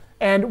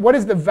 And what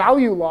is the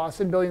value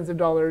loss in billions of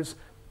dollars,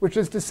 which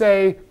is to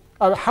say,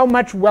 how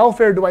much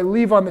welfare do I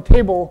leave on the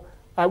table?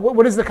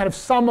 What is the kind of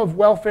sum of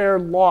welfare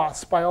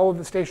loss by all of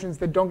the stations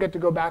that don't get to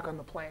go back on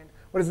the plane?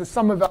 What is the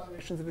sum of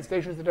valuations of the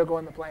stations that don't go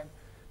on the plane?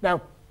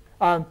 Now,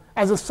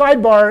 as a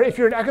sidebar, if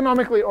you're an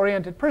economically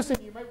oriented person,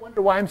 you might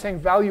wonder why I'm saying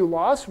value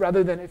loss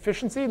rather than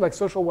efficiency, like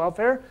social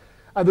welfare.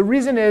 The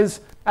reason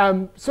is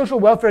social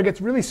welfare gets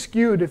really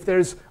skewed if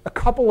there's a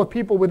couple of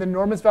people with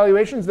enormous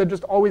valuations that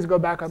just always go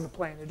back on the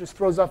plane. It just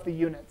throws off the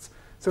units.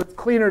 So it's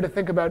cleaner to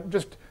think about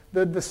just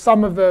the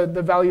sum of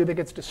the value that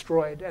gets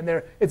destroyed.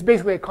 And it's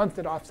basically a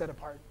constant offset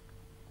apart.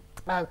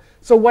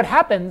 So what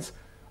happens,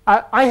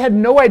 I had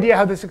no idea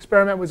how this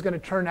experiment was going to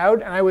turn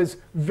out. And I was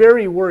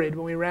very worried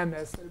when we ran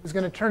this. It was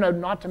going to turn out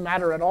not to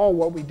matter at all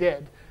what we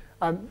did.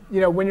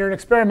 When you're an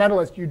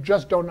experimentalist, you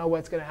just don't know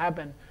what's going to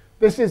happen.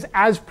 This is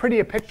as pretty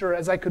a picture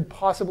as I could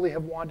possibly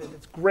have wanted.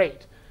 It's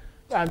great.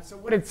 So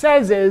what it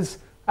says is,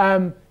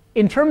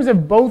 in terms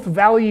of both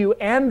value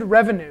and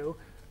revenue,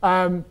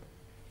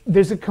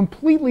 there's a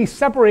completely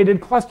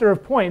separated cluster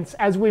of points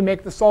as we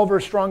make the solver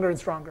stronger and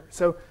stronger.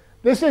 So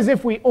this is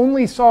if we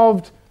only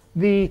solved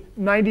the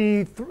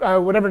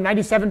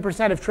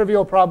 97% of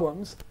trivial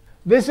problems.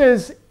 This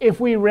is if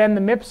we ran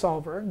the MIP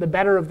solver, the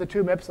better of the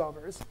two MIP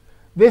solvers.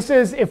 This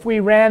is if we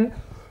ran,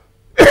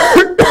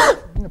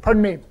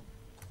 pardon me.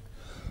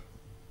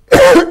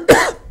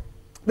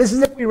 This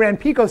is if we ran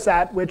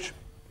picosat, which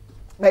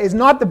is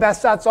not the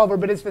best SAT solver,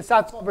 but it's the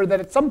SAT solver that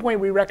at some point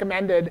we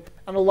recommended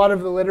and a lot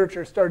of the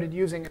literature started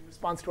using in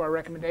response to our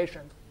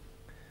recommendation.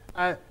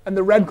 And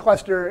the red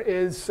cluster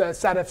is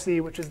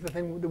SATFC, which is the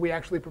thing that we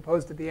actually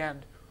proposed at the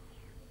end.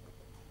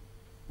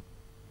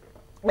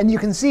 And you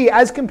can see,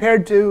 as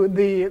compared to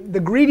the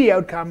greedy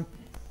outcome,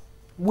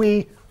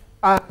 we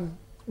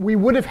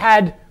would have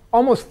had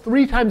almost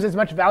 3 times as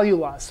much value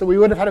loss. So we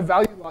would have had a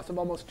value loss of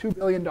almost $2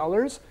 billion.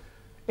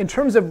 In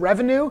terms of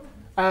revenue,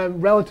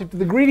 relative to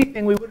the greedy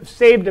thing, we would have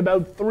saved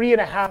about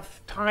 3.5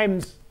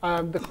 times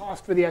the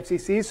cost for the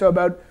FCC, so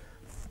about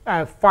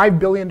 $5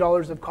 billion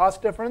of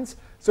cost difference.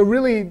 So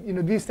really,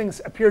 these things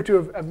appear to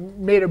have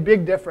made a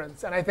big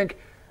difference. And I think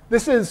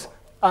this is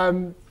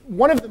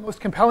one of the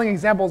most compelling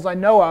examples I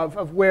know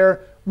of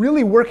where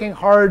really working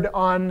hard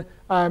on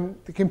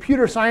the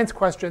computer science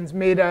questions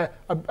made a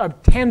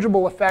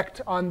tangible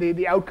effect on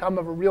the outcome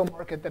of a real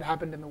market that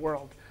happened in the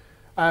world.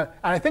 And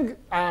I think,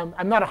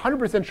 I'm not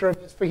 100% sure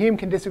if this, Fahim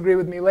can disagree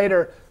with me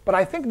later, but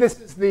I think this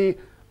is the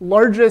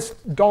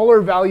largest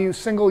dollar value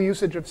single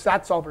usage of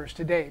SAT solvers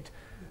to date.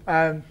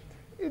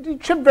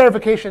 Chip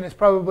verification is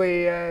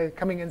probably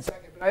coming in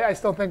second, but I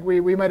still think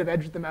we might have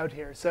edged them out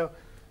here. So,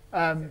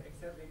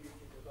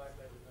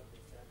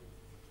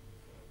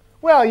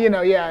 well,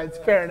 yeah, it's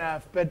fair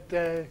enough, but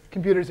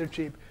computers are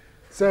cheap.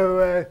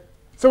 So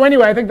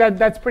anyway, I think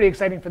that's pretty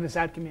exciting for the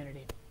SAT community.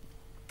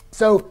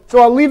 So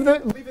I'll leave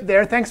it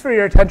there. Thanks for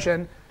your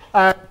attention.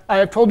 I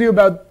have told you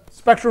about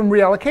spectrum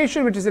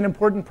reallocation, which is an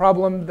important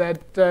problem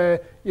that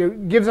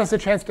gives us a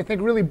chance to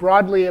think really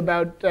broadly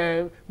about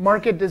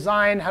market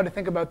design, how to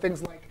think about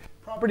things like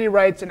property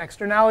rights and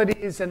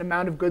externalities and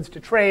amount of goods to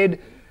trade.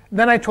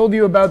 Then I told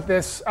you about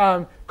this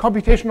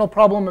computational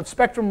problem of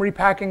spectrum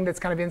repacking that's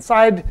kind of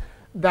inside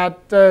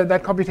that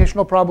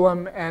computational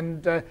problem,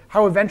 and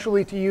how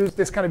eventually to use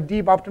this kind of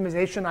deep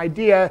optimization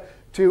idea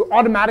to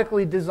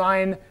automatically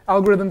design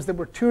algorithms that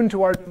were tuned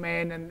to our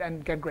domain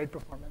and get great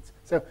performance.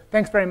 So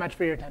thanks very much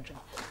for your attention.